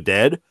that river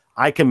did,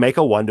 I can make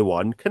a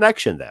one-to-one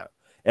connection there.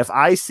 If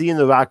I see in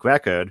the rock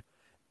record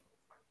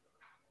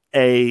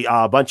a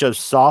bunch of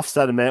soft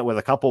sediment with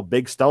a couple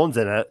big stones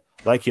in it,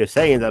 like you're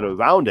saying, that are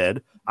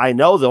rounded, I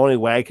know the only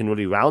way I can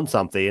really round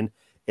something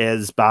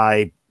is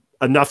by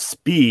enough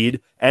speed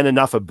and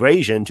enough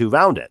abrasion to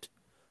round it.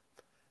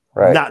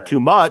 Right. Not too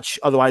much,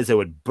 otherwise it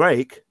would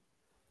break.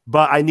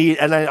 But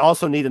I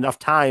also need enough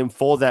time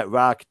for that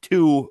rock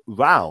to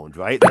round,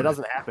 right? That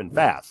doesn't happen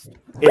fast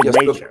in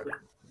nature.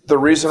 The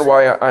reason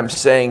why I'm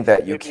saying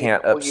that you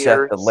can't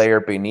upset the layer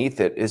beneath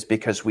it is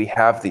because we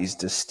have these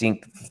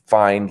distinct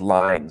fine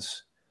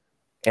lines.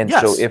 And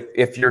so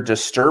if you're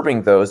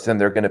disturbing those, then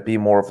they're going to be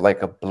more of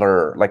like a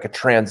blur, like a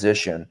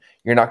transition.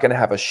 You're not going to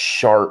have a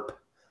sharp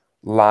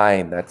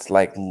line that's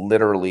like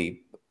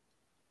literally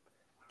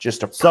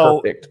just a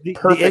perfect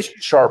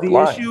sharp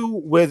line. The issue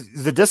with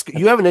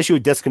you have an issue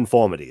with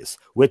disconformities,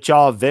 which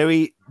are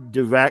very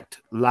direct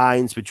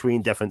lines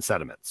between different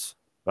sediments,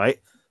 right?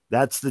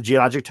 That's the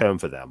geologic term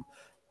for them.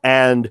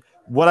 And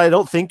what I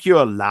don't think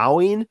you're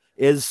allowing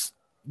is,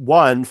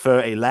 one, for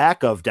a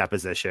lack of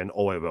deposition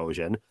or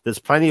erosion. There's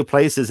plenty of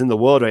places in the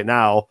world right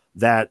now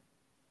that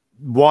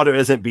water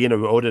isn't being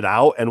eroded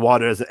out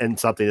and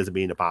something isn't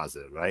being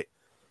deposited, right?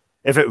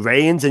 If it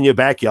rains in your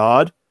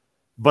backyard,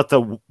 but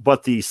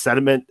the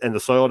sediment and the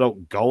soil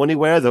don't go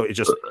anywhere, though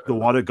the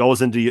water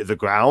goes into the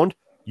ground,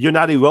 you're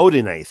not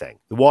eroding anything.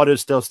 The water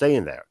is still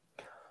staying there.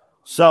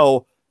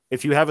 So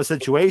if you have a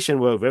situation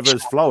where a river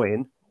is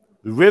flowing,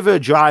 the river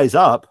dries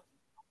up,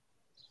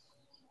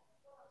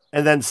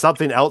 and then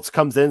something else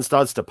comes in,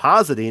 starts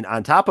depositing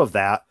on top of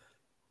that,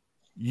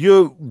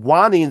 you're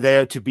wanting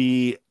there to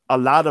be a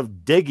lot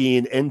of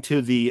digging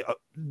into the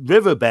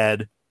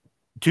riverbed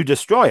to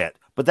destroy it.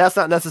 But that's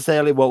not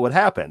necessarily what would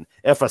happen.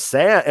 If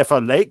a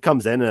lake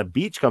comes in and a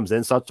beach comes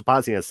in, starts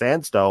depositing a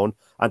sandstone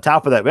on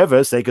top of that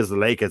river, say because the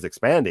lake is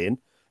expanding,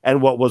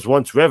 and what was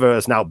once river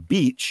is now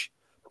beach,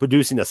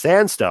 producing a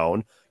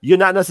sandstone, you're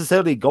not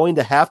necessarily going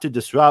to have to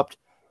disrupt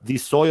the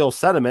soil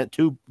sediment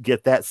to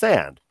get that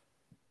sand.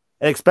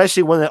 And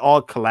especially when it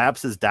all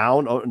collapses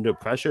down under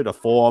pressure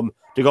to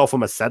go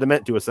from a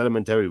sediment to a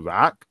sedimentary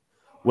rock,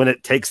 when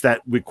it takes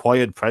that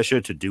required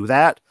pressure to do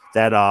that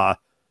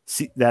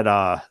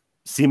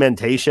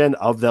cementation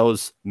of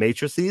those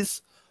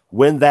matrices,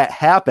 when that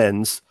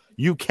happens,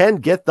 you can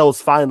get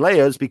those fine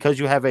layers because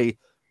you have a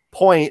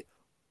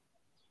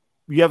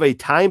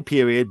time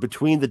period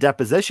between the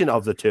deposition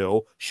of the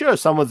two. Sure,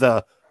 some of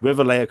the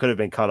river layer could have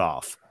been cut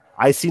off.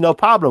 I see no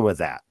problem with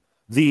that.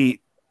 The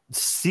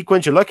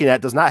sequence you're looking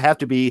at does not have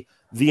to be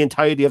the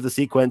entirety of the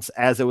sequence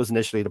as it was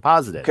initially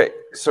deposited. Okay,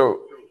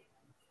 so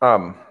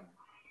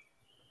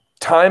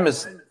time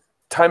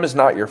is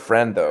not your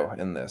friend though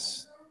in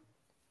this,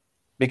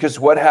 because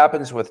what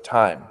happens with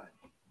time?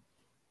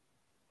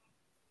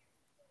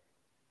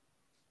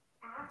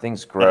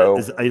 Things grow.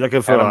 Are you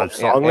looking for a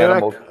song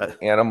lyric?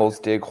 Animals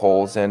dig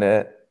holes in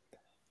it.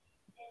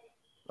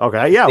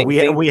 Okay, yeah,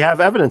 we have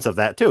evidence of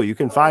that too. You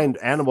can find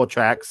animal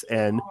tracks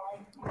and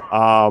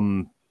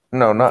not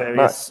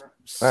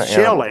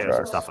shale layers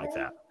and stuff like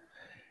that.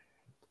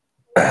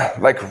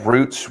 Like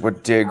roots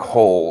would dig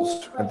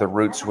holes and the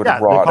roots would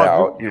rot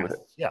out.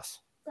 Yes.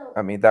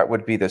 I mean, that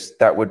would be this.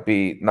 That would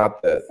be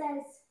not the.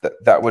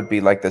 That would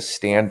be like the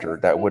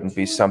standard. That wouldn't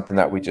be something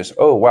that we just,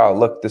 oh wow,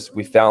 look,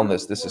 we found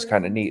this. This is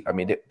kind of neat. I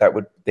mean,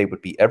 they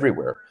would be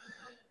everywhere.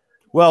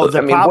 Well,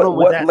 the problem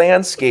with what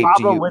landscape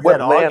do you?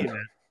 What land?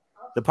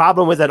 The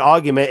problem with that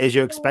argument is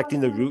you're expecting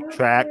the root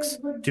tracks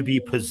to be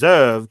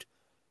preserved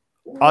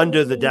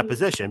under the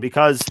deposition,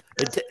 because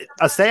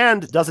a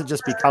sand doesn't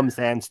just become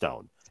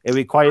sandstone. It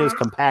requires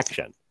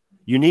compaction.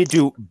 You need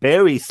to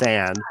bury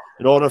sand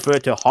in order for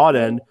it to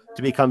harden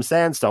to become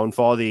sandstone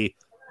for the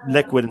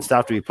liquid and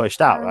stuff to be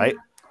pushed out, right?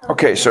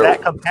 Okay, so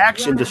that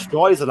compaction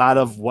destroys a lot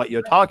of what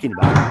you're talking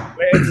about.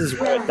 Whereas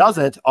where it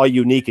doesn't are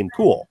unique and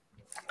cool.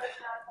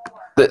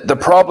 The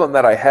problem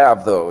that I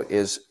have though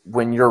is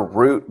when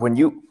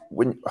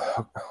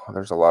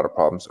there's a lot of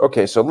problems.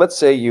 Okay, so let's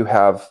say you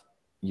have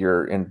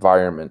your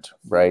environment,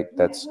 right?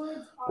 That's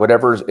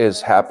whatever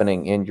is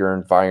happening in your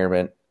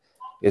environment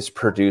is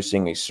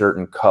producing a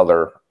certain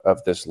color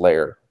of this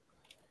layer.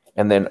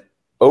 And then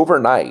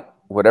overnight,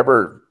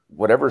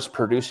 whatever's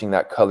producing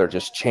that color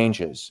just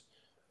changes.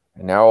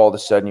 And now all of a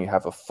sudden you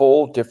have a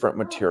full different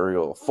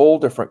material, full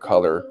different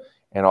color.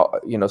 And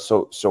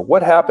so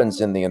what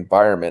happens in the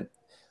environment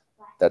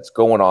that's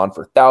going on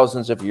for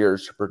thousands of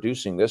years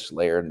producing this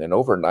layer, and then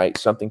overnight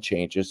something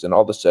changes, and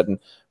all of a sudden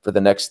for the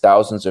next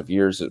thousands of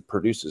years it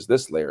produces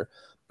this layer.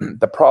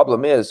 The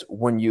problem is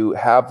when you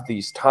have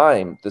these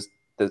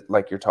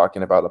like you're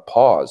talking about a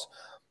pause,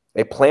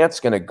 a plant's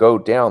going to go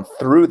down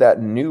through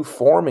that new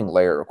forming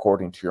layer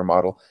according to your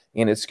model,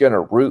 and it's going to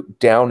root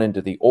down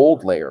into the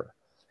old layer,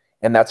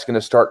 and that's going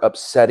to start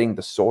upsetting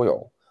the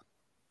soil.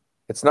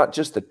 It's not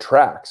just the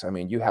tracks. I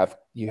mean, you have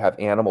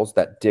animals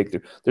that dig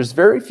through. There's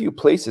very few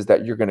places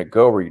that you're going to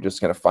go where you're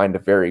just going to find a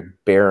very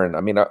barren.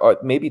 I mean,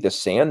 maybe the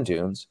sand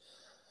dunes,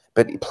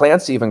 but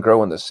plants even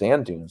grow in the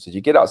sand dunes. If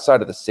you get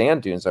outside of the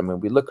sand dunes, I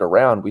mean, we look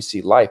around, we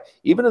see life.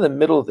 Even in the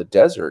middle of the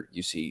desert,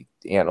 you see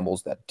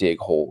animals that dig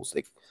holes.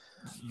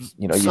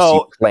 You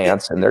see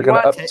plants, and they're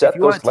going to upset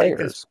those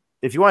layers.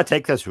 If you want to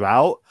take this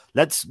route,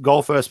 let's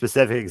go for a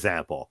specific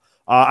example.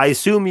 I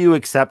assume you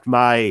accept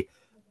my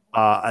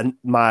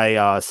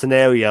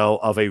scenario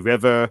of a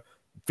river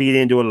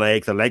feeding into a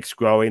lake. The lake's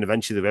growing.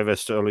 Eventually, the river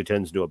slowly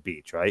turns into a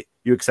beach, right?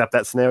 You accept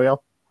that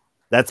scenario?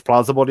 That's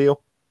plausible to you?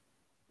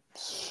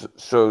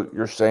 So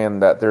you're saying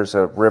that there's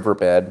a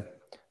riverbed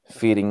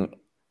feeding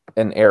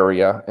an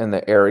area, and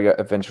the area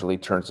eventually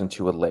turns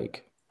into a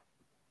lake.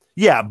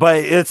 Yeah,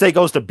 but let's say it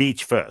goes to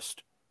beach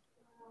first,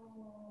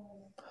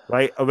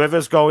 right? A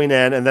river's going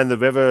in, and then the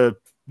river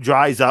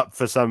dries up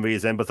for some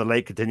reason, but the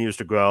lake continues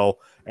to grow,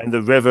 and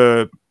the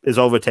river is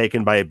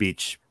overtaken by a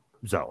beach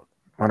zone.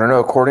 I don't know.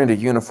 According to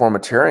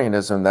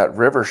uniformitarianism, that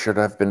river should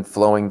have been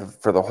flowing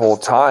for the whole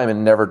time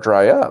and never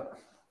dry up.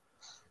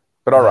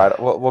 But all right,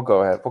 we'll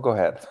go ahead. We'll go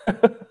ahead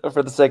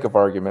for the sake of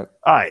argument.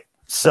 All right.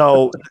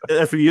 So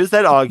if we use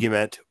that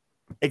argument,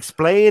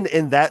 explain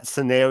in that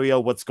scenario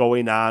what's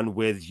going on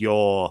with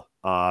your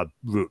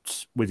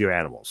roots, with your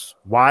animals.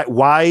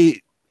 Why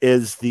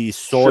is the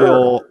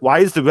soil? Sure.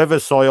 Why does the river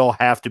soil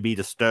have to be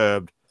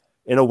disturbed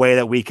in a way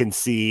that we can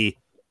see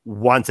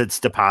once it's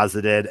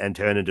deposited and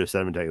turned into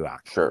sedimentary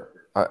rock? Sure.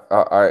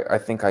 I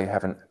think I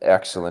have an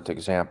excellent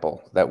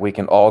example that we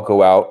can all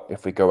go out.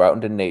 If we go out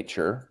into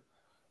nature,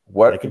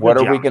 what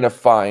are we going to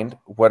find?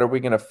 What are we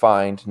going to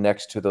find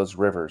next to those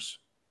rivers?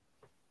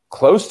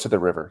 Close to the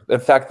river. In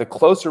fact, the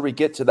closer we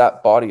get to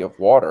that body of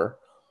water,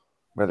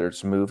 whether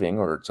it's moving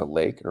or it's a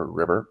lake or a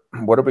river,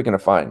 what are we going to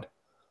find?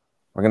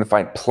 We're going to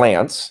find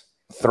plants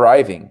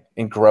thriving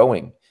and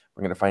growing.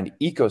 We're going to find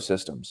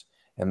ecosystems,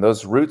 and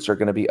those roots are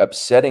going to be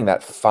upsetting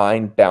that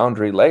fine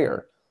boundary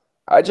layer.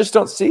 I just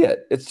don't see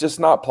it. It's just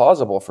not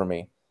plausible for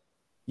me.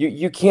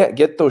 You can't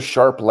get those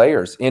sharp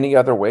layers any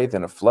other way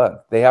than a flood.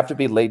 They have to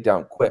be laid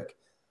down quick.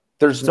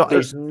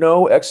 There's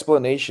no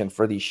explanation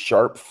for these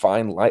sharp,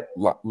 fine layers.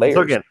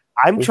 So again,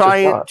 I'm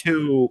trying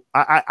to.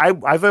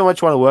 I very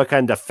much want to work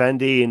on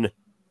defending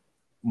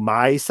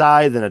my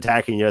side than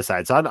attacking your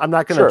side. So I'm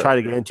not going to try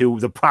to get into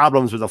the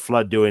problems with a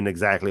flood doing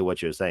exactly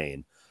what you're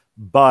saying.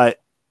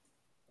 But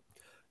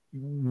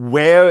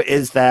where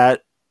is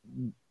that?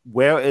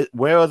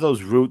 Where are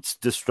those roots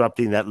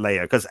disrupting that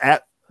layer? Because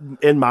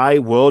in my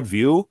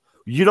worldview,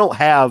 you don't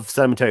have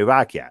sedimentary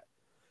rock yet.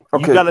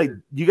 Okay.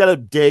 You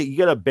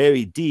gotta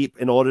bury deep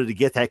in order to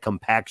get that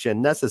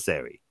compaction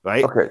necessary,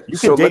 right? Okay. You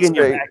can dig in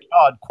your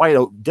backyard quite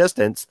a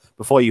distance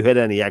before you hit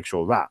any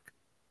actual rock.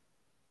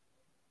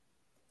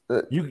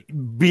 You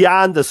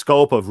beyond the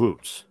scope of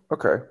roots.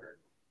 Okay.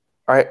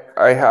 I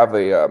have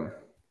a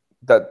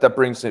that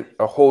brings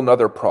a whole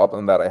nother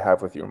problem that I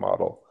have with your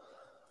model.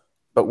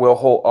 But I'll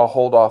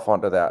hold off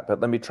onto that.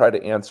 But let me try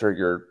to answer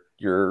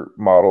your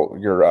model,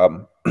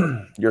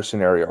 your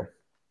scenario.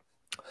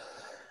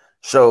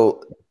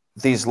 So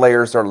these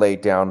layers are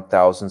laid down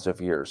thousands of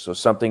years. So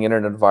something in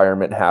an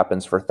environment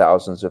happens for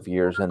thousands of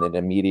years, and then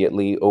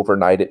immediately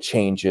overnight it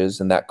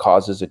changes, and that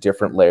causes a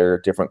different layer,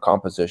 different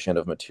composition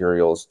of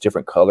materials,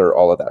 different color,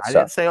 all of that I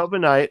stuff. didn't say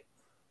overnight.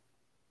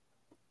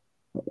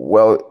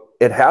 Well,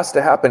 it has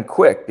to happen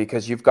quick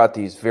because you've got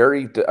these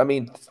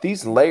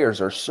these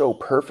layers are so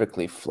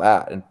perfectly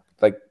flat, and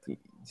like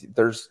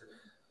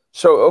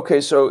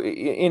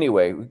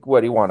anyway,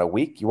 what do you want, a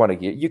week? You want a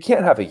year? You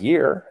can't have a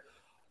year.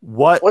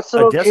 What's the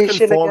a location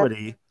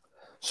disconformity? again?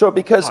 So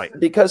because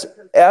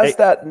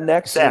that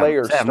next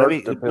layer Sam,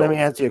 starts to build. let me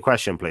answer your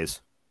question,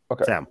 please.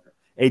 Okay. Sam,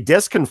 a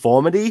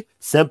disconformity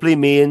simply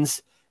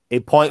means a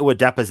point where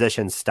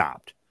deposition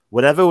stopped.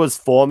 Whatever was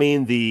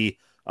forming the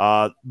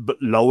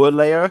lower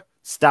layer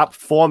stopped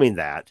forming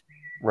that.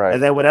 Right.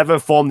 And then whatever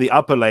formed the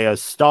upper layer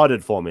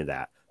started forming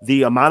that.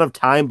 The amount of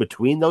time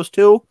between those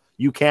two,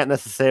 you can't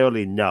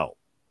necessarily know.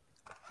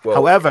 Well,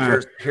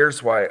 however,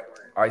 here's why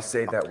I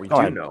say that we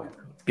do know.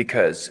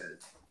 Because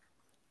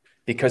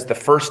the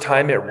first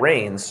time it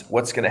rains,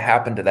 what's going to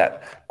happen to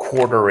that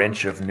quarter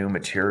inch of new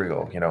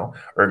material,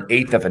 or an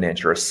eighth of an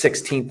inch or a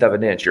 16th of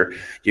an inch?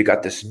 You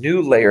got this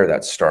new layer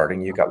that's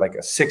starting. You got like a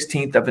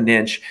 16th of an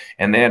inch,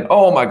 and then,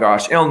 oh my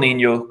gosh, El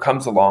Nino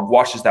comes along,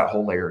 washes that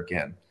whole layer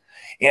again.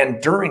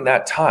 And during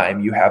that time,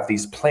 you have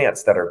these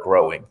plants that are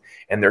growing,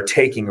 and they're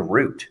taking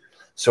root.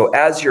 So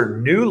as your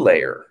new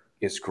layer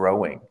is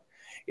growing,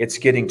 it's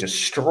getting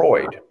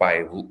destroyed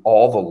by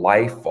all the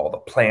life, all the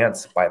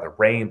plants, by the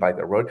rain, by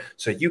the road.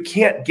 So you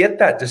can't get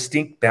that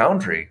distinct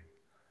boundary.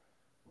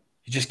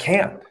 You just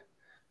can't.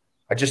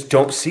 I just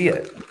don't see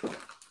it.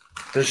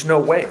 There's no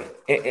way.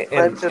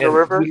 Plants in the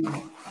river?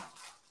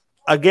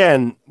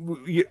 Again,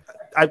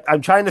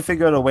 I'm trying to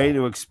figure out a way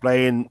to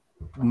explain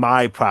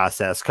my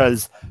process,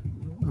 because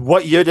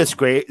what you're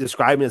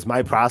describing as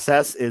my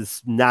process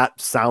is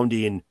not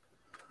sounding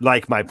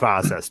like my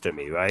process to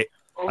me, right?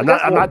 I'm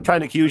not trying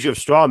to accuse you of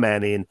straw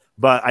manning,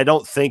 but I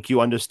don't think you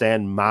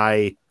understand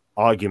my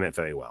argument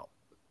very well.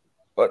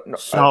 But no,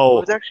 so I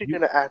was actually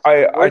going to ask.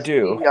 I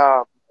do.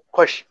 The,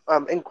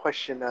 in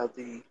question of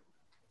the,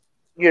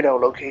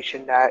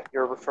 location that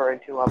you're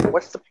referring to.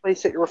 What's the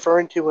place that you're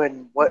referring to,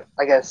 and what,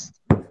 I guess,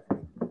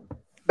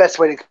 best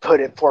way to put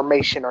it,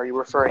 formation are you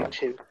referring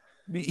to?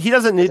 He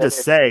doesn't need to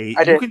say.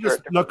 You can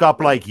just look up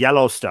like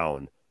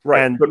Yellowstone.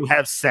 Right, and you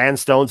have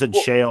sandstones and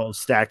shales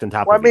stacked on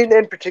top of it.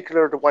 In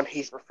particular, the one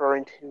he's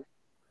referring to.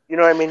 You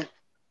know what I mean?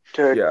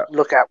 To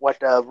look at what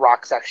the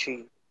rocks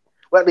actually,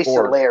 well, at least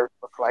the layers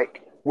look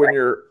like. When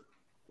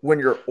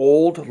your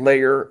old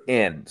layer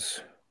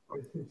ends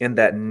and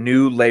that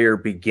new layer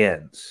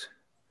begins,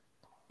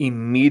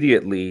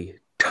 immediately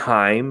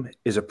time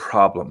is a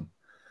problem,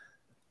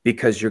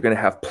 because you're going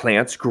to have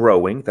plants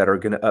growing that are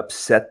going to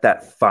upset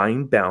that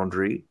fine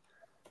boundary.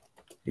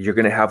 You're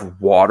going to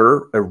have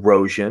water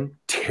erosion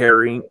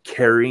carrying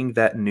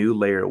that new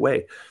layer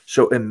away.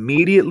 So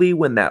immediately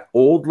when that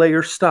old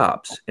layer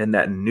stops and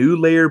that new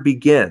layer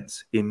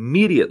begins,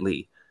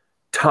 immediately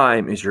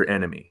time is your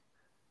enemy.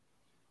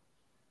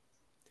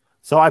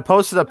 So I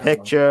posted a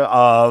picture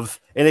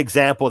of an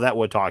example that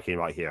we're talking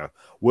about here,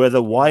 where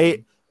the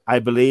white, I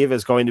believe,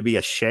 is going to be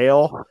a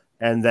shale,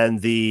 and then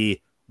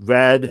the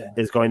red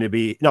is going to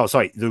be,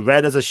 the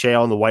red is a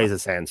shale and the white is a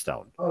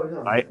sandstone,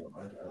 right?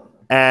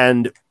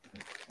 And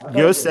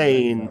you're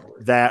saying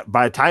that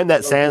by the time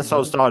that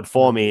sandstone started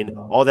forming,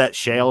 all that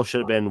shale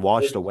should have been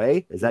washed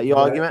away? Is that your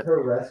argument?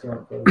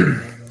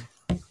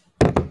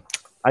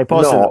 I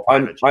posted. No,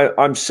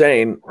 I'm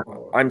saying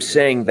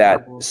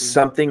that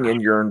something in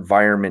your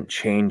environment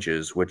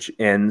changes, which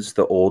ends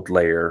the old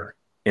layer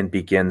and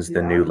begins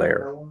the new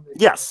layer.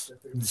 Yes.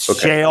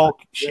 Okay.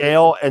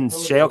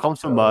 Shale comes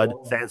from mud,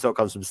 sandstone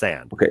comes from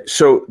sand. Okay,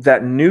 so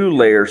that new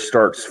layer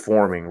starts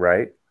forming,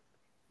 right?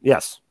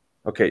 Yes.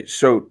 Okay,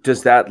 so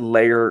does that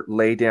layer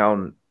lay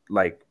down,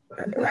 like,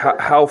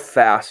 how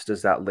fast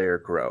does that layer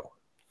grow?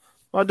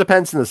 Well, it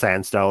depends on the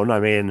sandstone. I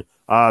mean,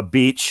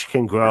 beach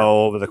can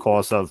grow over the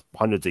course of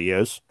hundreds of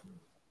years.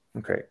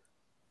 Okay,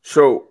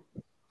 so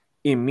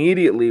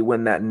immediately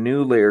when that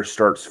new layer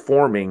starts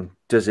forming,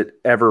 does it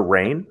ever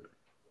rain?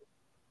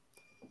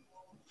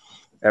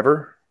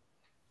 Ever?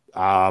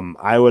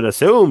 I would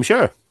assume,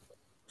 sure.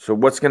 So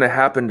what's going to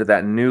happen to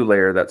that new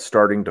layer that's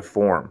starting to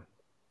form?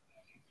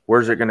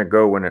 Where's it going to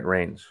go when it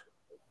rains?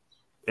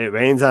 It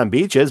rains on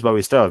beaches, but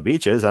we still have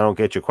beaches. I don't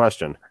get your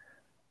question.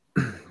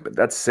 But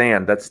that's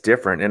sand. That's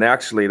different. And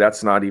actually,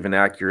 that's not even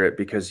accurate,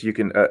 because you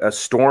can a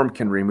storm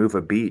can remove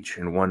a beach,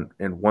 and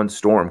one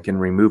storm can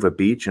remove a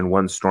beach, and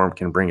one storm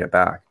can bring it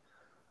back.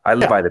 I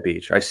live by the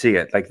beach. I see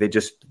it. Like they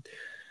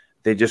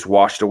just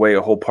washed away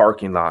a whole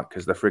parking lot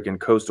because the freaking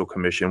coastal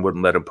commission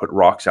wouldn't let them put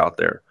rocks out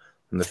there.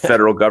 And the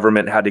federal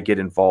government had to get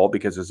involved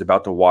because it was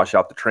about to wash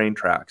out the train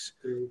tracks.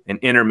 And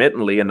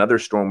intermittently, another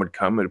storm would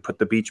come and put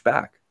the beach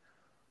back.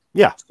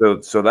 Yeah.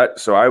 So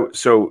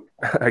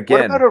again,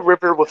 What about a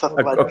river with a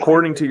flood?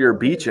 according to your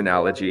beach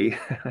analogy,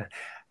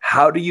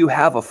 how do you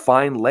have a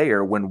fine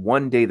layer when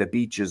one day the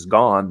beach is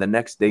gone, the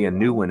next day a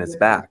new one is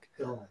back?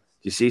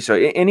 You see, so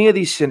any of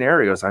these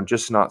scenarios, I'm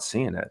just not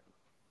seeing it.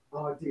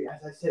 Oh, dude,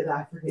 as I said,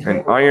 I forget.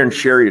 And Iron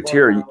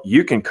Charioteer,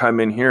 you can come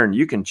in here and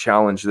you can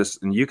challenge this,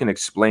 and you can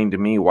explain to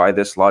me why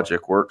this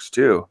logic works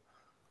too.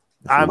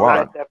 That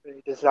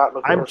definitely does not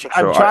look. I'm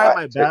trying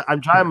my best.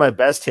 I'm trying my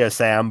best here,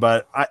 Sam.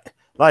 But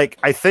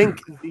I think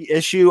the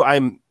issue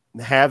I'm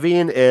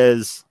having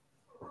is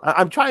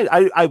I'm trying.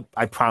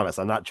 I promise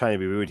I'm not trying to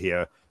be rude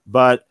here,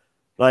 but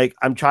like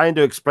I'm trying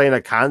to explain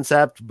a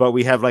concept, but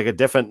we have like a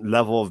different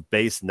level of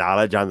base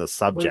knowledge on the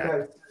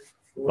subject.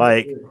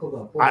 Like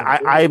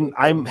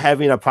I'm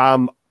having a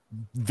problem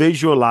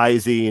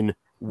visualizing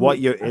what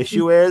your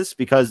issue is,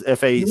 because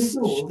if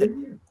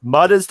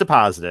mud is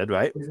deposited,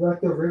 right,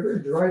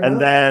 and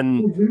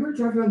then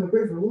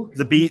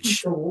the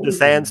beach, the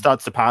sand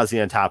starts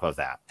depositing on top of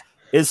that,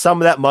 is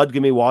some of that mud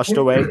gonna be washed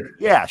away?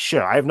 Yeah,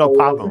 sure, I have no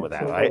problem with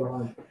that, right?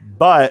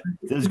 But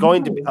there's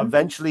going to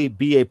eventually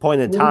be a point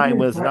in time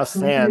where there's enough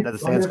sand that the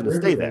sand's going to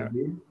stay there.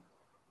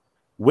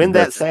 When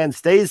that sand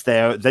stays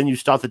there, then you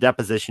start the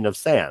deposition of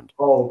sand.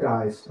 Oh,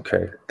 guys.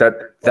 Okay,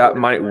 that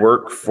might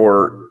work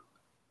for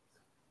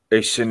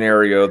a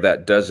scenario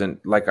that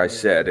doesn't, like I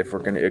said, if we're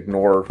going to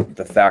ignore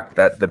the fact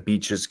that the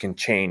beaches can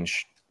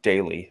change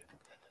daily.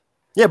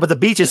 Yeah, but the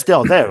beach is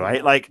still there,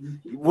 right? Like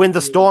when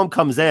the storm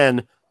comes in,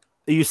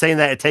 are you saying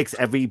that it takes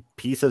every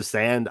piece of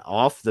sand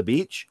off the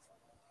beach?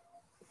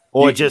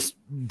 Or it just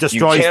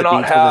destroys the beach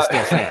with the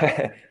still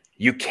sand?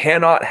 You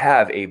cannot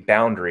have a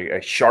boundary,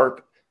 a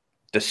sharp,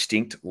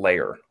 distinct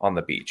layer on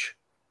the beach.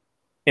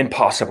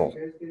 Impossible.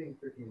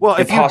 Well,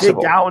 if you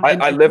dig down,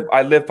 I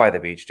live by the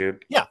beach,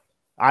 dude. Yeah,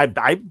 I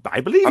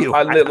believe you.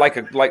 I live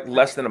like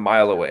less than a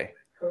mile away.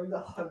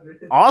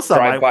 Awesome.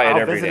 Drive by it I'll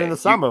every visit day. in the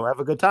summer. We'll have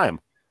a good time.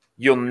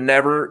 You'll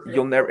never.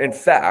 In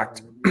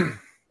fact,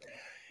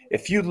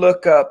 if you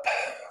look up,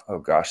 oh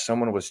gosh,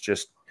 someone was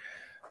just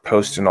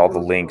posting all the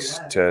links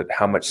to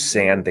how much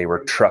sand they were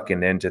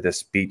trucking into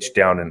this beach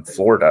down in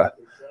Florida.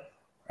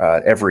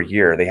 Every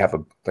year they have a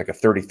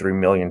 $33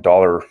 million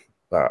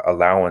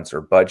allowance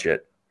or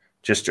budget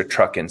just to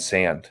truck in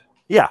sand.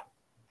 Yeah.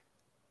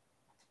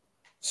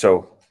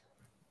 So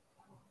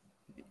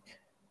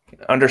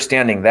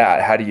understanding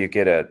that, how do you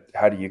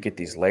get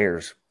these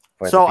layers?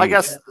 So I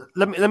guess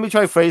let me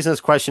try phrasing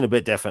this question a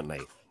bit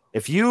differently.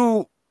 If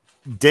you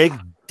dig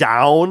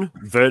down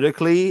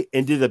vertically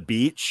into the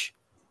beach,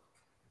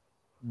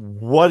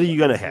 what are you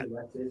going to hit?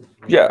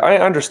 Yeah, I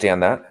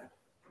understand that.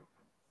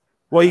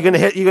 Well, you're gonna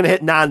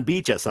hit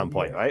non-beach at some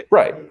point, right?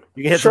 Right.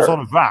 You can hit some sort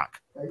of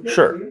rock.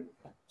 Sure.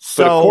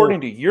 So but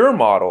according to your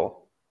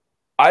model,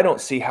 I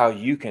don't see how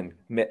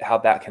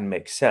that can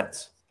make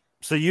sense.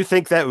 So you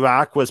think that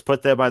rock was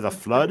put there by the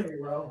flood?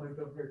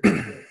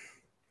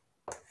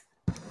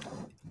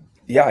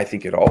 Yeah, I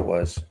think it all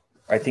was.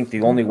 I think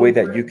the only way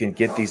that you can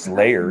get these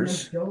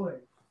layers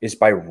is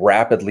by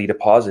rapidly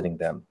depositing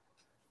them.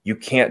 You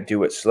can't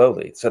do it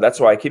slowly. So that's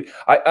why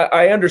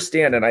I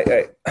understand, and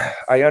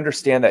I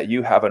understand that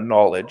you have a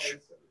knowledge,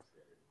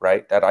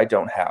 right, that I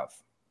don't have,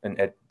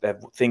 and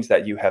things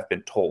that you have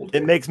been told.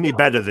 It makes me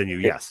better than you.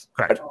 Yes,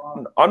 correct.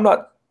 I'm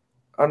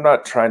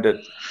not trying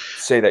to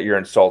say that you're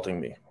insulting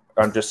me.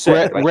 I'm just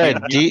saying.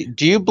 Red,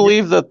 do you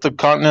believe that the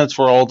continents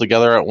were all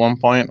together at one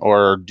point,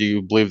 or do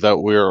you believe that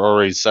we were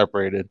already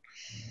separated?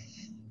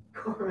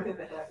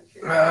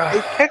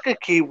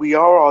 Technically, we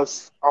all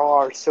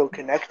are so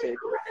connected.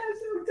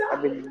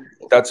 I mean,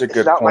 that's a good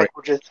it's not point. like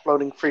we're just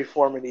floating free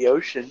form in the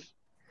ocean.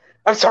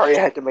 I'm sorry,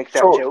 I had to make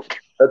that joke.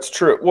 That's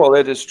true. Well,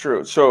 it is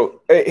true.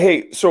 So,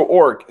 hey, so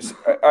Org,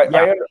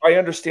 I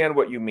understand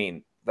what you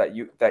mean, that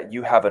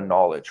you have a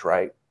knowledge,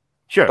 right?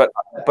 Sure.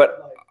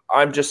 But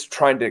I'm just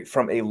trying to,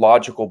 from a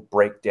logical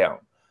breakdown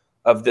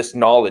of this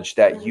knowledge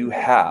that you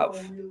have,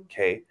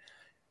 okay?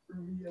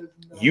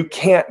 You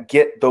can't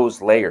get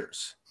those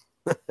layers.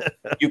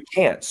 You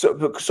can't.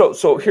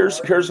 So here's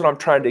what I'm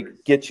trying to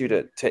get you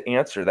to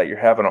answer, that you're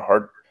having a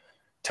hard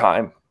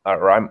time,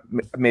 or I'm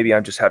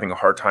just having a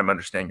hard time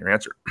understanding your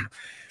answer.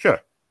 Sure.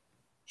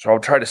 So I'll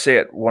try to say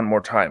it one more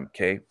time.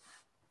 Okay.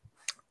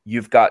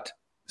 You've got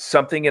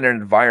something in an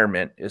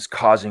environment is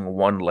causing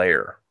one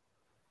layer.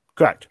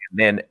 Correct. And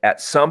then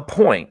at some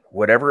point,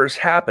 whatever is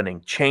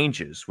happening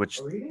changes, which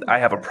I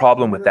have a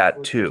problem with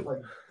that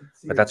too.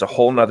 But that's a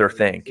whole nother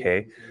thing.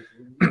 Okay.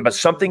 But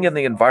something in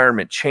the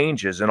environment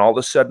changes, and all of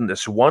a sudden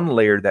this one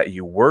layer that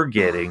you were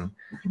getting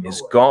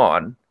is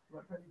gone,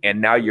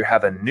 and now you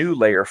have a new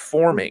layer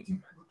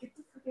forming.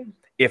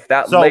 If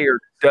that layer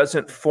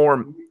doesn't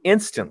form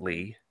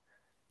instantly,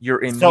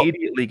 you're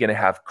immediately going to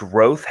have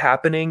growth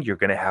happening. You're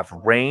going to have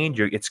rain.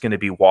 It's going to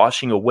be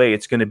washing away.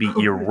 It's going to be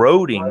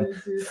eroding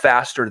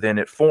faster than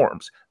it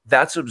forms.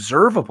 That's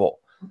observable.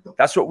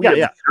 That's what we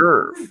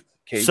observe.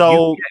 Okay?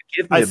 So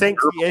I think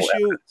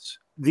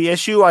the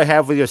issue I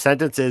have with your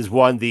sentence is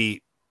one,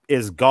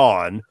 is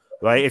gone,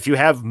 right? If you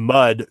have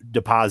mud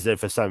deposited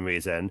for some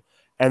reason,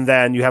 and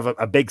then you have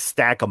a big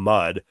stack of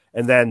mud,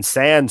 and then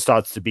sand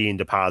starts to being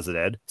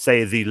deposited,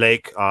 say the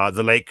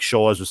lake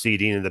shores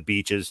receding and the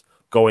beaches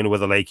going where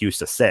the lake used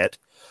to sit,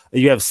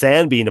 you have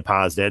sand being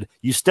deposited,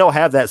 you still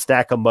have that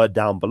stack of mud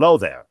down below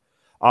there.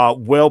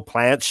 Will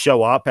plants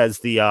show up as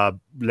the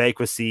lake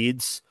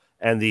recedes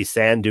and the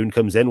sand dune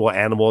comes in? Will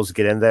animals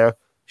get in there?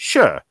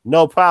 Sure,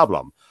 no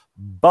problem.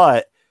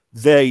 But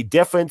the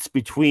difference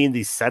between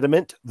the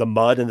sediment, the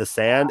mud and the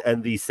sand,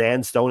 and the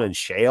sandstone and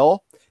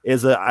shale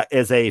is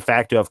a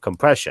factor of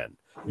compression.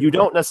 You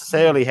don't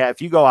necessarily have,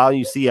 if you go out and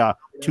you see a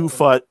 2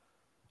 foot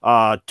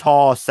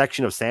tall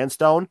section of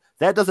sandstone,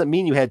 that doesn't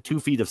mean you had 2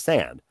 feet of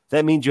sand.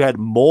 That means you had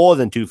more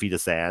than 2 feet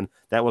of sand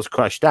that was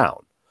crushed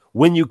down.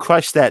 When you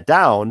crush that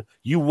down,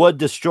 you would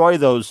destroy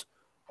those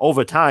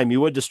over time. You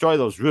would destroy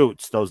those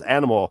roots, those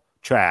animal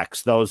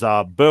tracks, those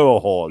burrow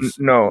holes.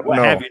 No.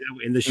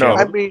 In the shale.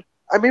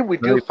 I mean, we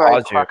do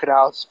find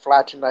crocodiles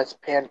flattened as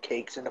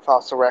pancakes in the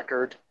fossil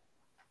record.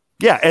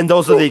 Yeah, and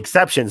those are the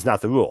exceptions,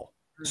 not the rule.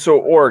 So,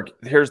 Org,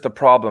 here's the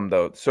problem,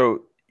 though.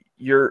 So,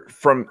 you're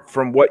from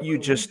what you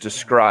just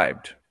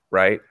described,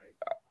 right?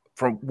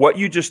 From what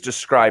you just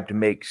described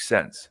makes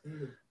sense.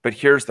 But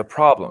here's the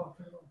problem.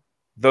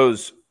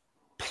 Those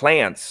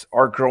plants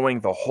are growing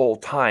the whole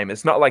time.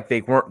 It's not like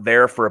they weren't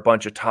there for a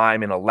bunch of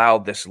time and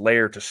allowed this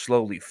layer to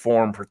slowly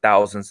form for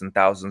thousands and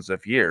thousands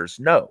of years.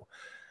 No.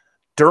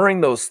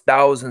 During those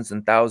thousands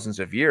and thousands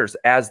of years,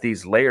 as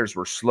these layers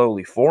were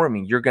slowly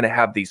forming, you're going to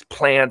have these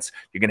plants,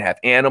 you're going to have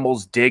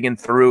animals digging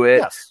through it.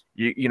 Yes.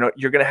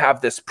 You're going to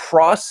have this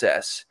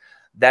process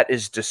that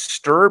is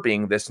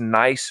disturbing this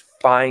nice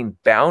fine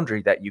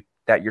boundary that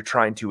you're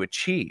trying to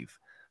achieve.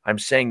 I'm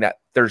saying that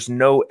there's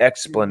no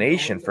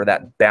explanation for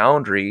that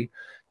boundary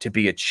to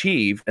be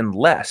achieved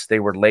unless they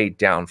were laid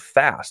down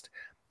fast.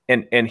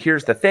 And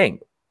here's the thing.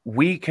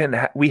 We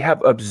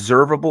have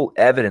observable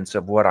evidence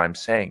of what I'm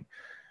saying.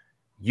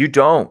 You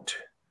don't.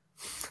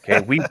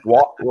 Okay,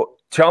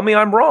 tell me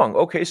I'm wrong.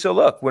 Okay, so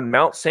look, when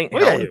Mount St.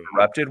 Helens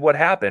erupted, what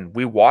happened?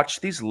 We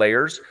watched these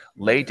layers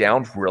lay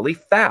down really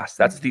fast.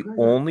 That's the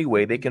only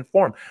way they can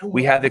form.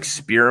 We have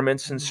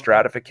experiments in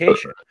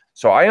stratification.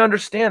 So I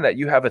understand that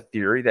you have a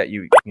theory that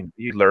you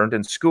learned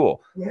in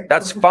school.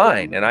 That's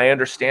fine, and I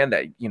understand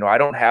that I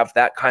don't have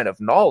that kind of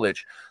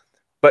knowledge.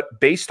 But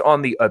based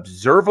on the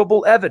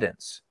observable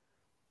evidence,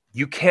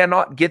 you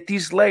cannot get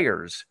these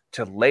layers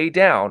to lay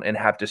down and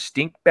have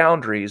distinct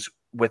boundaries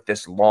with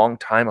this long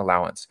time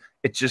allowance.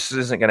 It just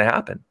isn't going to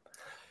happen.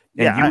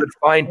 And you would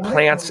find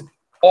plants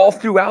all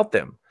throughout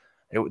them.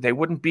 They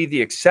wouldn't be the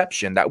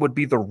exception. That would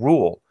be the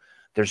rule.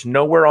 There's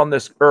nowhere on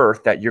this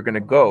earth that you're going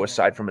to go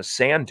aside from a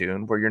sand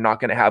dune where you're not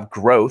going to have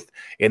growth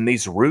in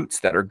these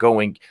roots that are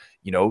going,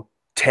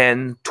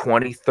 10,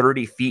 20,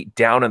 30 feet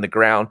down in the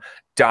ground,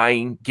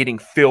 dying, getting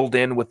filled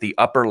in with the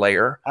upper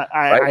layer.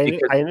 I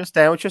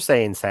understand what you're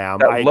saying, Sam.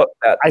 I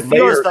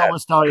feel as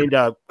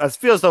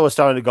though we're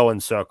starting to go in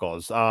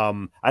circles.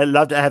 I'd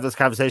love to have this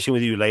conversation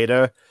with you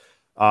later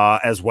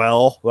as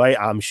well, right?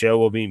 I'm sure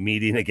we'll be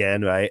meeting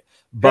again, right?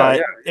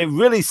 But it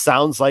really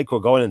sounds like we're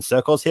going in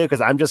circles here because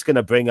I'm just going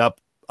to bring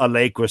up a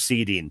lake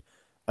receding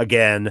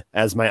again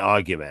as my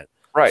argument.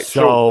 Right.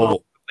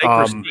 So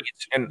and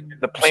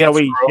the plants shall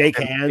we shake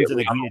hands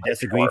and agree to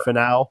disagree for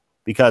now?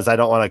 Because I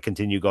don't want to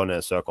continue going in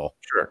a circle.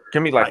 Sure.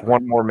 Give me like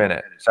 1 more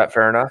minute. Is that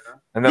fair enough?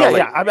 And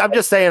then I'm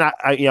just saying,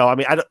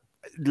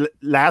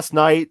 last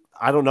night,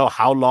 I don't know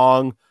how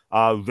long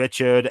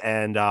Richard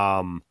and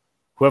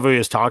whoever he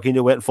was talking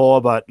to went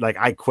for, but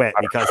I quit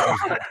because I was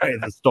going to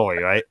the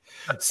story, right?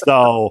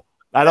 So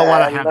I don't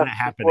want to have that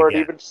happen before again.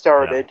 it even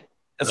started.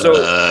 So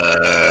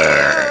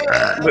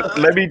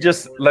let me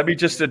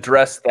just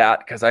address that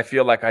because I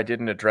feel like I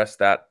didn't address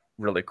that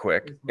really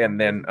quick, and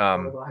then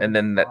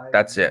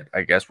that's it.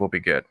 I guess we'll be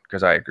good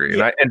because I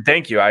agree. And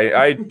thank you.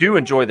 I do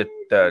enjoy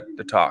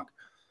the talk.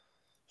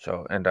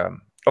 So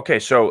okay.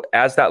 So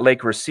as that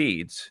lake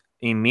recedes,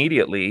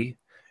 immediately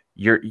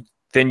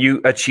then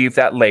you achieve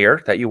that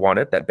layer that you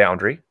wanted, that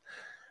boundary.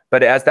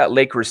 But as that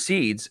lake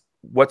recedes,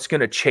 what's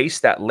going to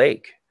chase that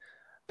lake?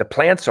 The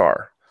plants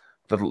are.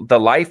 The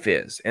life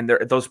is, and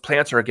those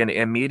plants are going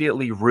to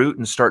immediately root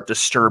and start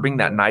disturbing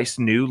that nice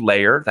new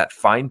layer, that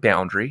fine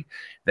boundary.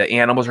 The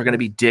animals are going to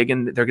be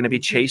digging. They're going to be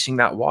chasing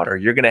that water.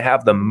 You're going to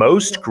have the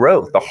most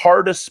growth. The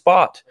hardest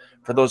spot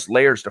for those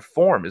layers to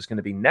form is going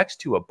to be next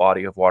to a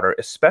body of water,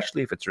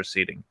 especially if it's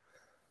receding.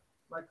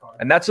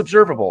 And that's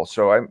observable.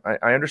 So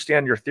I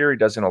understand your theory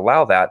doesn't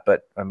allow that,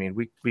 but I mean,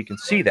 we can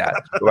see that.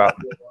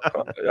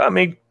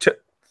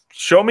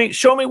 Show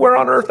me where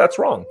on earth that's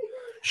wrong.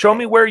 Show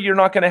me where you're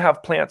not going to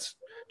have plants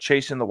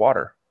chasing the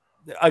water.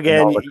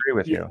 Again, I'll agree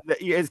with you.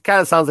 It kind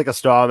of sounds like a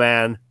straw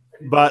man,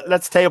 but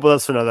let's table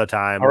this for another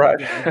time. All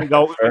right. I could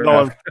go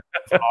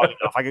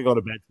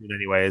to bed soon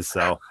anyways.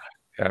 So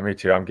yeah, me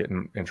too. I'm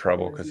getting in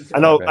trouble because I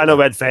know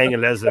Red Fang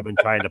and Liz have been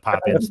trying to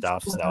pop in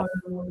stuff. So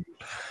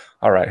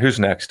all right, who's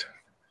next?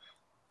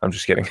 I'm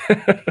just kidding.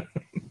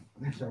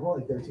 I'm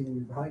only 13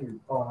 years behind you.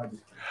 Oh,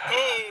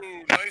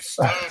 nice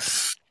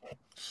stuff.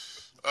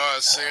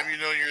 Sam, you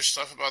know your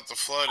stuff about the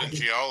flood and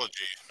geology.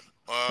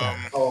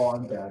 Oh,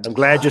 I'm dead. I'm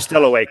glad you're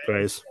still awake,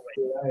 Chris.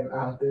 I am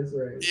out this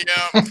race.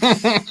 Yeah. And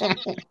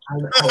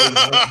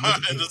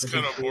it's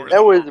kind of boring.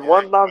 That was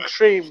one long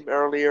stream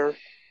earlier.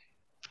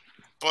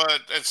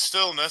 But it's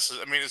still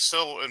necessary. I mean, it's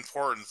still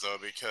important though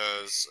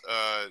because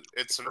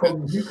it's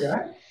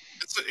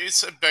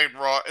a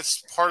bedrock.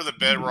 It's part of the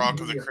bedrock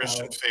of the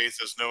Christian faith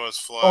as Noah's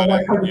flood. Oh,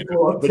 And,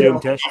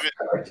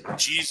 even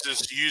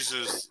Jesus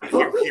uses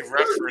he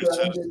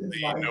references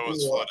the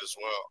Noah's flood as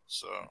well.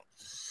 So.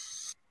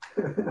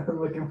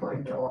 Look at my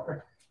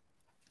door.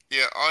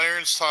 Yeah,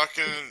 Iron's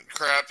talking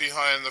crap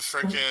behind the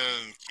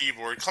freaking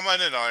keyboard. Come on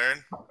in,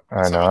 Iron.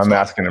 I know. I'm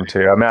asking him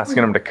to. I'm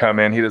asking him to come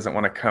in. He doesn't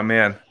want to come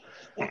in.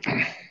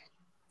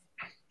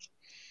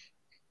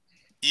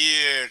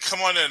 Yeah,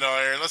 come on in,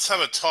 Iron. Let's have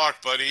a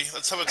talk, buddy.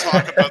 Let's have a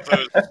talk about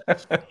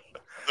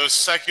those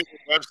secular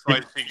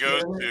websites he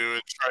goes to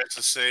and tries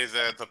to say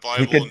that the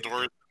Bible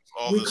endorses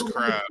all this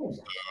crap.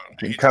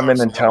 You can come in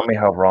and tell me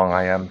how wrong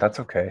I am. That's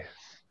okay.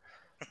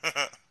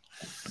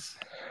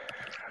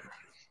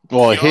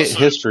 Well,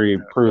 history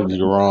proves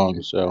you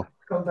wrong. So,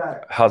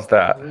 how's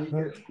that?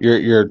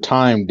 Your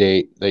time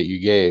date that you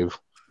gave,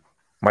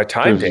 my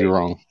time date, you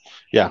wrong.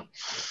 Yeah.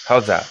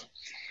 How's that?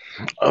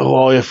 Oh,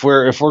 well, if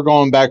we're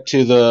going back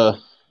to the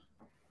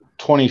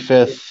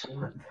 25th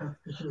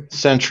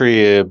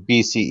century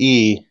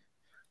BCE,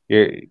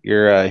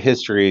 your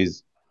history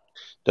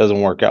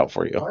doesn't work out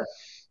for you.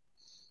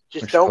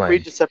 Just don't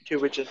read the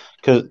Septuagint.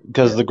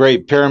 Because the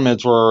Great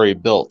Pyramids were already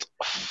built.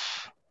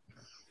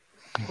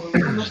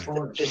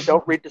 Just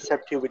don't read the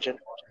Septuagint.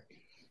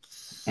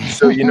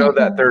 So you know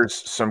that there's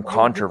some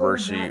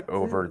controversy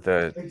over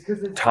the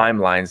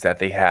timelines that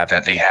they have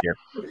here,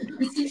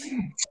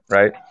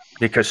 right?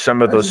 Because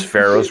some of those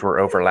pharaohs were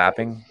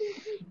overlapping.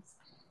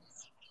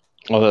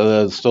 Well,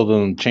 that still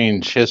doesn't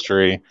change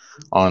history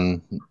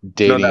on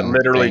dating. No, that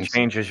literally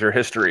changes your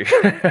history.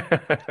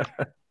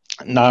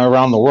 Not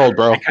around the world,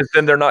 bro. Because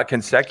then they're not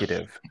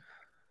consecutive,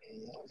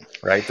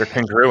 right? They're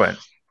congruent.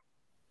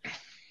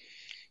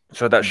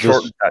 So that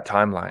shortens that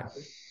timeline.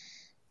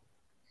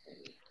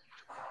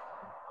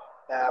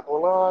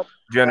 Babylon.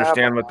 Do you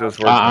understand what those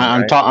words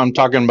mean? I'm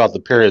talking about the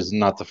periods,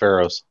 not the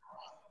pharaohs.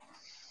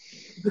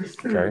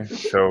 Okay,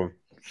 so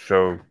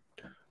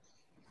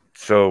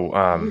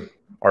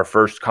our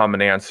first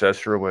common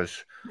ancestor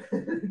was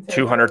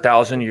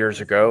 200,000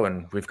 years ago,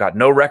 and we've got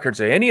no records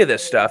of any of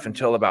this stuff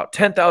until about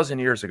 10,000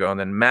 years ago, and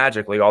then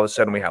magically, all of a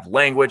sudden, we have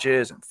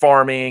languages and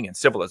farming and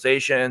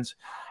civilizations,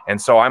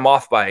 and so I'm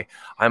off by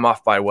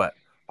what,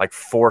 like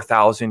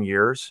 4,000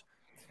 years,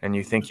 and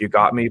you think you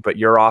got me, but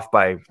you're off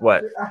by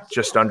what,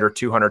 just under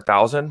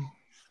 200,000.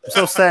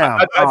 So Sam,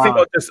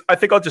 I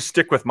think I'll just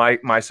stick with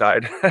my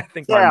side. I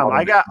think Sam,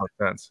 I got more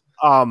sense.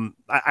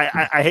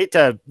 I hate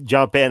to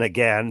jump in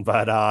again,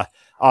 but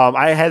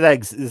I had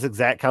this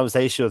exact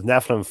conversation with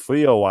Nephilim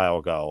Free a while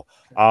ago.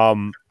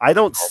 I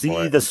don't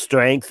see the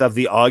strength of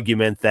the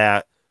argument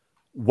that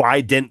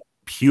why didn't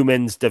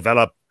humans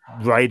develop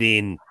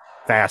writing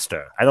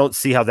faster? I don't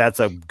see how that's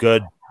a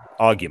good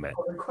argument.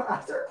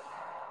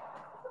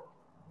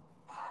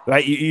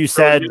 Right? You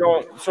said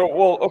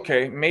well,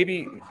 okay,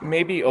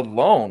 maybe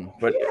alone,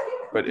 but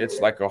it's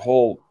like a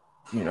whole,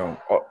 you know.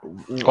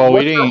 Oh,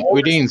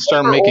 we didn't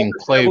start making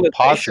clay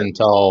pots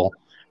until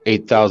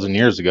 8,000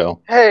 years ago.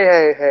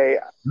 Hey.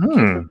 Keep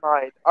in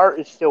mind,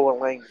 art is still a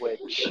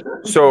language.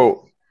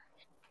 So,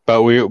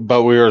 but we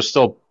are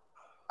still.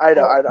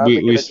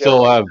 We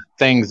still have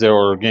things that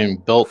were getting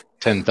built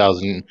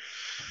 10,000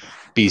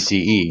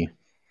 BCE.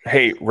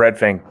 Hey, Red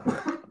Fang,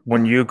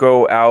 when you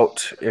go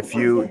out,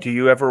 do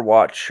you ever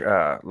watch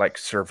like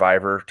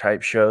Survivor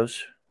type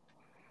shows?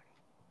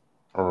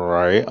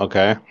 Right.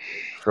 Okay.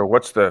 So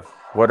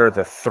what are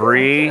the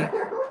three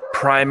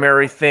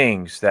primary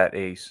things that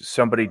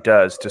somebody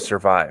does to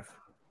survive?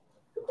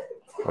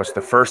 What's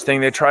the first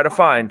thing they try to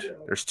find?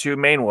 There's two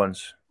main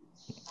ones.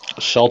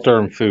 Shelter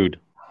and food.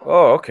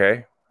 Oh,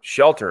 okay.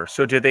 Shelter.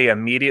 So do they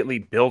immediately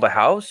build a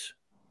house?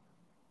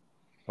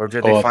 Or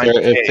did they find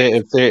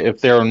if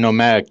they're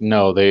nomadic,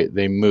 no,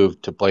 they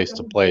move to place.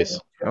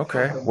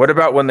 Okay. What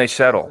about when they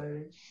settle?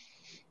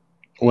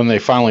 When they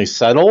finally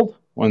settled?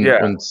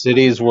 When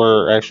cities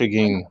were actually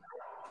getting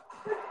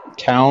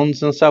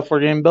towns and stuff were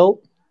getting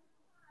built?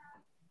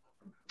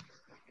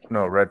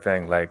 No, Red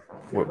Fang, like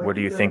what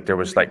do you think? There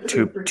was like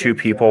two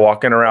people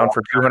walking around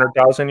for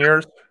 200,000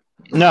 years?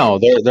 No,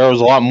 there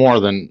was a lot more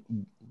than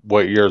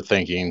what you're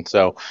thinking.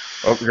 So,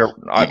 okay.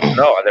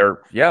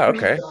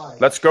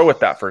 Let's go with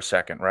that for a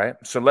second, right?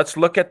 So let's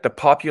look at the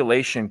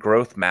population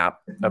growth map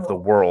of the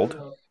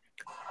world.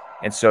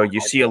 And so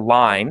you see a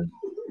line,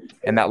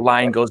 and that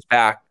line goes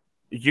back.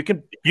 You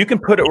can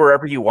put it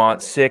wherever you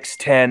want, 6,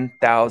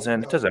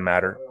 10,000. It doesn't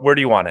matter. Where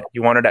do you want it?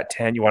 You want it at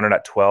 10? You want it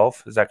at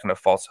 12? Is that going to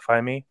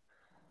falsify me?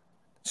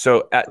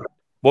 So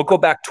we'll go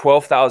back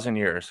 12,000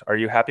 years. Are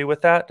you happy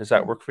with that? Does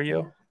that work for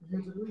you?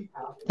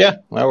 Yeah,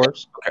 that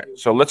works. Okay,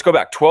 so let's go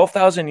back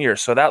 12,000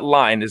 years. So that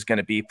line is going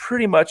to be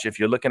pretty much, if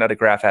you're looking at a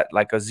graph, at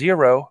like a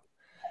 0.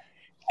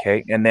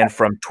 Okay, and then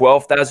from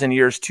 12,000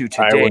 years to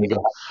today, I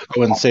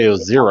wouldn't say it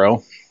was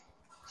 0.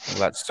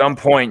 Well, at some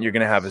point you're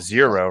going to have a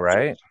 0,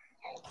 right?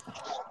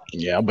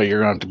 Yeah, but you're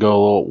going to have to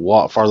go a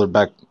lot farther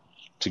back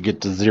to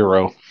get to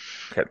 0.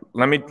 Okay,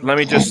 let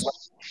me just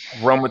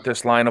run with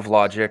this line of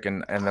logic,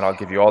 and then I'll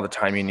give you all the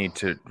time you need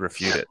to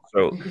refute it.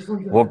 So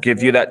we'll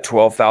give you that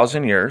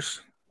 12,000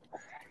 years.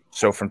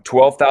 So from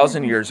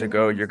 12,000 years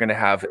ago, you're going to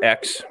have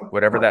X,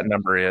 whatever that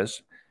number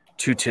is,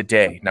 to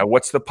today. Now,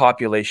 what's the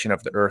population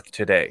of the Earth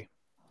today?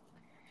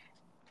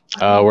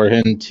 We're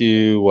heading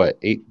to, what,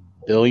 8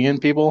 billion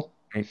people?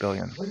 8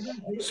 billion.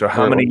 So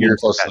how many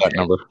years close to that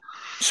number?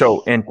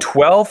 So in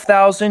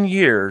 12,000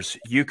 years,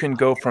 you can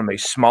go from a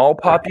small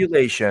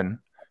population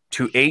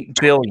to 8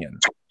 billion.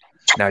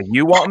 Now,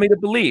 you want me to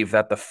believe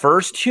that the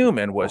first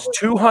human was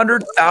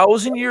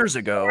 200,000 years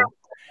ago,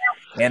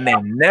 and they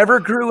never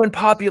grew in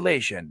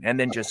population, and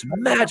then just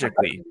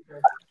magically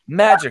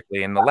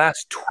in the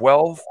last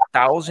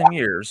 12,000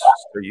 years,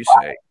 so you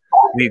say,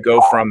 we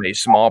go from a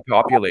small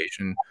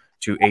population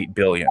to 8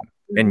 billion.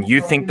 And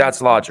you think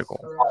that's logical?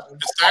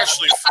 It's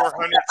actually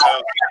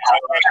 400,000.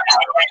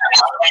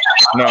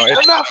 No,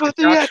 it's enough with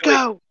the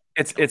echo.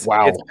 It's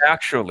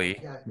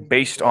actually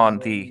based on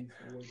the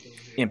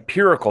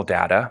empirical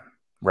data,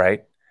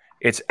 right?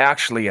 It's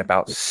actually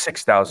about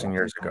 6,000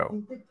 years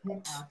ago.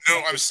 No,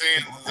 I'm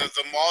saying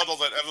the model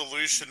that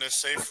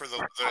evolutionists say for the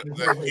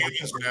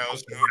humans now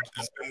has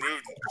been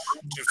moved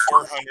to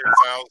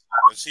 400,000.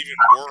 It's even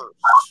worse.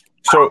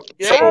 So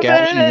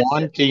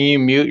Gavin, can you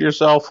mute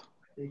yourself?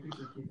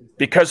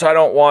 Because I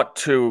don't want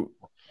to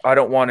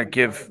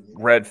give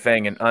Red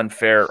Fang an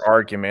unfair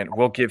argument.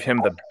 We'll give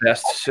him the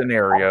best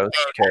scenarios.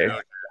 Okay.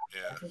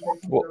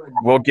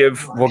 We'll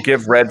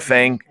give Red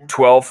Fang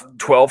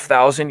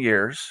 12,000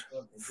 years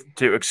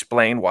to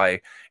explain why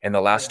in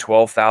the last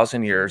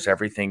 12,000 years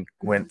everything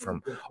went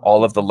from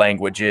all of the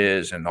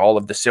languages and all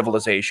of the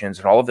civilizations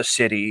and all of the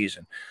cities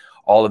and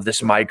all of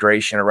this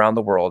migration around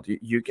the world.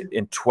 You can,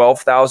 in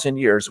 12,000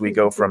 years we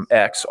go from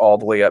X all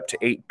the way up to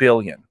 8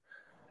 billion.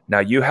 Now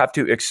you have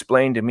to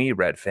explain to me,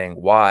 Red Fang,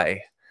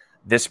 why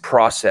this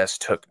process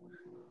took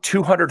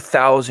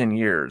 200,000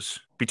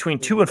 years, between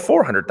 200,000 and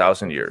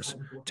 400,000 years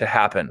to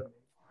happen.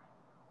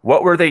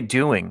 What were they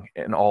doing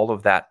in all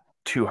of that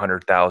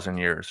 200,000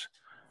 years?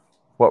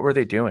 What were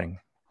they doing?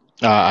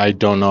 I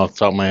don't know off the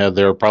top of my head.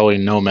 They were probably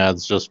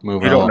nomads just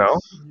moving. You don't know?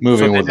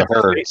 Moving with the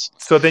herds.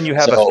 So then you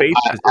have a faith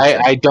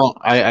position.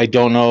 I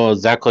don't know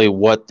exactly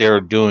what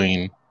they're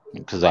doing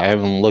because I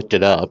haven't looked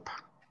it up.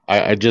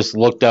 I just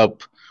looked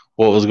up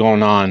what was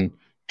going on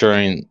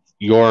during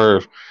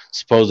your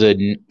supposed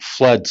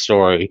flood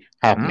story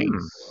happening.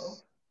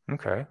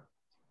 Okay.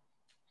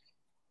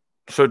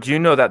 So do you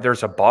know that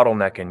there's a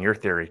bottleneck in your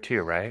theory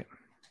too, right?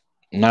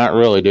 Not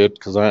really, dude.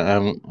 Because I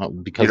haven't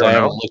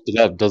looked it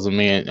up doesn't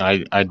mean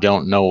I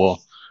don't know.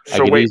 So I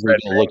could wait, easily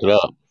go look it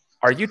up.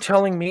 Are you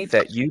telling me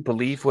that you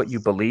believe what you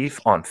believe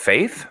on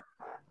faith?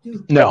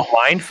 No,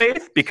 blind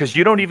faith, because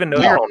you don't even know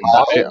your own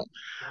model.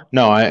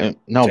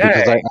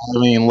 Because I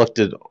haven't even looked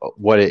at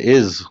what it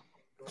is.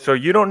 So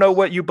you don't know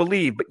what you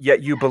believe, but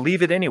yet you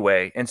believe it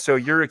anyway. And so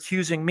you're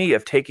accusing me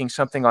of taking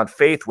something on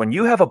faith when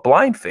you have a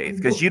blind faith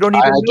because you don't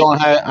even.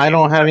 I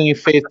don't have any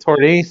faith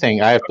toward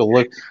anything. I have to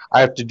look.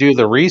 I have to do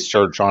the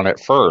research on it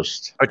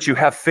first. But you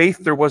have faith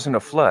there wasn't a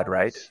flood,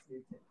 right?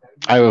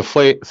 I have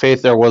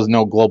faith there was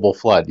no global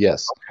flood.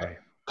 Yes. Okay.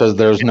 Because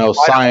there's no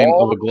sign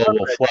of a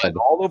global flood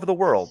all over the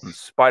world, in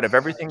spite of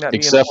everything that.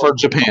 Except for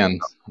Japan,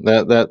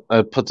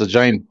 that puts a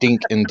giant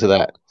dink into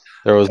that.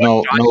 There was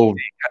no.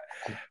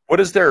 What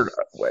is there?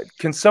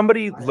 Can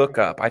somebody look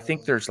up? I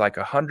think there's like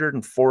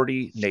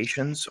 140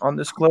 nations on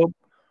this globe.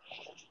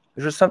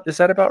 Is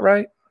that about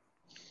right?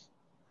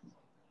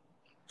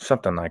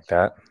 Something like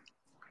that.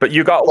 But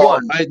you got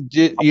one.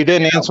 You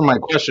didn't answer my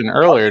question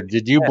earlier.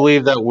 Did you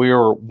believe that we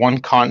were one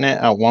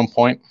continent at one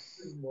point?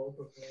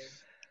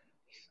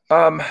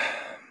 I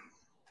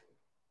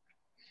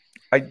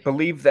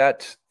believe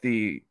that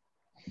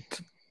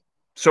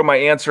So my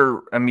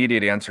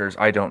immediate answer is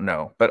I don't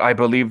know, but I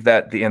believe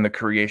that in the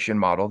creation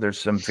model, there's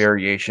some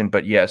variation,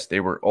 but yes,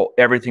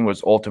 everything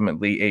was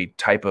ultimately a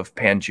type of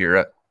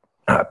Pangea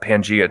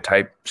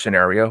type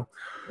scenario.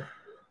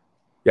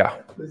 Yeah.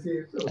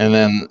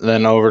 And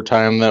then over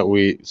time that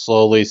we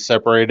slowly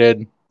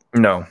separated.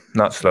 No,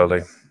 not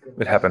slowly.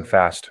 It happened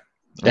fast.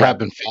 It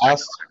happened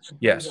fast?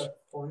 Yes.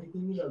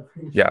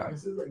 Yeah.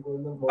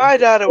 I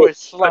thought it was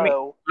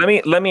slow.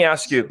 Let me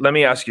ask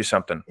you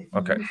something.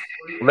 Okay.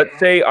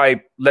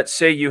 Let's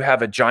say you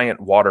have a giant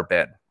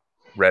waterbed,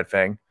 Red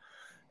Fang,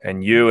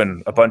 and you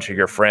and a bunch of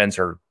your friends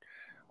are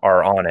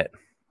on it.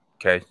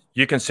 Okay.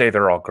 You can say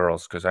they're all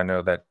girls because I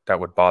know that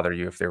would bother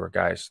you if they were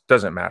guys.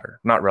 Doesn't matter.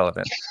 Not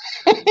relevant.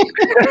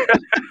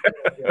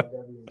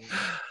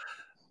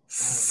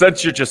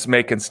 Since you're just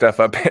making stuff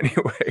up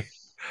anyway.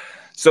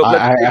 So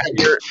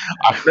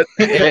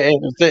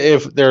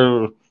if there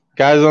are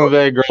guys on the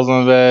bed, girls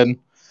on the bed,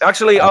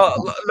 Actually,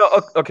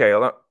 no, okay.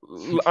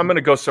 I'm going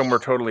to go somewhere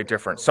totally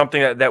different.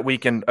 Something that we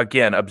can,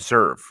 again,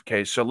 observe.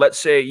 Okay, so let's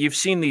say you've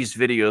seen these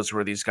videos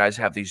where these guys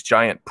have these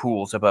giant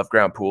pools, above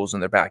ground pools in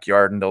their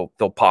backyard, and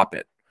they'll pop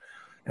it.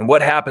 And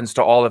what happens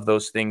to all of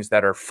those things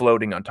that are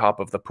floating on top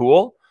of the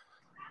pool?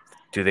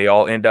 Do they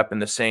all end up in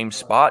the same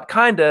spot?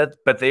 Kind of,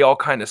 but they all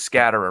kind of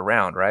scatter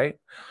around, right?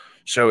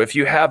 So if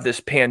you have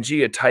this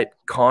Pangea type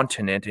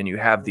continent and you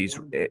have these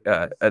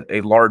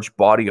a large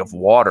body of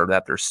water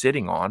that they're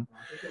sitting on,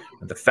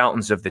 the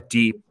fountains of the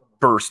deep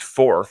burst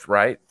forth,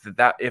 right?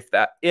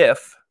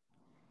 If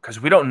because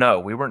we don't know,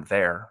 we weren't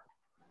there,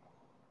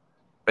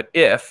 but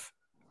if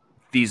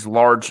these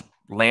large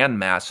land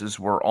masses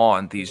were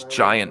on these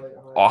giant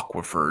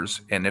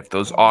aquifers, and if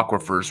those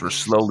aquifers were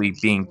slowly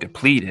being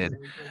depleted,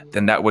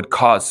 then that would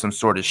cause some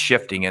sort of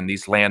shifting, and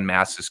these land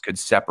masses could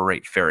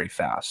separate very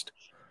fast.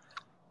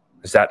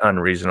 Is that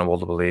unreasonable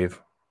to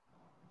believe?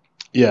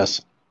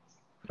 Yes.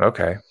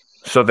 Okay.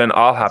 So then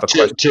I'll have a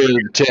question.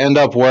 To end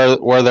up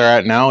where they're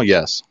at now,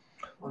 yes.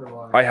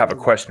 I have a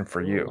question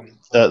for you.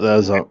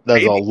 That's a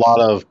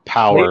lot of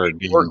power.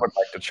 Maybe Gord would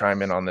like to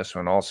chime in on this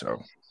one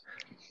also.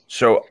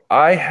 So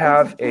I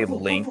have a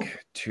link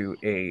to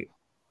a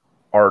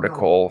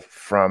article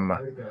from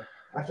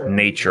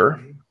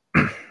Nature.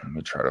 Let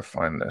me try to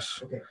find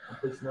this.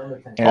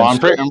 I'm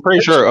pretty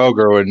sure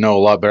Ogre would know a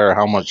lot better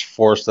how much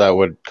force that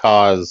would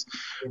cause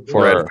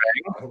for.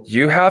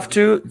 You have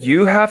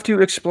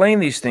to explain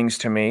these things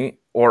to me,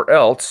 or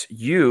else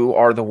you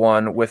are the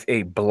one with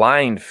a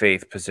blind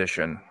faith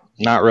position.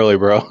 Not really,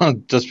 bro.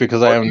 Just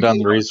because I haven't done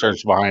the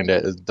research behind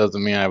it, it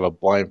doesn't mean I have a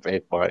blind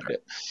faith behind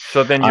it.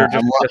 So then you're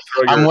just.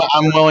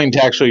 I'm willing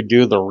to actually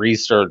do the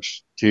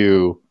research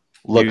to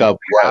look up.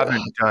 You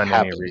haven't done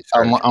any research.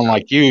 I'm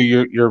like you.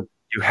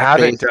 You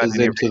haven't done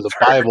any into research.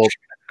 the Bible.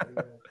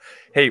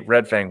 Hey,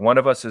 Red Fang, one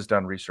of us has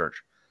done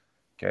research.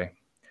 Okay.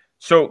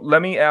 So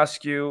let me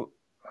ask you.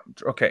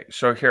 Okay,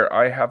 so here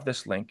I have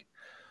this link.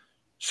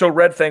 So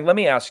Red Fang, let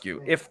me ask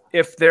you,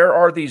 if there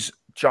are these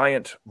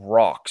giant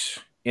rocks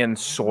in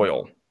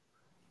soil,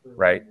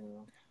 right?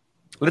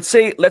 Let's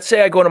say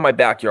I go into my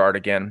backyard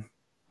again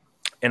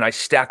and I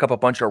stack up a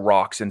bunch of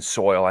rocks in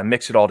soil. I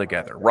mix it all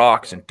together,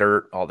 rocks and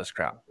dirt, all this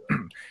crap.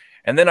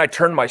 And then I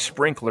turn my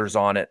sprinklers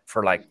on it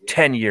for like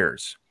 10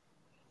 years.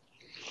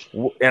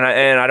 And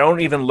I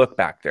don't even look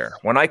back there.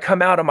 When I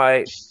come out of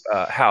my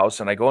house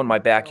and I go in my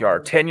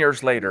backyard 10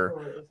 years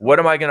later, what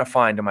am I going to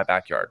find in my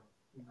backyard?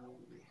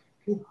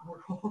 You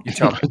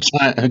tell me.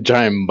 A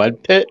giant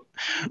mud pit?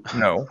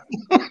 No,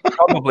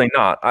 probably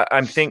not.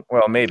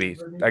 Well, maybe.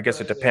 I guess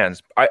it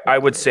depends. I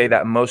would say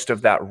that most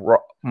of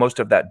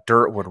that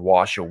dirt would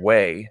wash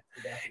away,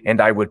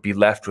 and I would be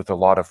left with a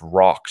lot of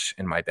rocks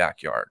in my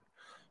backyard.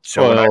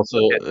 So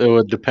it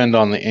would depend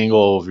on the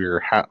angle of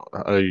your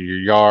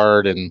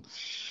yard and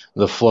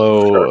the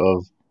flow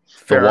of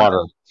the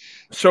water.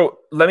 So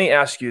let me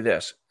ask you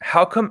this: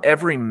 how come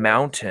every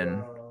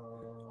mountain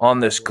on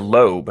this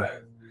globe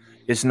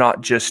is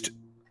not just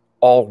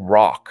all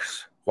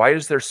rocks? Why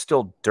is there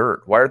still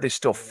dirt? Why are they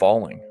still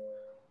falling?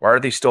 Why are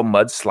they still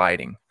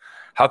mudsliding?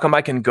 How come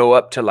I can go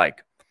up to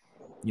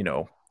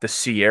the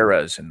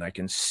Sierras and I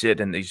can sit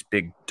in these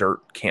big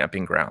dirt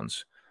camping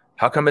grounds?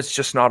 How come it's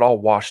just not all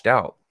washed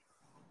out?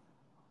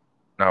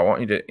 Now I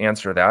want you to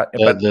answer that.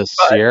 The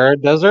Sierra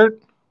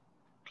Desert?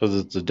 Because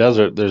it's a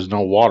desert, there's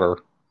no water.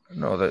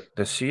 No,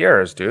 the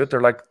Sierras, dude. They're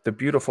like the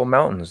beautiful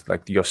mountains,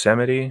 like the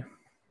Yosemite.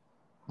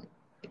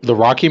 The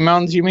Rocky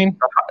Mountains, you mean?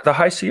 The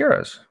High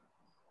Sierras.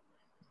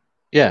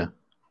 Yeah.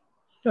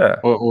 Yeah.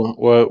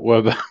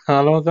 What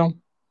about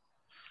them?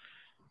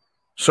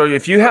 So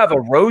if you have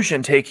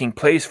erosion taking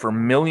place for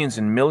millions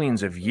and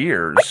millions of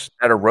years,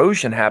 that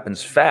erosion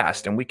happens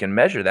fast, and we can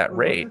measure that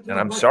rate. And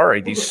I'm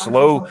sorry, these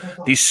slow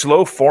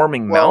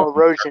forming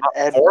mountains.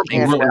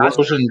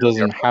 Erosion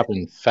doesn't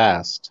happen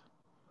fast.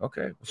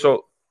 Okay,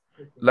 so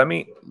let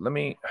me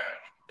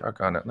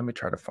doggone it. Let me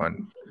try to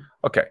find.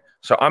 Okay,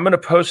 so I'm going to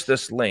post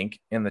this link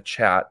in the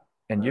chat,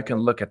 and you can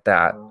look at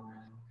that.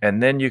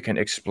 And then you can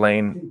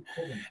explain,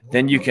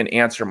 then you can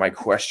answer my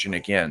question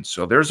again.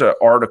 So there's an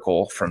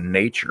article from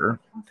Nature.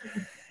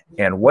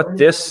 And what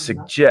this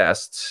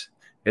suggests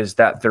is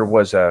that there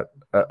was a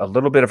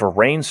little bit of a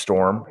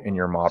rainstorm in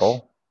your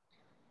model.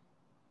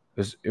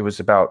 It was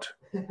about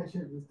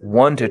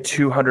 1 to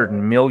 200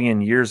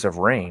 million years of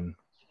rain.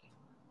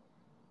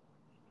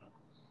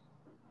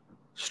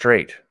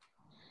 Straight.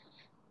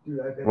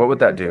 What would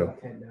that do?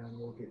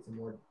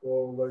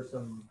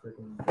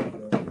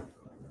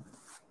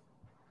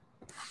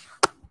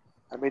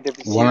 I mean, if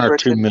you 1 or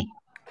 2 million.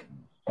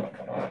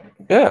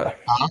 Yeah,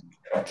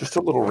 just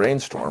a little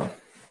rainstorm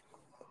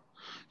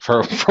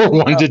for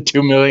 1 to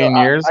 2 million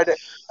years. I made a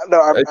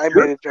joke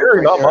right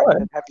there.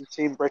 Have you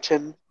seen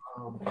Britain?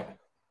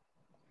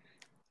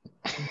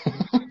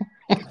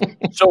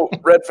 So,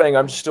 Red Fang,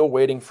 I'm still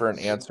waiting for an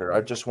answer.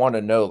 I just want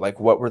to know,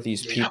 what were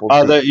these people?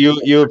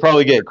 You would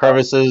probably get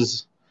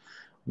crevices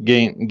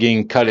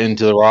getting cut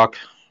into the rock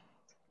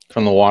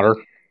from the water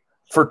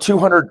for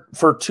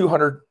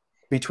 200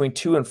 between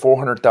 200,000 and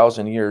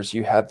 400,000 years,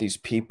 you had these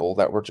people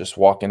that were just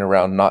walking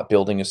around, not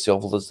building a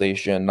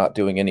civilization, not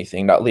doing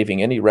anything, not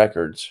leaving any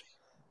records.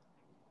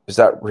 Is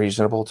that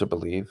reasonable to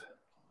believe?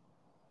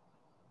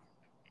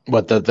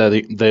 But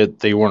that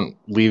they weren't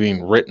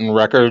leaving written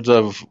records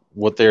of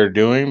what they're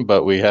doing,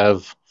 but we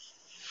have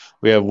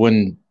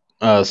wooden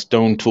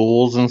stone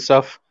tools and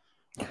stuff.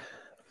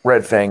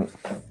 Red Fang,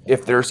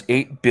 if there's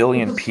 8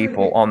 billion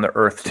people on the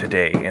earth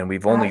today, and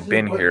we've only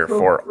been here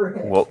for,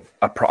 well,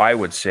 I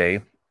would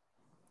say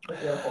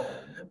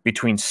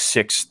between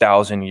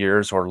 6,000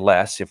 years or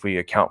less, if we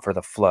account for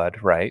the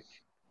flood, right?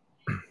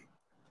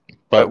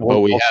 But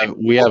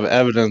we have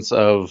evidence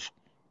of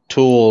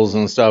tools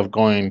and stuff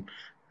going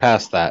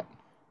past that.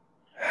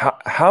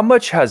 How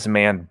much has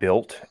man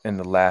built in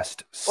the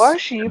last? Well,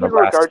 actually, even in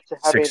regards to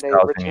having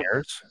 6,000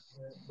 years,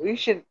 we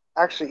should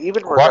actually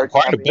even regards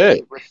quite a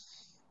bit.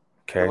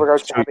 In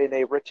regards to having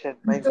a written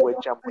language,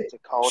 what's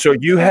it called? So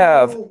you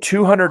have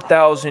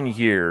 200,000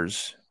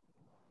 years,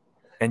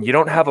 and you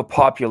don't have a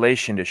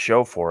population to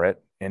show for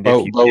it. And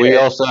if you but did, we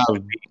also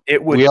have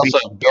we also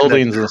have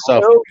buildings and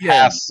stuff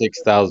past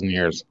 6,000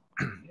 years.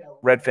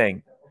 Red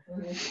Fang,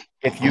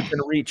 if you can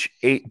reach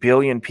 8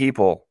 billion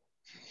people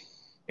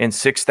in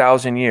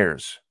 6,000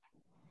 years,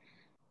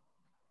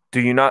 do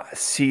you not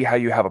see how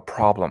you have a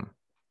problem?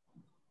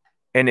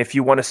 And if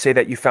you want to say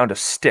that you found a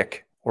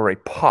stick or a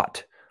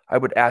pot, I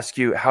would ask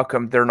you, how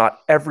come they're not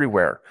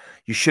everywhere?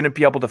 You shouldn't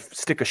be able to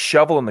stick a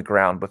shovel in the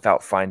ground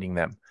without finding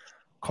them.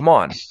 Come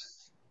on.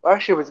 Well,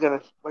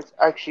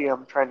 actually,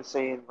 I'm trying to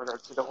say in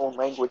regards to the whole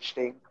language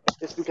thing,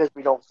 it's because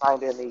we don't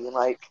find any,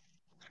 like,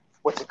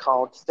 what's it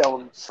called,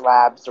 stone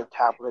slabs or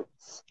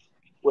tablets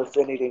with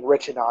anything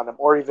written on them,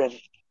 or even,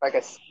 like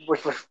I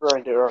was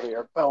referring to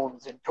earlier,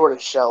 bones and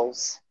tortoise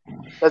shells.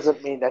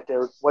 Doesn't mean that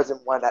there wasn't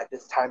one at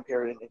this time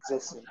period in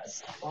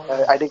existence.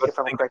 I think if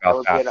I'm correct, that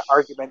would be an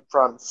argument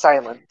from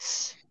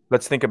silence.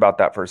 Let's think about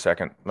that for a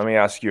second. Let me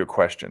ask you a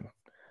question.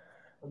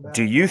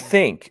 Do you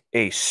think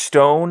a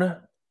stone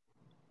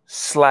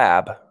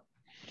slab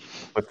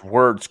with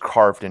words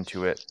carved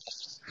into it,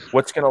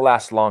 what's going to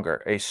last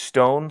longer? A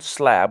stone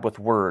slab with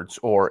words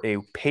or a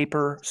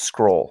paper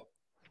scroll?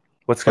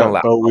 What's going to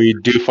last? But we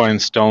do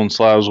find stone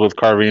slabs with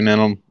carving in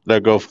them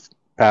that go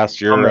past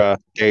your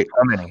date.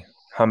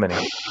 How many?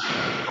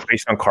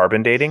 Based on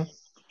carbon dating?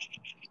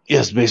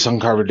 Yes, based on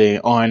carbon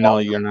dating. Oh, I know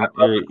you're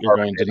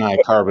going to deny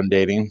carbon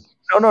dating.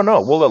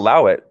 No. We'll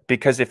allow it,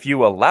 because if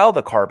you allow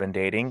the carbon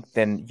dating,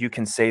 then you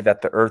can say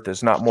that the Earth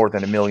is not more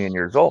than 1 million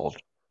years old.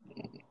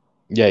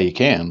 Yeah, you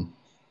can.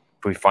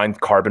 We find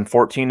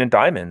carbon-14 in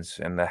diamonds,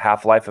 and the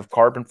half-life of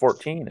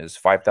carbon-14 is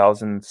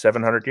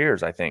 5,700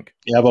 years, I think.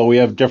 Yeah, but we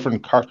have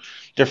different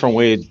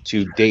ways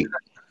to date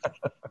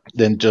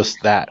than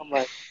just that. Oh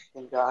my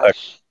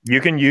gosh. You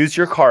can use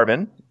your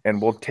carbon,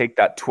 and we'll take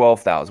that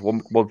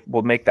 12,000.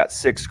 We'll make that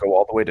 6 go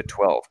all the way to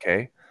 12.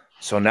 Okay.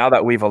 So now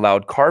that we've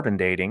allowed carbon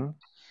dating,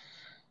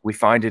 we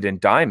find it in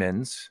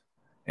diamonds,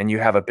 and you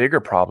have a bigger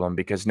problem,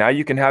 because now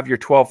you can have your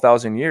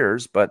 12,000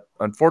 years, but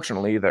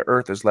unfortunately, the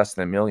Earth is less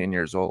than 1 million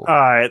years old. All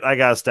right, I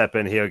gotta step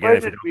in here again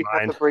if you don't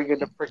mind.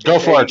 Go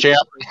for it, champ.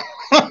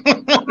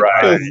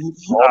 Right.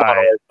 Hold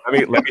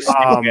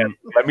on.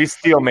 Let me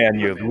steel man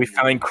you. We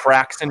find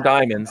cracks in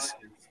diamonds,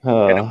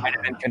 and it might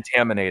have been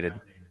contaminated.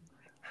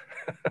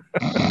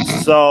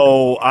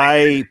 So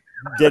I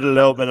did a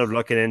little bit of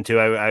looking into.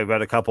 I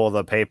read a couple of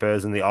the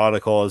papers and the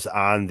articles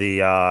on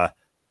the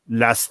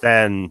less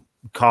than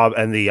carbon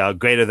and the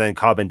greater than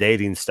carbon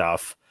dating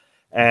stuff.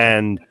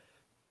 And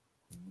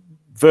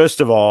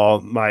first of all,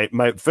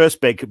 my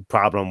first big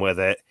problem with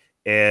it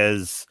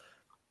is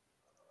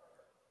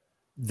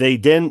they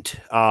didn't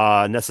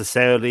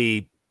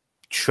necessarily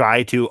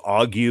try to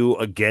argue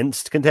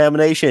against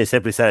contamination. They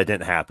simply said it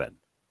didn't happen.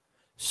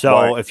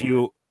 So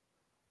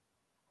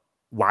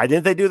why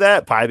didn't they do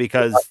that? Probably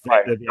because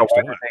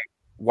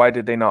why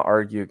did they not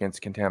argue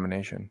against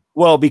contamination?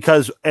 Well,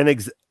 because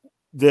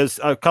there's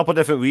a couple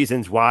different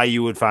reasons why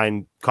you would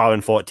find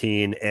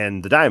carbon-14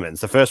 in the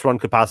diamonds. The first one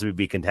could possibly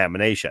be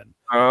contamination.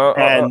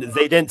 And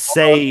they didn't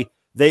say,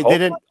 they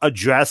didn't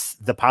address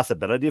the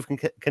possibility of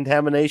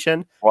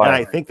contamination. Why? And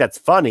I think that's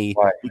funny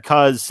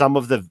because some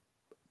of the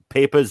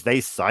papers they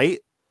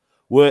cite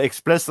were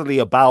explicitly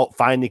about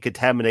finding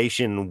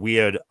contamination in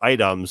weird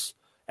items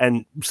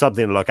and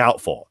something to look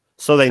out for.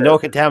 So they know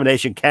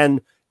contamination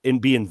can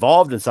be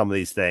involved in some of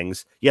these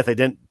things, yet they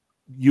didn't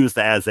use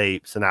that as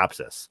a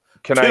synopsis.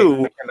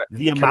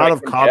 The amount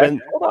of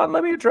carbon. Hold on,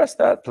 let me address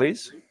that,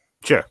 please.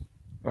 Sure.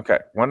 Okay,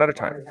 one at a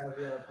time.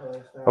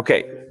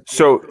 Okay,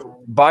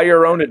 so by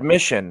your own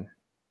admission,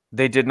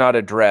 they did not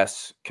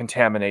address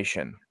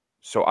contamination.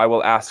 So I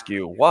will ask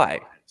you why.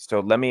 So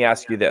let me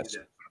ask you this.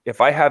 If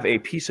I have a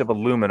piece of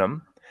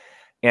aluminum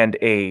and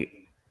a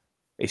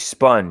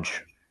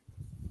sponge,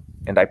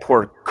 and I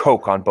pour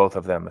Coke on both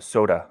of them, a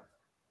soda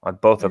on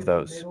both of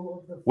those,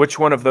 which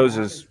one of those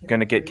is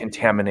going to get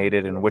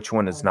contaminated and which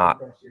one is not?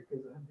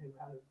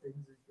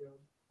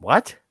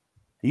 What?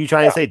 Are you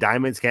trying to say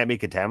diamonds can't be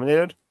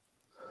contaminated?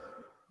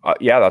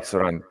 Yeah, that's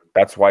what I'm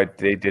That's why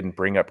they didn't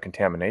bring up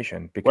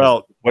contamination. Because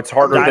Well, what's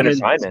harder than a diamonds-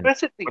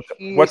 diamond?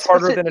 He What's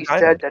harder than a explicitly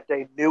said diamond? that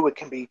they knew it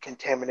can be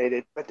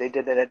contaminated, but they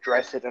didn't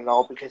address it at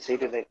all because they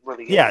didn't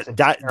really Yeah,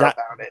 care about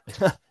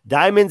it.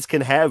 diamonds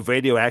can have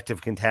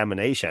radioactive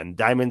contamination.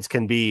 Diamonds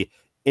can be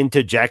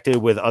interjected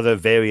with other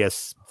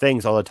various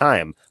things all the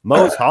time.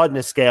 Mohs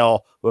hardness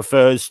scale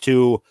refers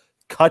to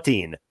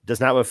cutting, does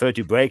not refer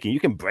to breaking. You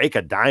can break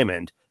a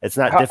diamond. It's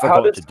not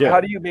difficult to do. How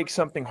do you make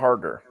something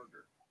harder?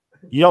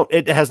 You don't.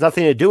 It has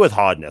nothing to do with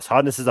hardness.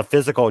 Hardness is a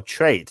physical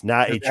trait,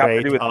 not Does a it have to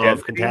trait do with of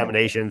density?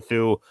 contamination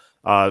through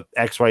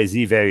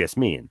XYZ various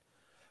mean.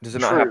 Does it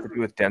not have to do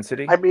with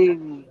density? I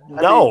mean,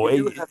 No,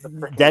 you do have the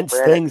freaking dense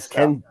granite things stuff.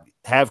 can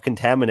have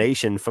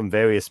contamination from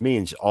various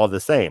means, all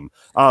the same.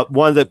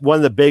 One of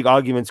the big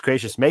arguments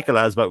Cratius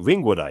Makela is about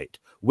ringwoodite,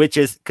 which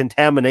is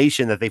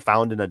contamination that they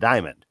found in a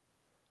diamond,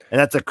 and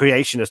that's a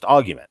creationist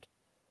argument.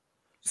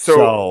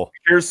 So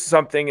here's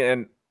something,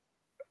 and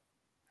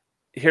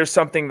here's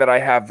something that I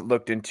have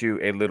looked into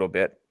a little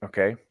bit.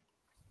 Okay.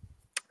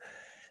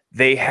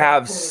 They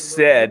have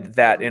said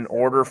that in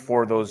order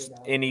for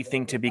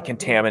anything to be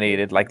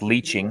contaminated, like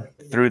leaching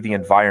through the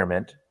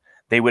environment,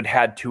 they would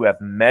had to have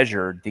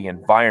measured the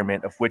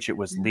environment of which it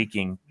was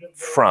leaking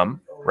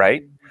from,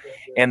 right?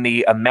 And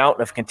the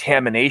amount of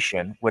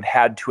contamination would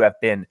had to have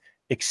been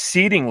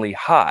exceedingly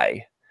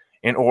high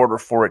in order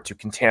for it to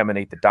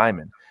contaminate the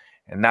diamond.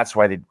 And that's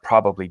why they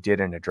probably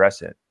didn't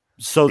address it.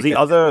 So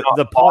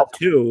the part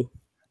two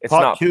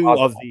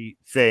of the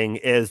thing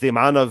is the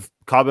amount of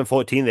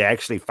carbon-14 they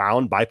actually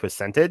found by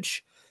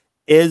percentage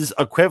is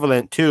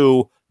equivalent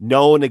to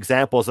known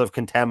examples of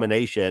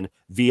contamination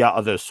via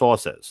other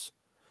sources.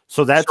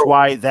 So that's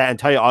why that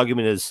entire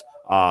argument is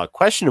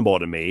questionable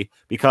to me,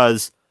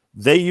 because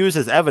they use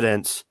as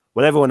evidence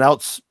what everyone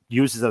else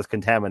uses as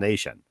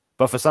contamination.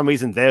 But for some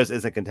reason, theirs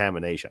isn't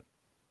contamination.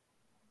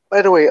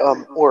 By the way,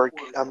 Org,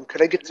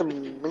 could I get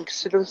some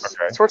links to those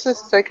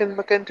sources I can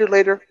look into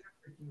later?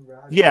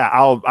 Yeah,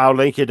 I'll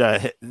link you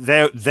to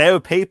their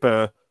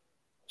paper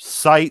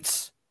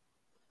cites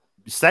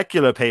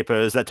secular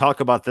papers that talk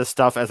about this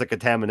stuff as a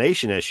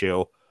contamination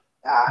issue.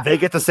 They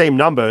get the same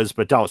numbers,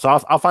 but don't. So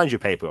I'll find your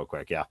paper real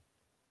quick. Yeah.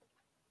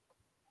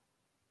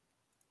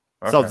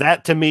 Okay. So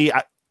that to me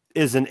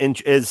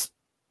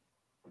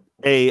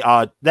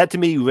that to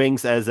me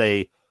rings as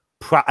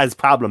as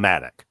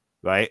problematic,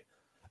 right?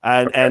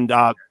 And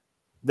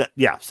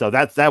so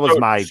that was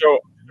my. So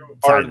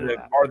are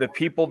the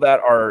people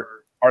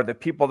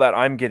that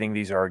I'm getting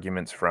these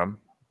arguments from,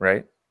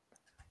 right?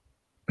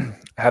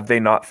 Have they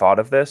not thought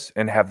of this,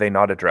 and have they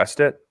not addressed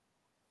it?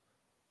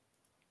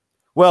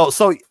 Well,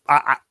 so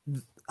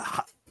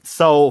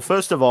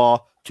first of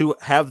all, to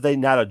have they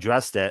not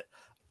addressed it,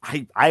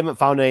 I haven't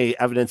found any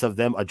evidence of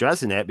them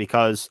addressing it,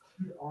 because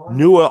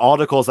newer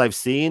articles I've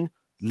seen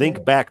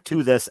link back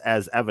to this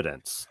as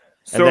evidence.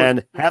 So, and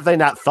then have they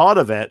not thought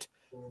of it?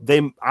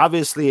 They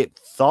obviously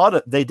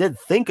they did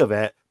think of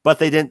it, but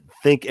they didn't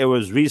think it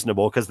was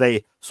reasonable, because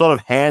they sort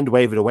of hand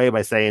wave it away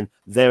by saying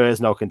there is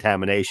no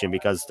contamination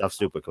because stuff's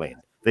super clean.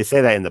 They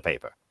say that in the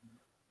paper,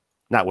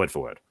 not word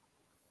for word.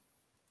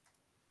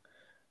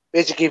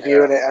 Basically,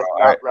 viewing it as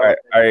not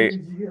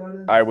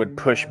relevant. I would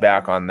push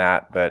back on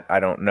that, but I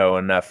don't know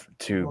enough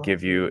to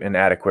give you an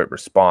adequate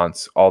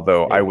response.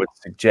 Although I would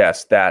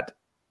suggest that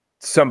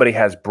somebody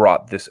has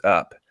brought this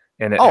up,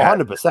 and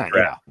 100%.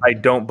 Yeah, I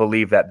don't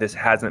believe that this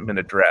hasn't been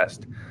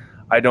addressed.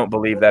 I don't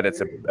believe that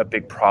it's a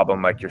big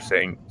problem like you're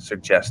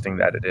suggesting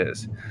that it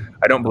is.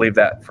 I don't believe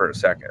that for a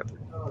second.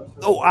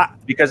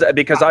 Because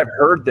I've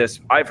heard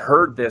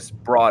this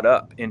brought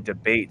up in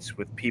debates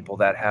with people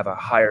that have a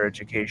higher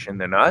education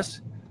than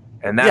us,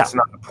 and that's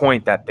not the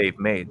point that they've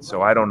made.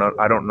 So I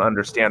don't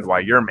understand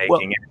why you're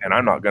making it, and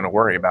I'm not going to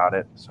worry about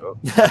it. So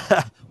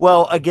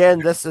well, again,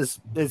 this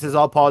is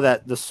all part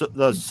of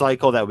the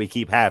cycle that we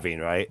keep having,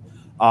 right?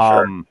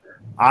 Sure.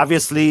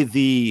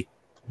 Obviously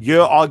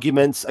your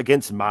arguments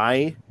against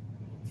my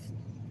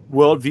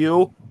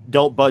worldview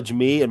don't budge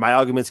me, and my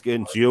arguments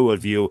against your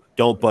worldview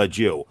don't budge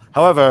you.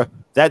 However,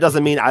 that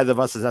doesn't mean either of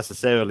us is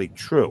necessarily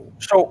true.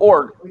 So,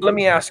 Org, let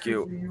me ask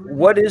you,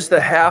 what is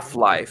the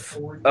half-life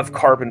of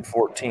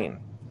carbon-14?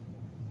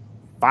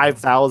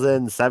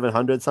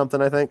 5,700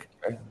 something, I think.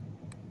 Okay.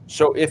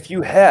 So if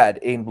you had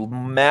a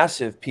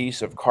massive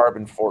piece of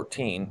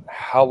carbon-14,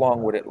 how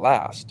long would it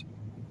last?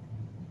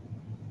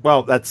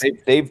 Well,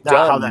 they've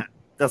done.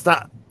 That's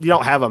not. You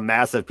don't have a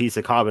massive piece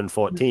of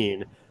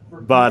carbon-14,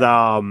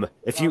 but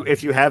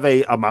if you have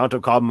a amount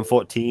of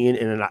carbon-14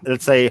 in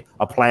let's say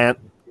a plant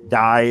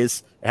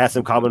dies, it has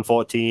some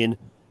carbon-14,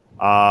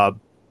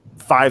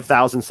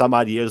 5,000 some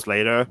odd years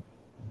later,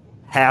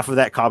 half of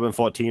that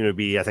carbon-14 would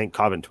be, I think,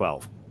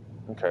 carbon-12.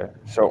 Okay,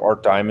 so are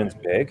diamonds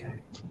big,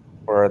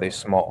 or are they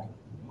small?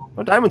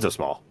 Well, diamonds are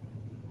small.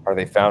 Are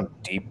they found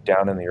deep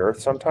down in the earth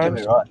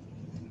sometimes?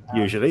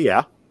 Usually,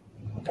 yeah.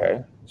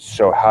 Okay.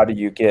 So how do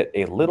you get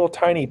a little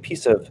tiny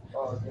piece of,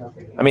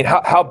 I mean,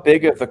 how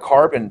big of a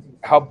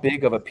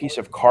piece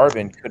of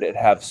carbon could it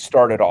have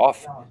started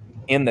off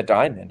in the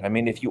diamond? I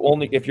mean, if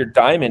your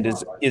diamond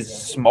is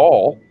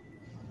small,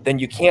 then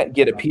you can't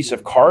get a piece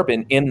of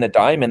carbon in the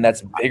diamond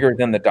that's bigger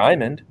than the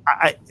diamond.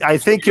 I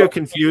think you're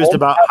confused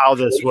about how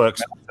this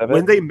works.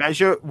 When they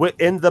measure,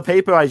 in the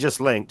paper I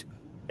just linked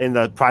in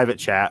the private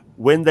chat,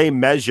 when they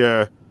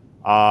measure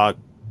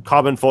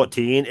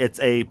carbon-14, it's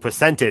a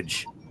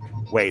percentage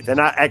weight. They're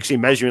not actually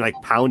measuring like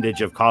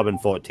poundage of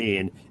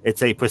carbon-14.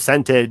 It's a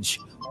percentage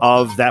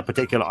of that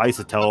particular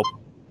isotope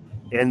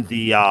in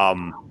the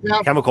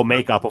chemical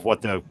makeup of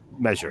what they're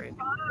measuring.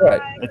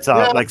 Right. It's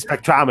like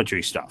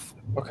spectrometry stuff.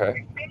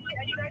 Okay.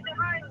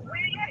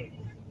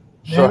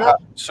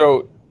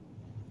 So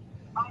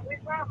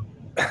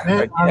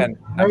again,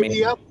 I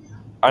mean,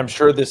 I'm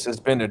sure this has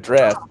been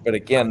addressed, but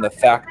again, the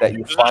fact that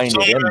you find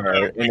it in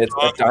there and it's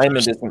a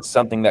diamond isn't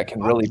something that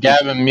can really be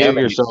Gavin, mute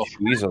yourself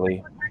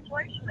easily.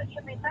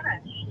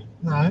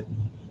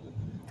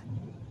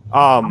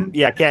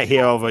 Yeah, can't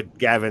hear over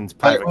Gavin's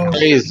private.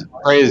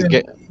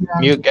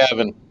 Mute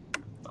Gavin.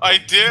 I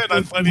did.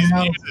 I thought he's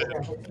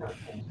muted.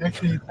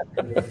 Actually,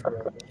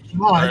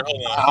 I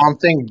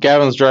don't think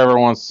Gavin's driver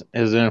wants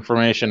his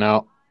information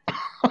out.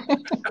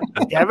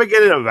 Is Gavin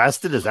getting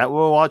arrested? Is that what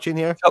we're watching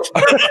here?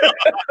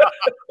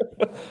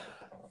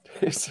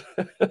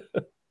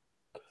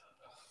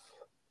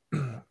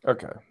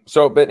 Okay.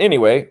 So, but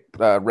anyway,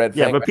 Red Fang.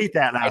 Yeah, repeat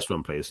that last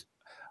one, please.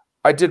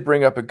 I did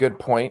bring up a good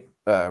point,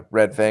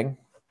 Red Fang,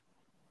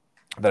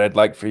 that I'd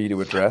like for you to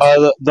address.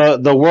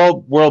 The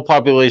world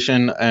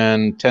population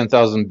in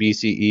 10,000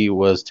 BCE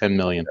was 10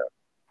 million.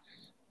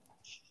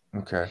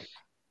 Okay.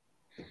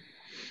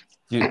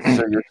 So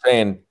you're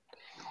saying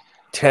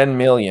 10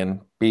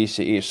 million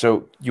BCE.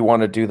 So you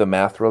want to do the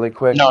math really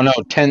quick? No,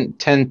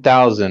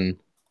 10,000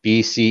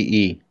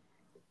 BCE.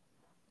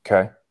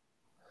 Okay.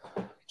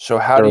 So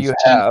how do you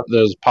have...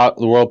 the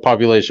world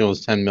population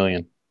was 10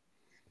 million.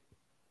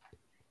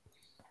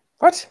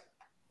 What?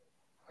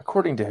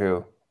 According to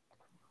who?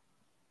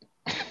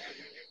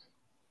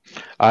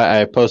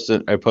 I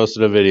posted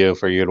a video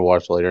for you to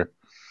watch later.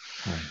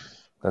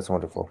 That's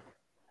wonderful.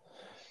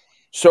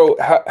 So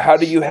how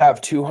do you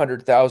have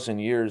 200,000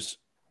 years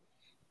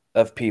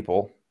of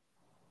people?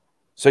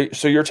 So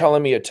you're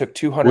telling me it took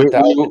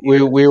 200,000?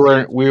 We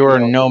were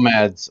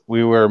nomads.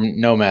 We were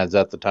nomads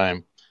at the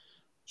time.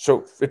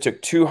 So it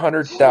took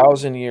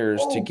 200,000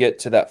 years to get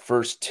to that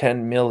first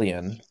 10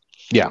 million.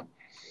 Yeah.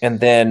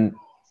 And then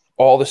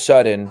all of a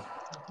sudden,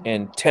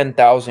 in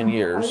 10,000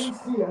 years,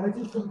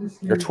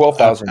 or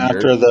 12,000 years.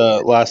 After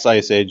the last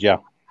ice age, yeah.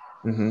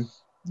 Mm-hmm.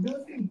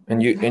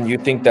 And you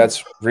think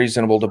that's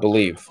reasonable to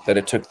believe that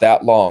it took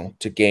that long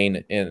to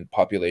gain in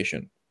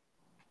population?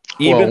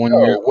 Even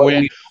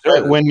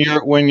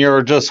when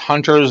you're just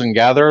hunters and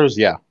gatherers,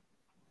 yeah.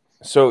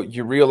 So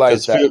you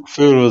realize that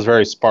food was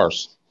very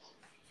sparse.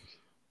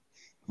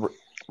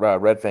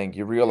 Red Fang,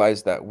 you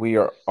realize that we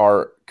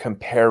are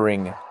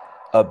comparing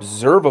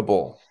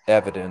observable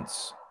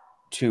evidence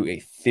to a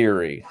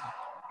theory.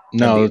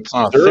 No, it's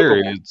not a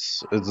theory.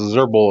 It's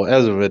observable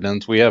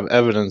evidence. We have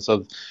evidence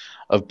of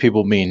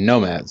people being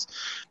nomads,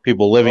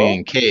 people living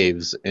in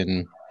caves,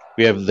 and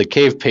we have the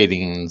cave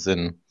paintings.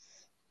 And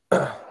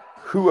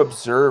who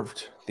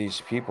observed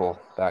these people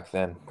back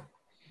then?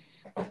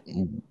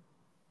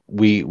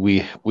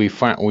 We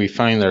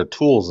find their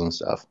tools and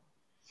stuff.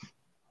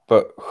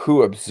 But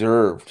who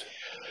observed?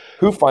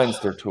 Who finds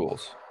their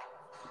tools?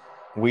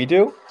 We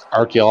do?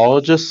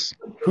 Archaeologists.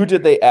 Who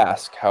did they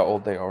ask how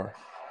old they are?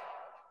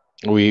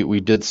 We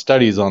did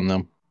studies on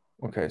them.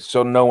 Okay,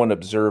 so no one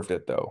observed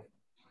it, though.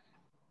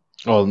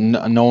 Well,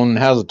 no one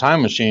has a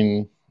time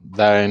machine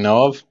that I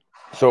know of.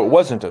 So it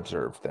wasn't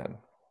observed then?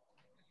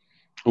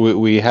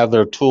 We have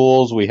their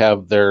tools. We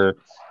have their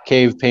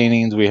cave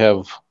paintings. We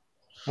have...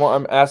 Well,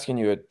 I'm asking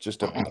you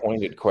just a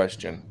pointed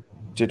question.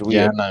 Did we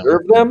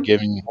observe them?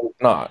 Or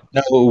not?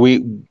 No,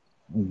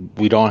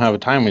 we don't have a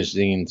time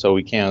machine, so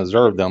we can't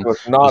observe them. So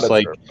it's not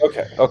observed.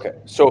 Okay.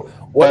 So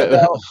what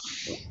about...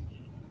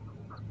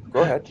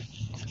 Go ahead.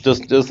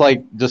 Just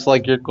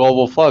like your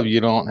global flood,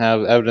 you don't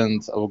have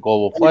evidence of a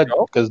global flood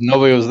because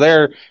nobody was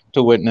there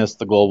to witness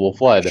the global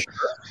flood.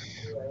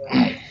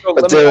 So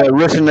but there are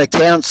written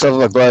accounts of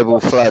a global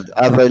flood,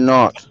 are they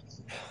not?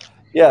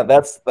 Yeah,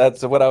 that's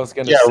what I was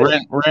going to say. Yeah,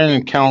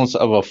 written accounts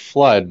of a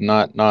flood,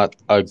 not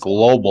a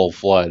global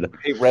flood.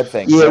 Hey, Red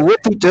Fang. Yeah, what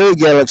we do,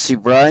 Galaxy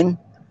Brain.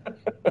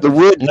 The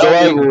word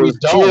global is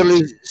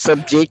purely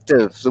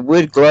subjective. The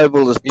word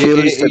global is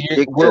purely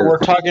subjective. We're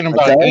talking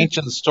about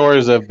ancient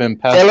stories that have been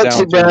passed down.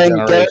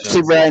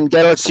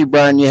 Galaxy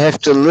Brain, you have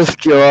to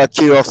lift your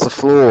IQ off the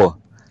floor.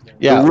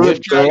 Yeah, the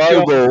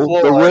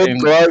word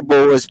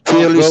global is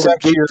purely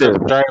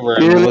subjective. Driver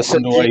and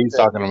listen to what he's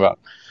talking about.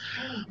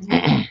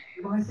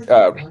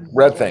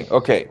 Red Fang.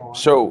 Okay,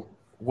 so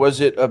was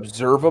it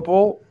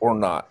observable or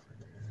not?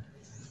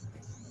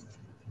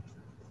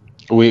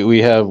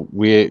 We don't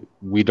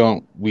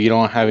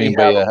have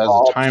anybody that has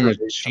a time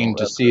machine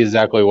to see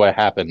exactly what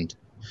happened.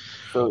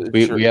 So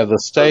we have the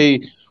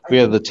study, we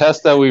have the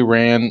test that we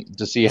ran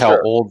to see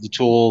how old the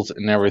tools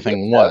and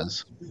everything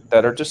was.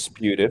 That are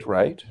disputed,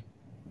 right?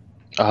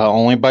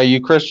 Only by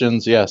you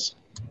Christians, yes.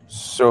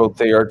 So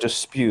they are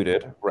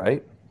disputed,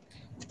 right?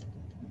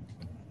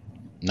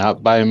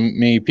 Not by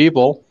many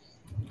people.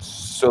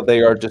 So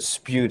they are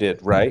disputed,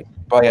 right?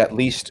 By at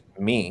least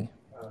me.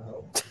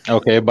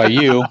 Okay, by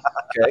you.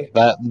 Okay.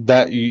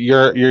 That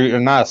you're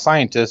not a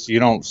scientist. You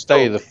don't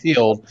study the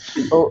field.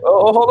 Oh,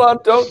 hold on!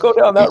 Don't go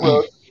down that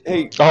road.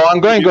 Hey. Oh, I'm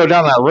going to go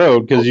down that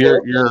road because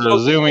you're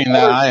assuming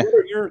that What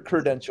are your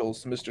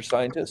credentials, Mr.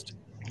 Scientist?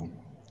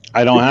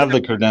 I don't have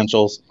the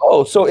credentials.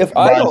 Oh, so if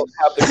I don't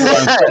have the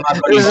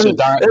credentials, isn't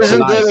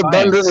that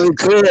abundantly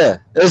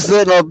clear? Is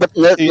that not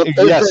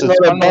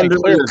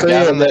abundantly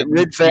clear that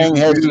Red Fang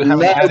has no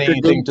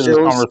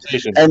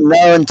credentials and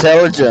no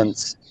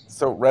intelligence?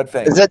 So Red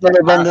Fang. Is that not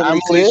abundantly I'm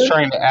clear? always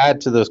trying to add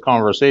to this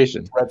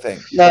conversation. Red Fang.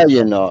 No,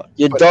 you're not.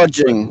 You're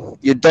dodging.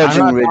 You're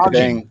dodging, Red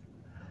Fang.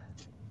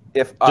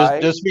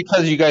 Just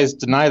because you guys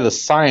deny the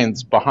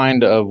science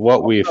behind of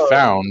what we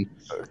found.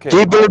 Do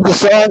you believe the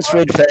science,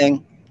 Red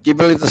Fang? Do you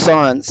believe the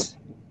science?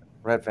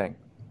 Red Fang.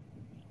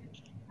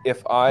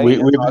 We've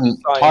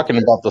been talking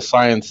about the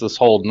science this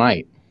whole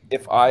night.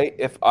 If I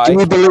do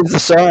you believe the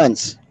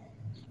science?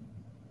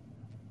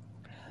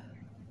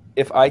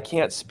 If I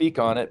can't speak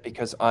on it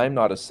because I'm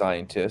not a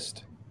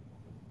scientist,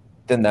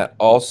 then that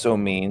also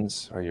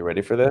means, are you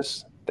ready for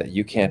this? That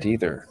you can't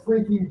either.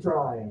 Freaking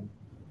trying.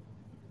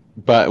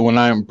 But when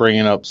I'm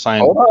bringing up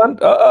science, hold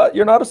on,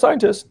 you're not a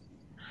scientist.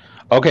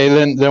 Okay,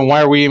 then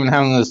why are we even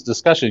having this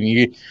discussion?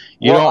 You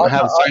don't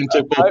have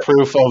scientific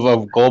proof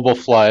of global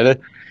flood,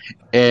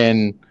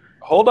 and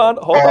hold on,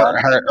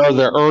 or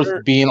the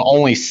Earth being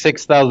only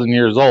 6,000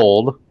 years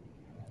old.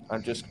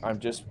 I'm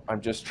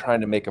just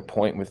trying to make a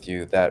point with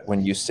you that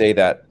when you say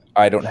that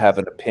I don't have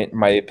an opinion,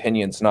 my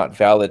opinion's not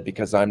valid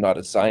because I'm not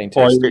a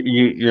scientist. Well,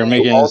 you're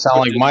making it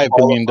sound like my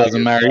opinion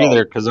doesn't matter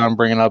either because I'm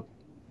bringing up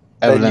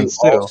evidence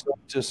you too. Also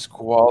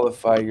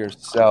disqualify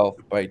yourself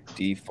by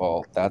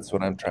default. That's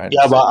what I'm trying to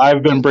say. Yeah, but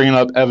I've been bringing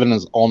up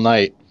evidence all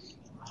night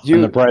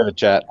in the private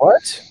chat.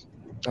 What?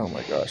 Oh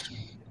my gosh.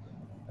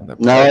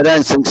 No, I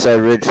don't think so,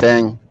 Red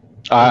Fang.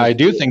 I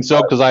do think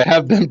so because I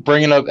have been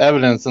bringing up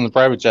evidence in the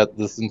private chat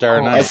this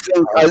entire night.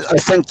 I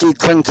think you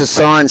cling to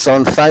science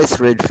on faith,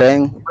 Red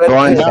Fang.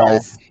 Blind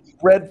faith.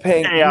 Red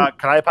Fang. Hey,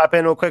 can I pop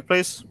in real quick,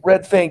 please?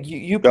 Red Fang,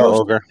 you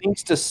post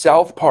links to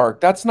South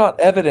Park. That's not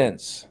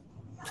evidence.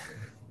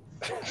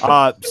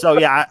 So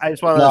yeah, I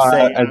just wanted to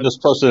say I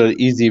just posted an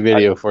easy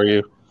video for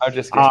you. I'm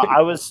just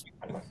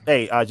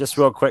kidding. Just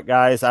real quick,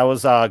 guys. I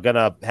was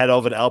gonna head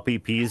over to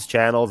LPP's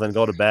channels and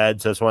go to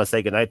bed. So I just want to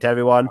say goodnight to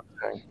everyone.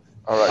 Okay.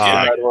 All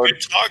right.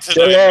 Good talk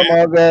tonight. Shalom,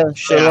 Olga.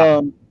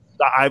 Shalom.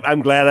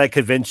 I'm glad I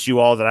convinced you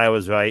all that I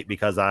was right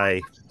because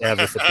I have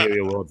a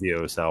superior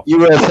worldview. So you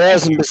were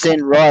 1,000%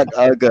 right,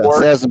 Olga.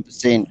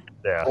 1,000%.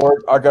 Yeah. Or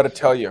I got to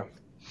tell you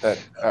that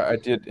I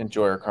did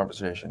enjoy our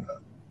conversation.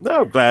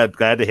 No, glad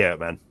to hear it,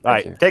 man. All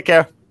right, take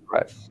care.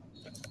 Right.